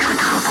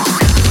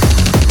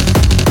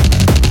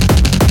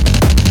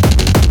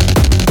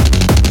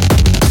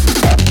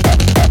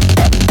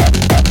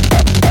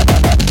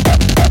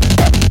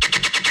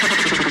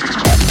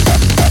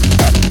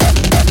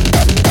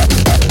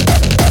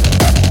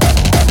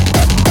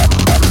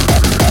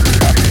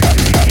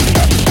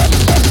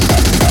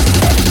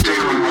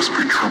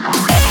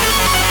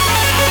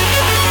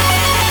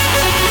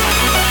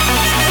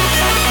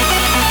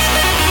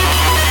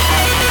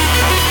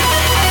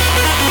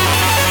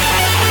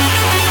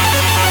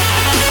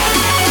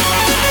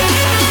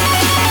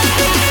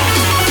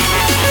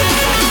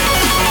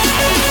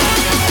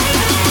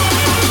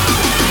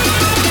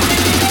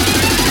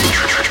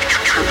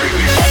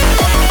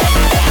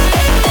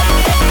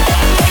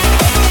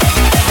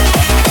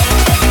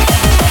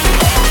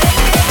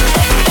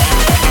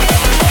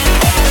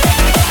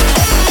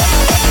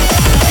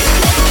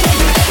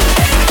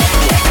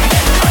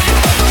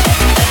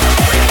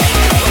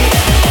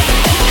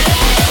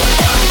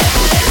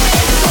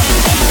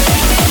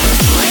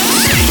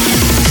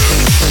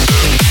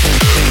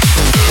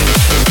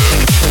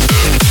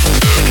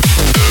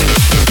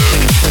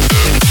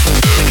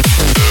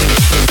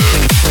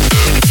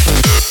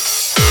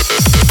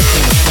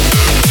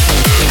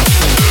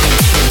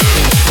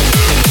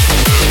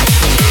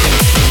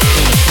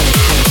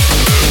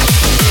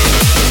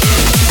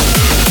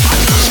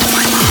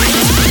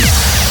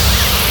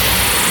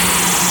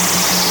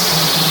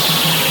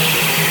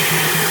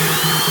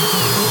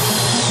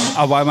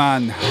 Oh, my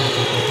man.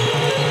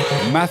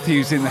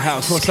 Matthew's in the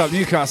house. What's up,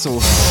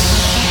 Newcastle?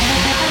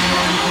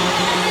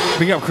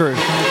 Big up, crew.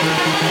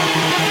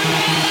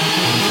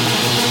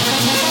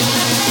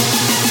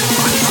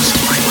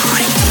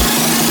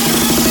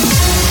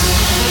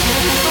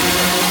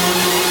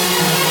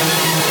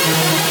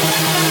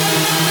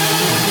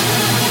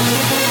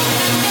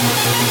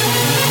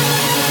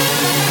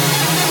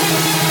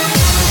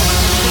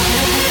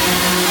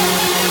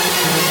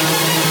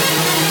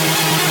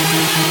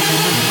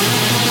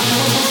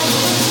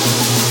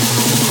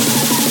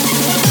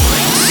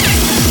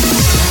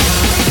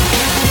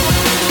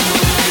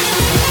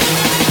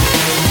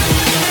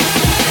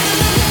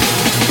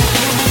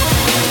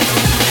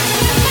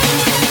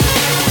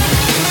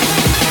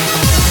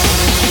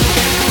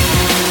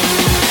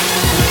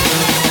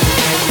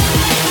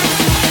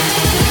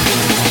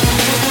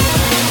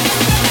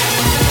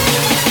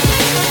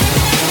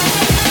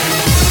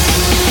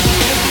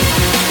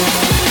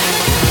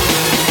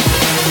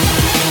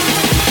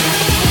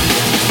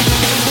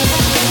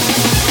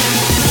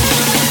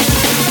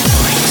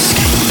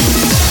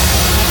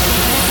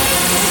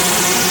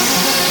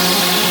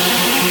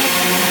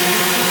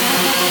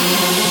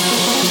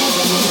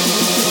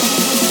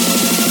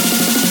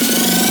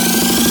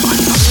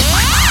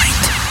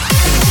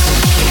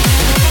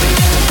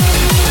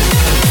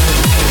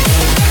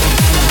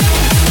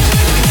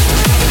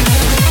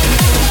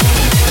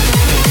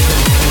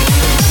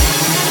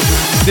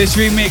 This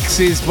remix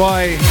is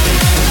by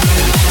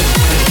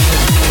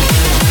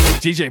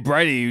DJ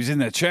Brady, who's in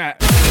the chat.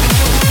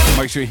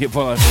 Make sure you hit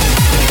follow.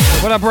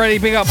 What up, Brady?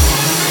 Big up.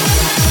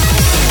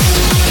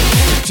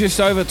 Just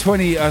over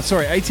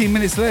 18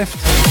 minutes left.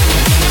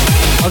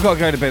 I've got to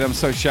go to bed. I'm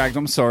so shagged.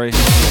 I'm sorry.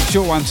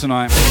 Short one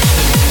tonight.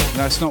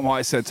 That's not what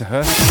I said to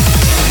her.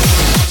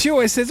 She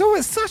always says, oh,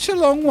 it's such a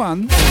long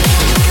one.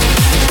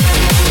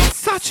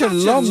 Such a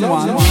long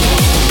one.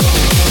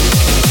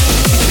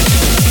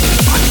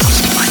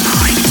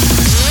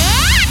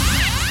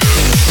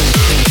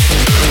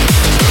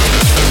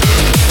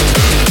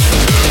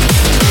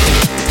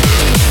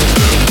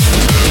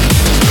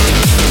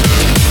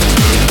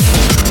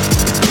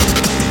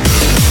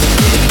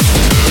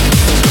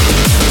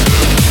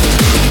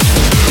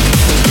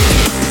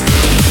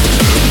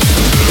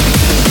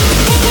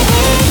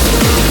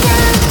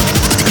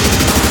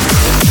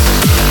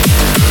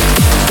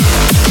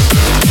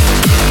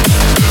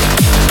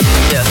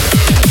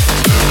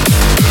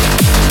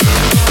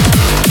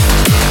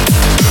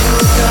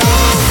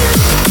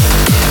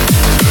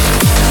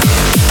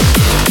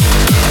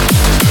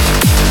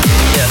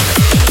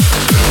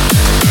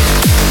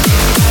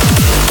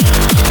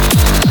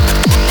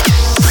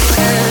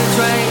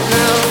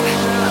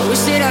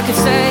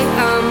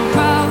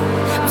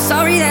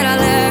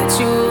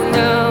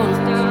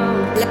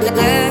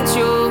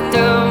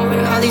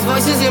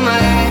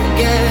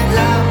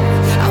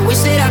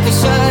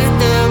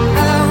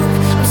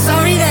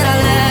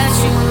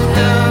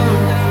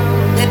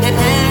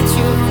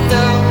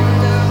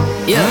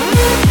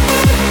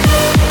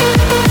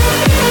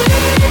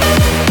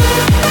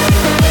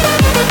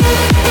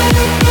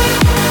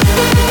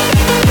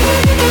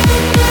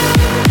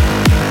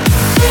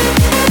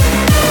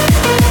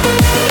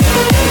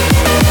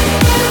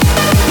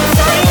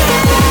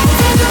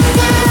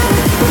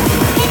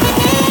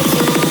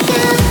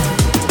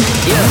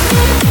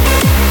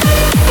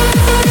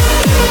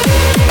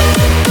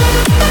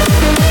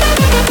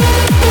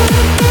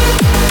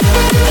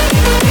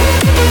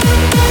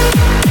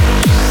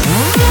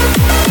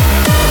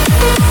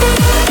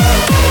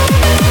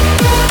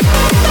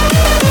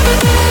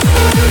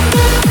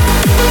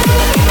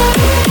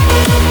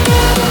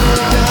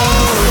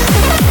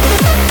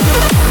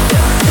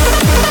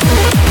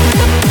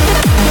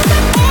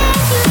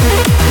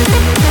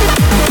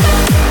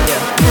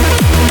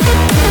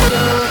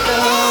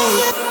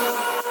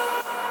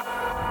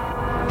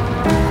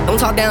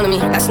 down to me,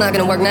 that's not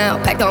gonna work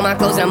now. Packed all my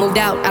clothes and I moved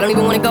out. I don't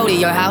even wanna go to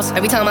your house.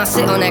 Every time I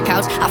sit on that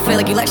couch, I feel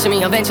like you lecture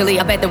me. Eventually,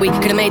 I bet that we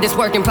could've made this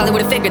work and probably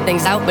would've figured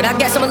things out. But I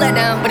guess I'm a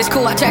letdown, but it's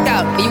cool, I checked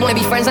out. You wanna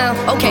be friends now?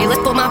 Okay,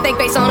 let's put my fake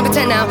face on and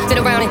pretend now. Sit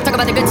around and talk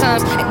about the good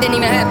times. It didn't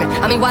even happen.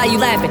 I mean, why are you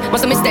laughing?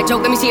 Must have missed that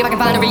joke, let me see if I can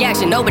find a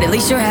reaction. No, but at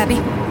least you're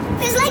happy.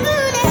 Feels like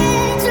we're on the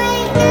edge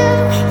right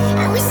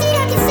now. I wish that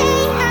I could say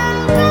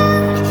I'm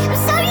wrong. I'm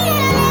sorry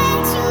that I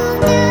let you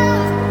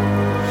down.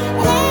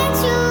 Let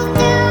you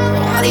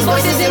down. All these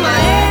voices in my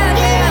head,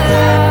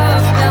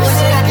 yeah. I wish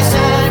that I could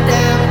shut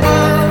them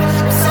down.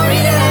 I'm sorry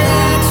that I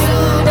let you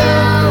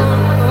down.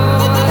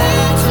 Let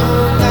you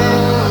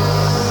down.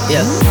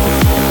 Yeah.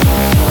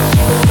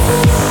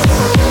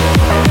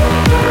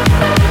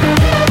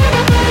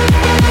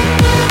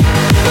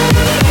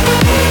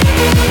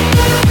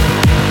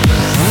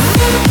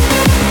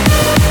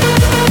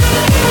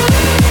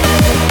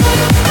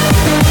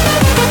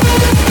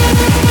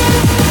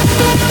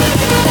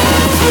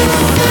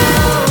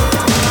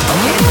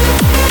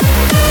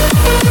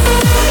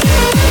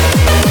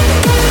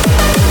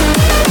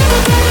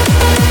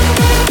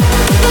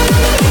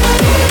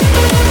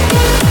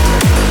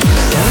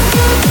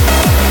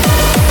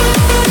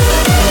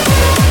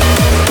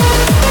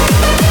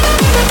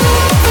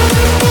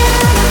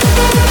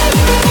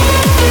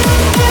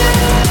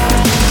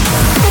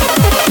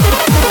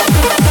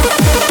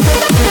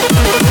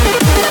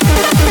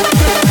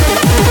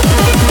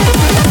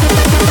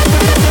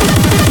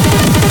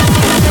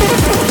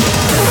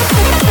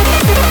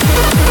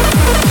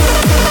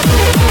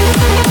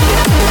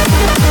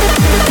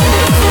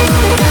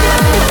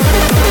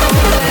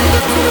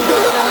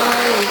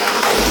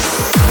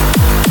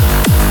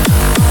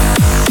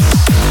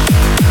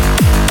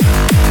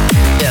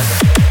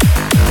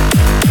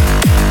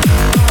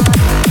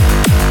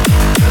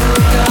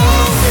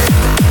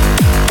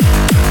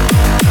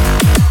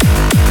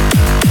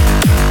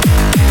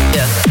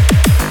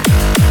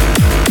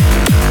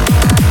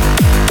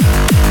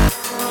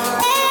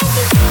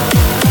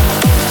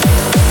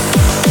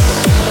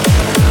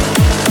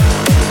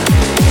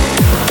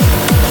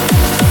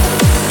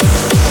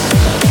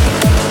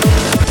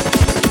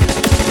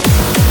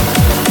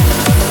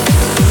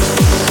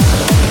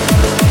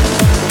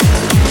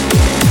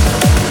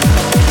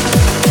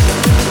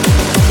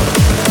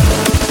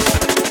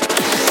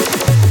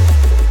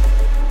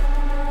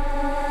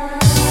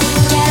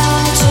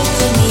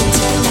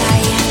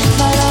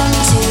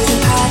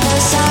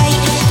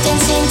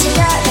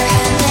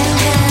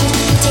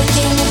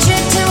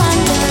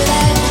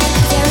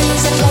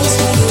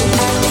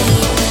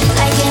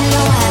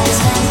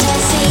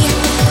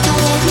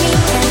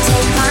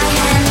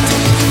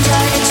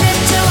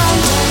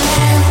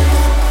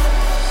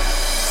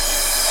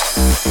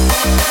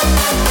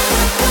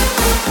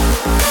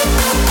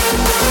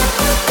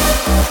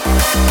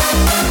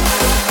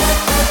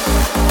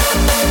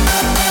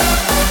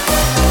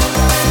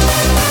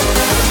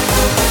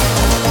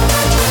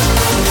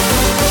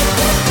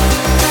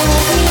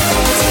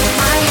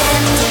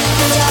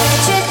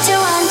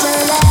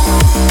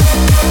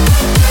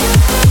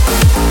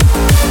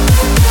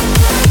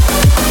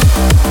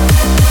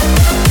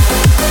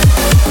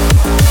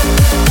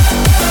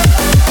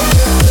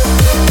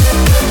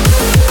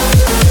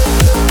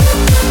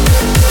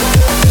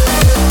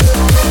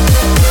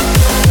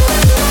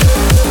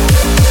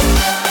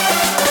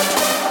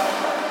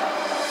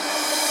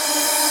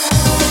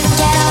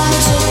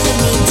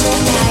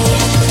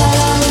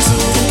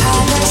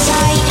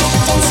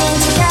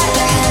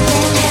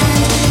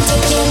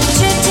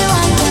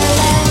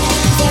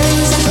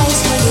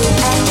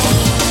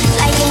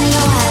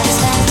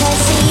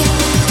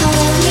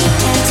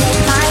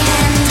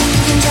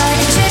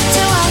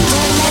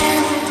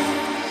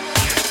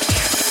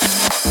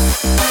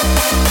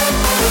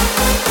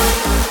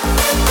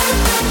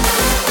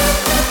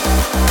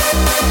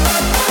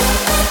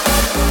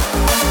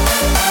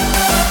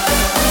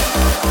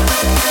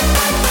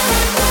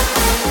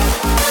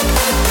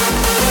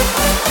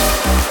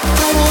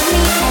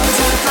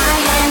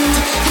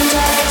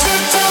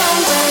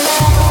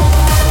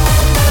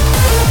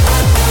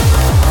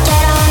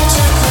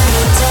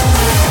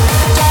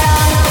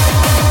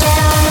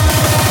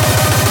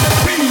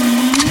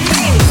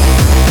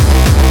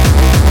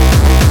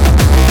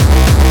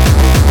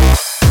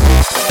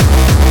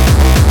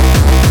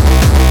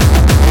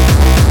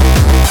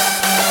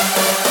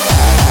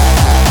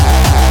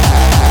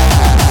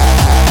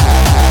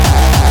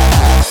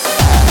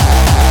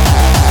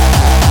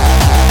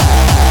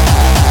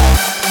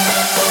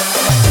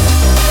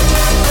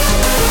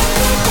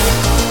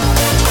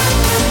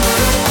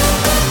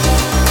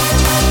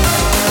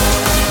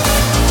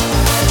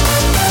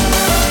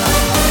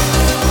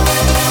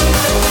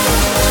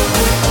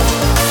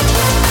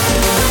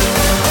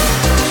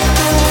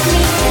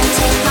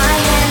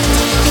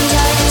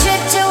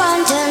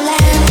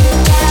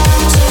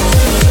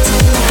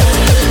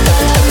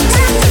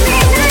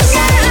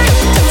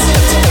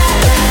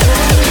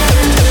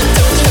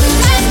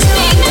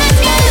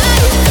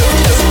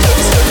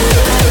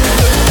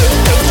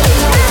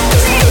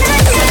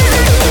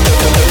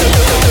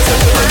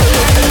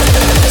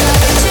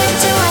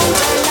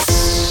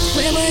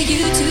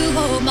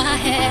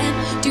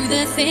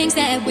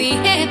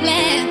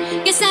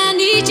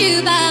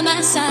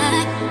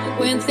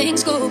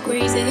 things go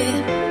crazy.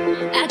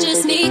 I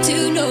just need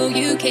to know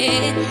you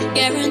care.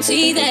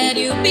 Guarantee that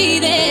you'll be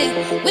there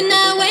when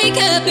I wake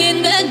up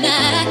in the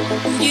night.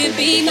 Will you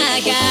be my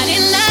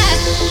guiding light?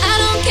 I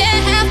don't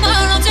care how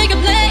far I'll take a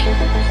plane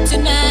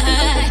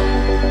tonight.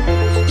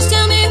 Just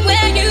tell me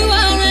where you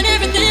are and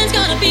everything's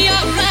gonna be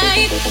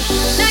alright.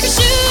 Like a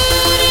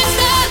shooting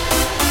star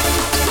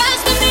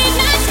across the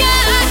midnight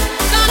sky.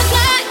 Gonna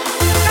fly,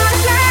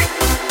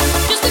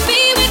 just to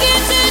be with you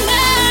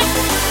tonight.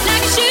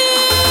 Like a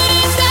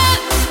shooting star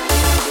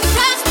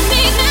across the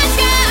midnight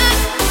sky.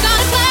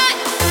 Gonna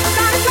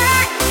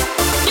fly,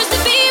 just to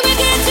be with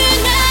you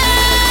tonight.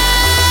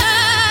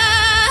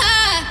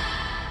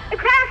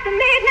 Across the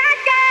midnight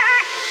sky.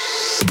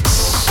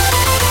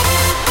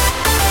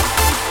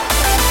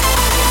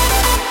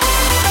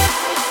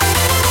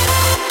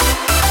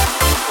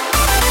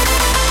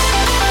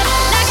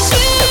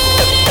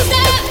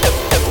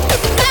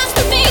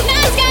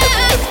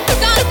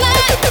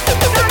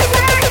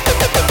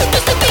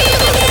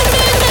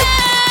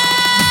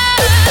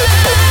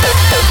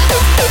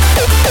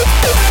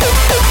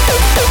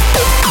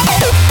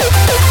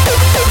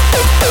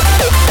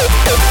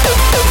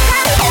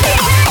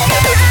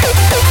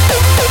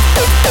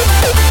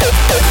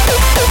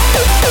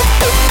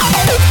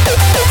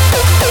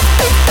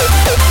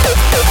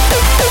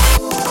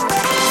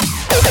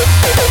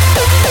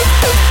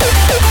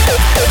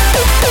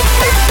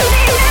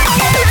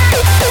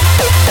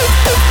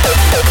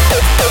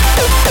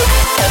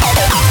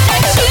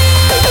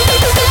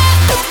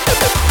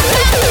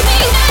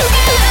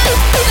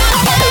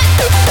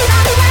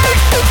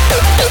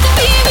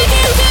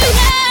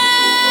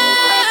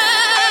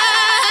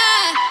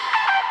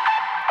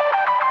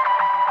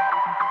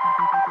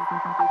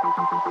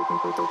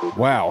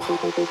 Wow.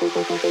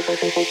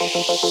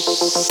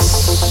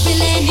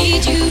 Really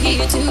need you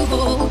here to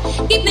hold.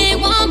 Keep me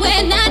warm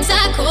when nights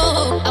are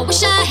cold. I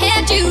wish I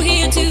had you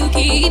here to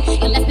keep.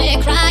 You left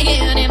me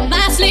crying in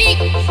my sleep.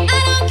 I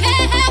don't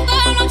care how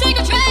far I'll take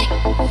a train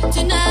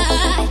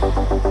tonight.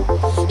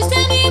 Just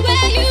tell me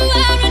where you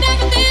are and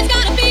everything's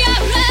gonna be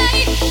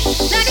alright.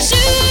 Like a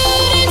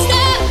shooting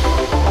star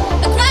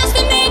across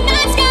the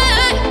midnight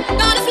sky.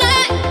 Gonna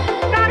fly,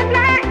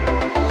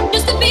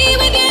 just to be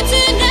with you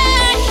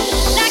tonight.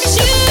 Like a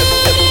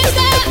shooting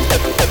star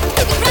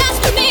across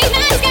the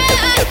midnight sky.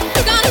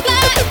 Gonna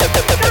fly,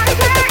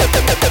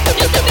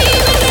 just to be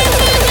with you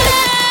tonight.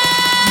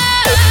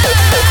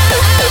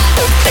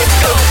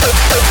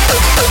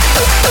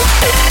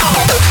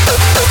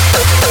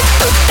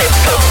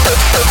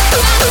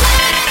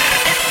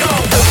 Let's go.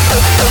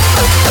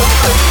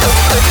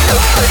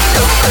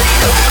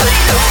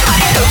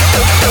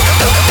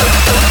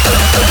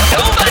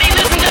 Nobody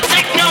listen to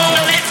techno,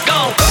 now let's go.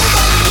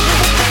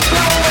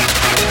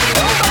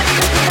 Nobody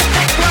listen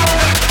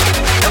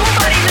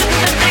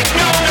to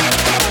techno.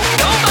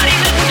 Nobody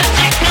listen to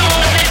techno,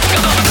 now let's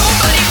go.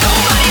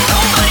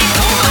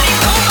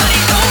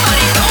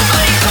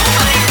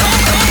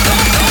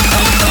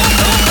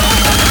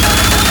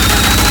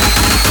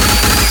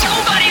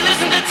 Nobody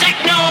listen to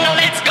techno, now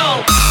let's go.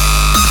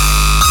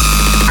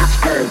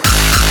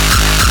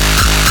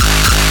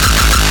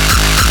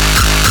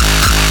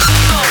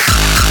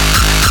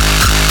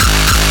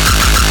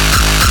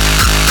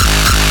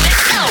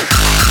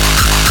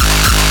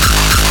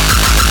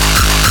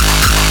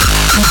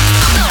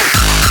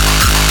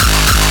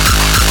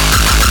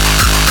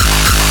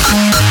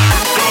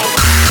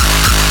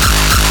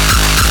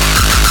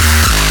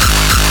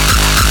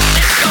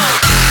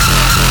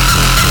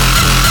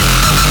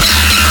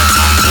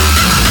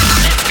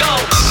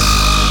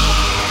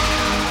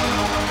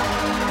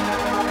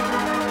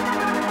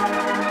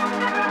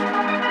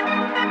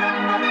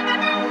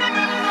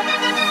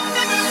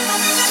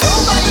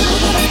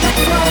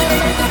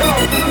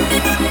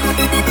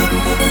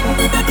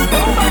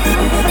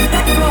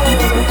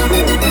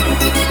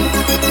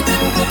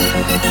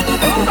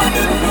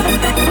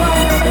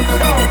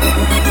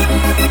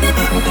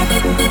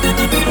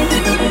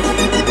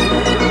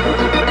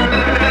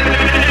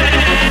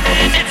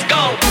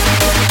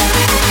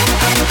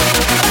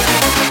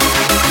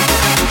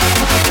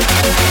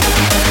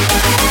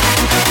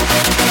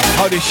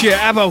 Holy shit,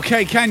 Abo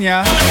K, can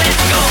ya?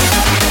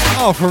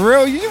 Oh, for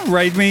real? You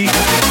raid me?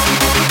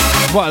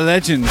 What a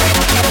legend.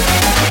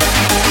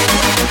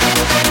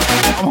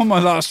 I'm on my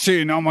last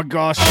tune, oh my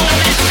gosh.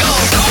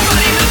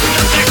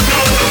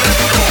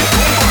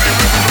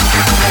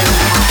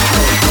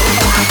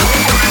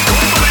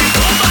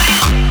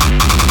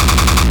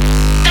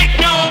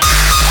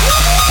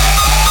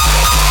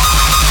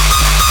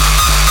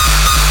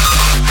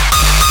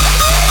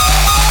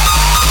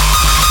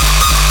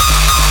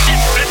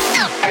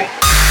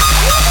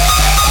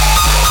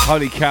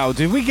 Holy cow,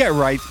 did we get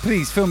right?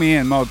 Please fill me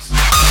in, mods.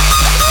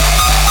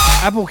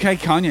 Apple K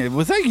Kanye,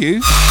 was that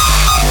you?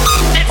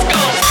 Let's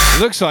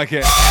go. Looks like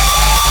it.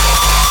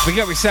 Big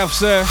up yourself,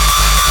 sir.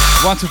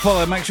 Want to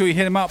follow, make sure you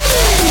hit him up.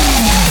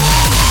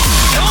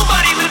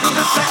 Nobody listen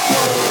to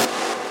techno.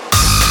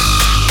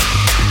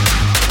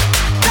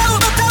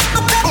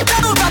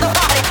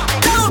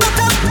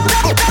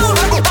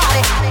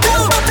 Body.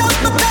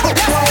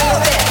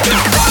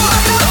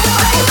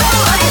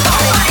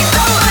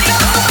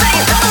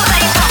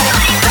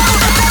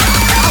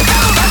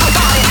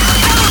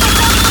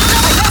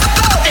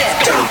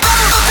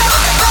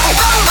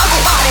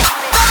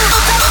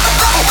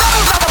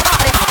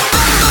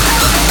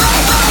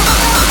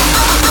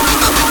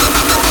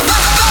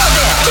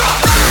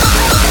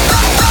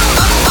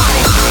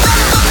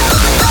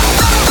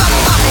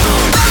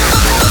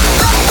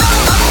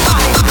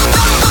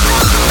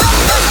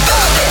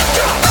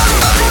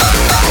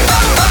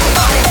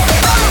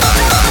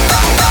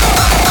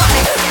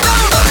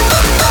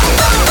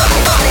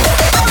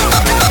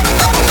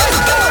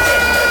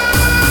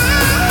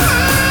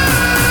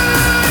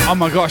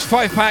 my gosh,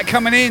 5-pack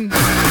coming in. Dead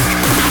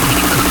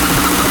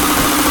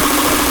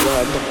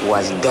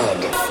was dead.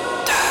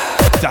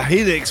 The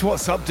Helix,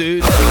 what's up,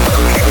 dude?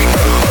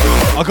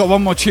 I got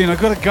one more tune. I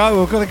gotta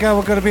go.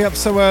 I gotta be up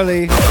so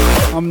early.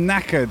 I'm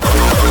knackered.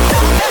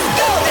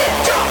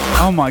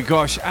 Oh my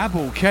gosh,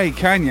 Apple K,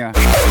 Kenya.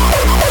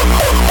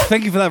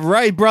 Thank you for that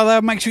raid,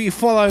 brother. Make sure you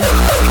follow. Woo.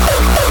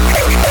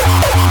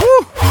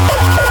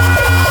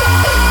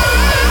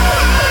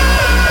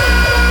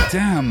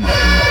 Damn.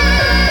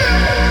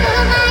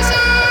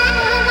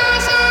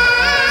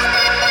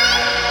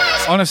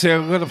 Honestly,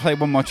 I've got to play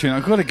one more tune.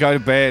 I've got to go to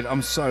bed.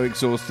 I'm so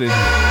exhausted.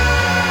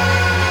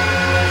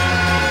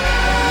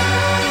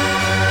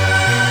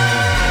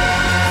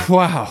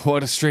 Wow,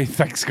 what a stream.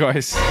 Thanks,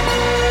 guys. Dead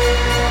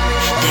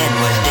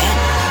was dead.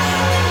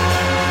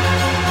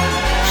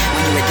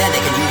 When you were dead,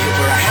 they could use you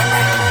for a hat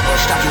rack or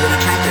stuff you in a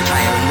tractor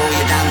tire and roll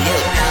you downhill.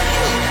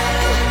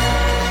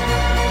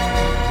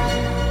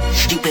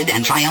 Stupid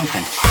and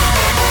triumphant.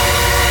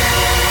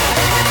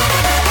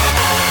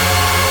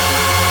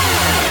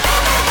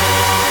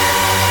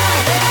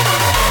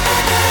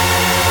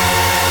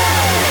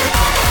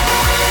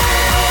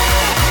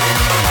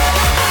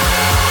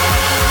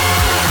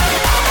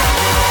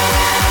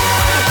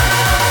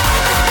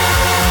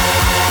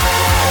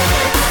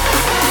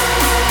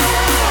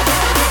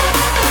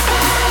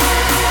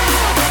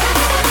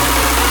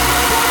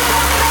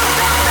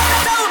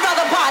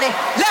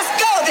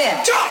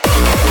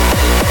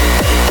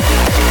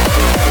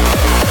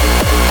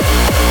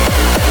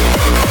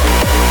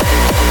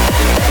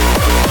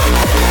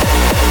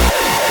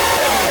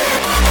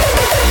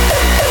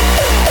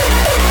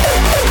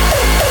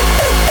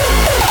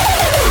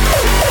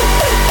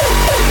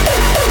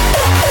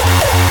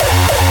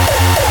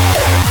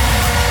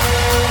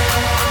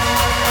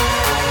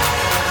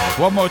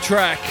 One more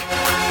track.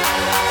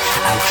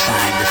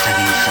 Outside, the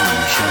setting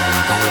sun shone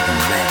golden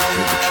red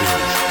through the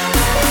trees.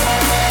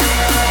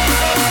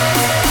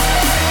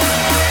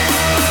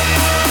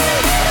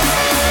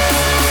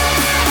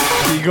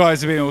 You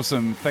guys have been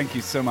awesome. Thank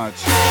you so much.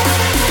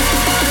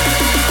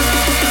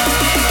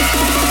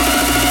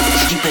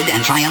 Stupid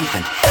and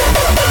triumphant.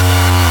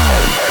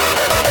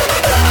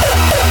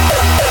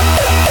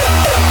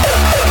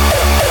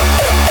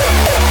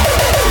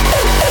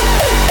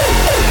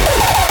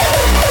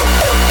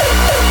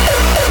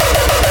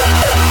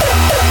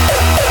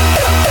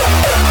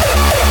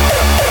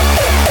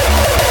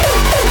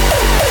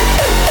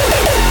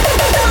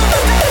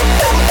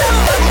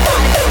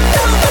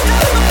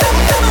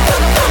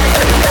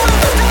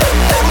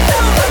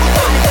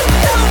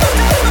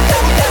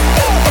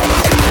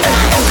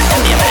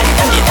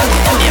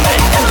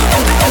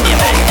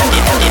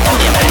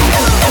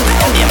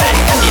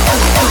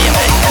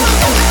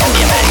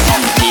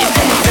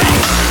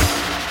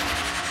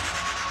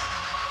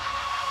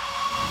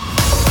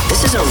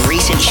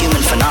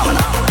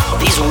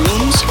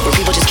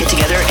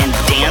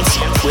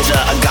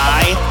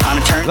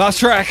 Last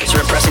track.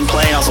 Sort of pressing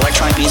play and also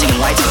electronic music and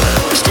lights,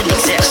 which didn't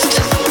exist.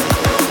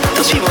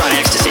 Those people were on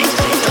ecstasy.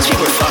 Those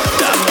people were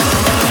fucked up.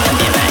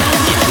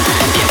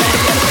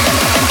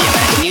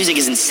 The music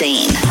is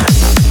insane.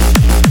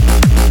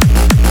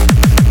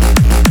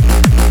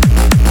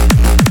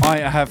 I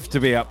have to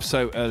be up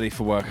so early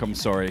for work. I'm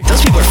sorry.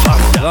 Those people are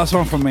fucked up. Last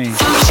one from me.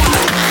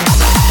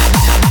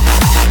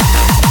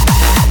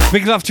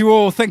 Big love to you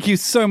all. Thank you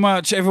so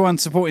much, everyone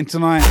supporting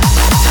tonight.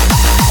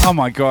 Oh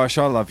my gosh,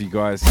 I love you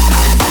guys.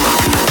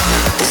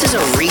 This is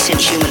a recent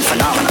human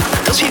phenomenon.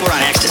 Those people are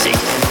on ecstasy.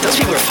 Those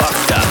people are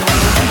fucked up.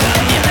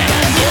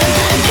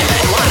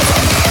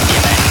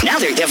 Now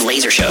they have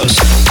laser shows.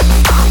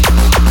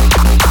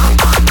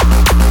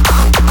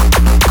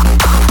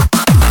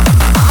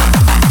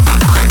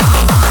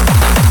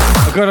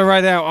 I've got to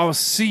write out. I'll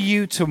see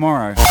you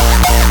tomorrow.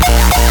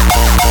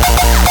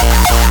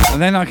 And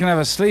then I can have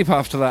a sleep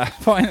after that,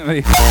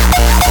 finally.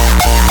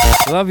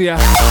 Love ya.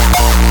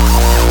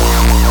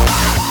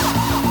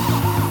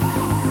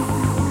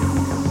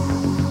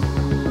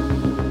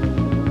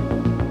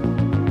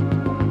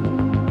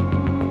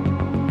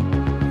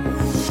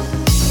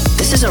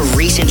 This is a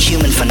recent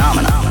human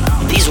phenomenon.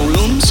 These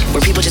rooms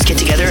where people just get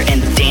together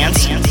and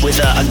dance with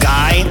a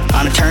guy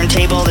on a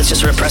turntable that's just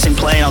sort of pressing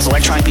play and also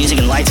electronic music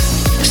and lights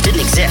just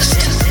didn't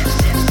exist.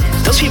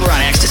 Those people are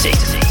on ecstasy.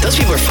 Those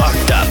people are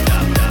fucked up.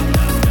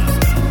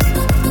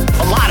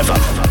 A lot of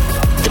them.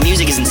 The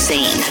music is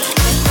insane.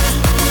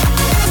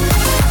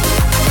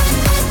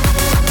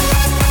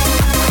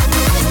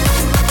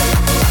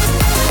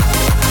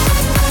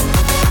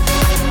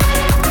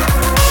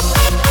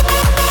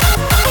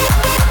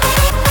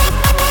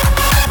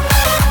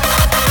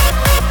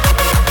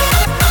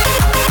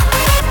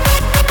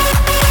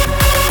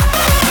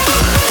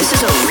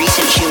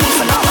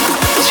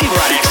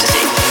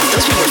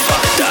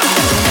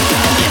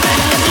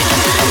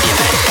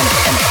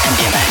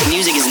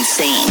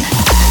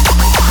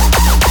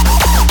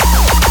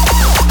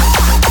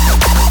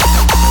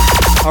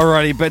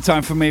 Alrighty,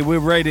 bedtime for me. We're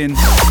raiding.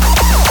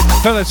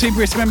 Fellow Team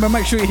Brisk member,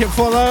 make sure you hit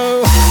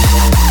follow.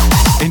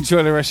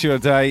 Enjoy the rest of your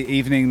day,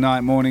 evening,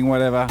 night, morning,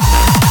 whatever.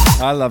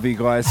 I love you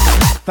guys.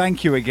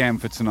 Thank you again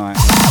for tonight.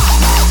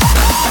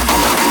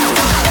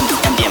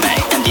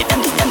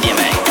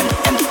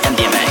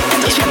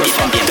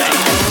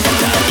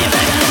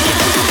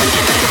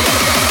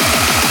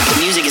 The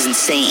music is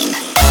insane.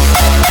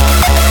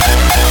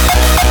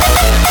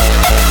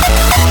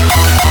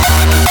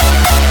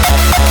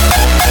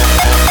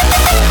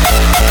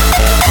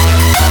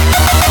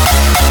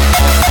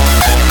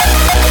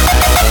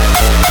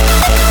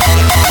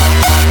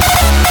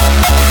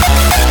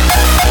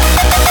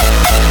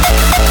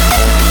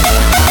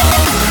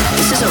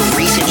 This is a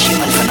recent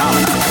human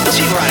phenomenon. Those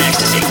people are on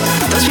ecstasy.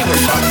 Those people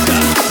are fucked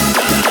up.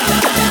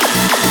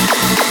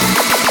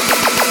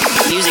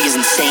 Music is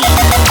insane.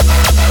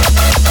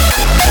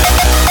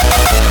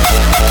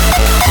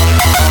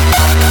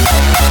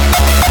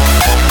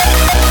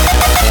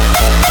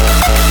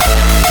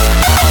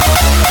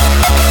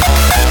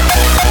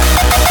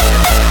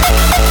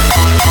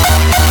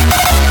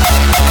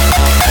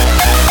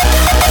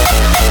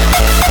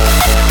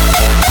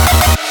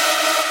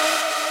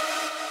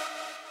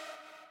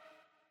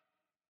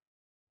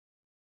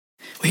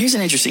 Well, here's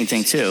an interesting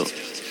thing, too.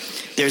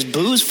 There's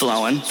booze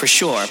flowing, for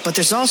sure, but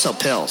there's also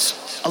pills.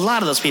 A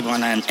lot of those people are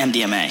on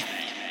MDMA.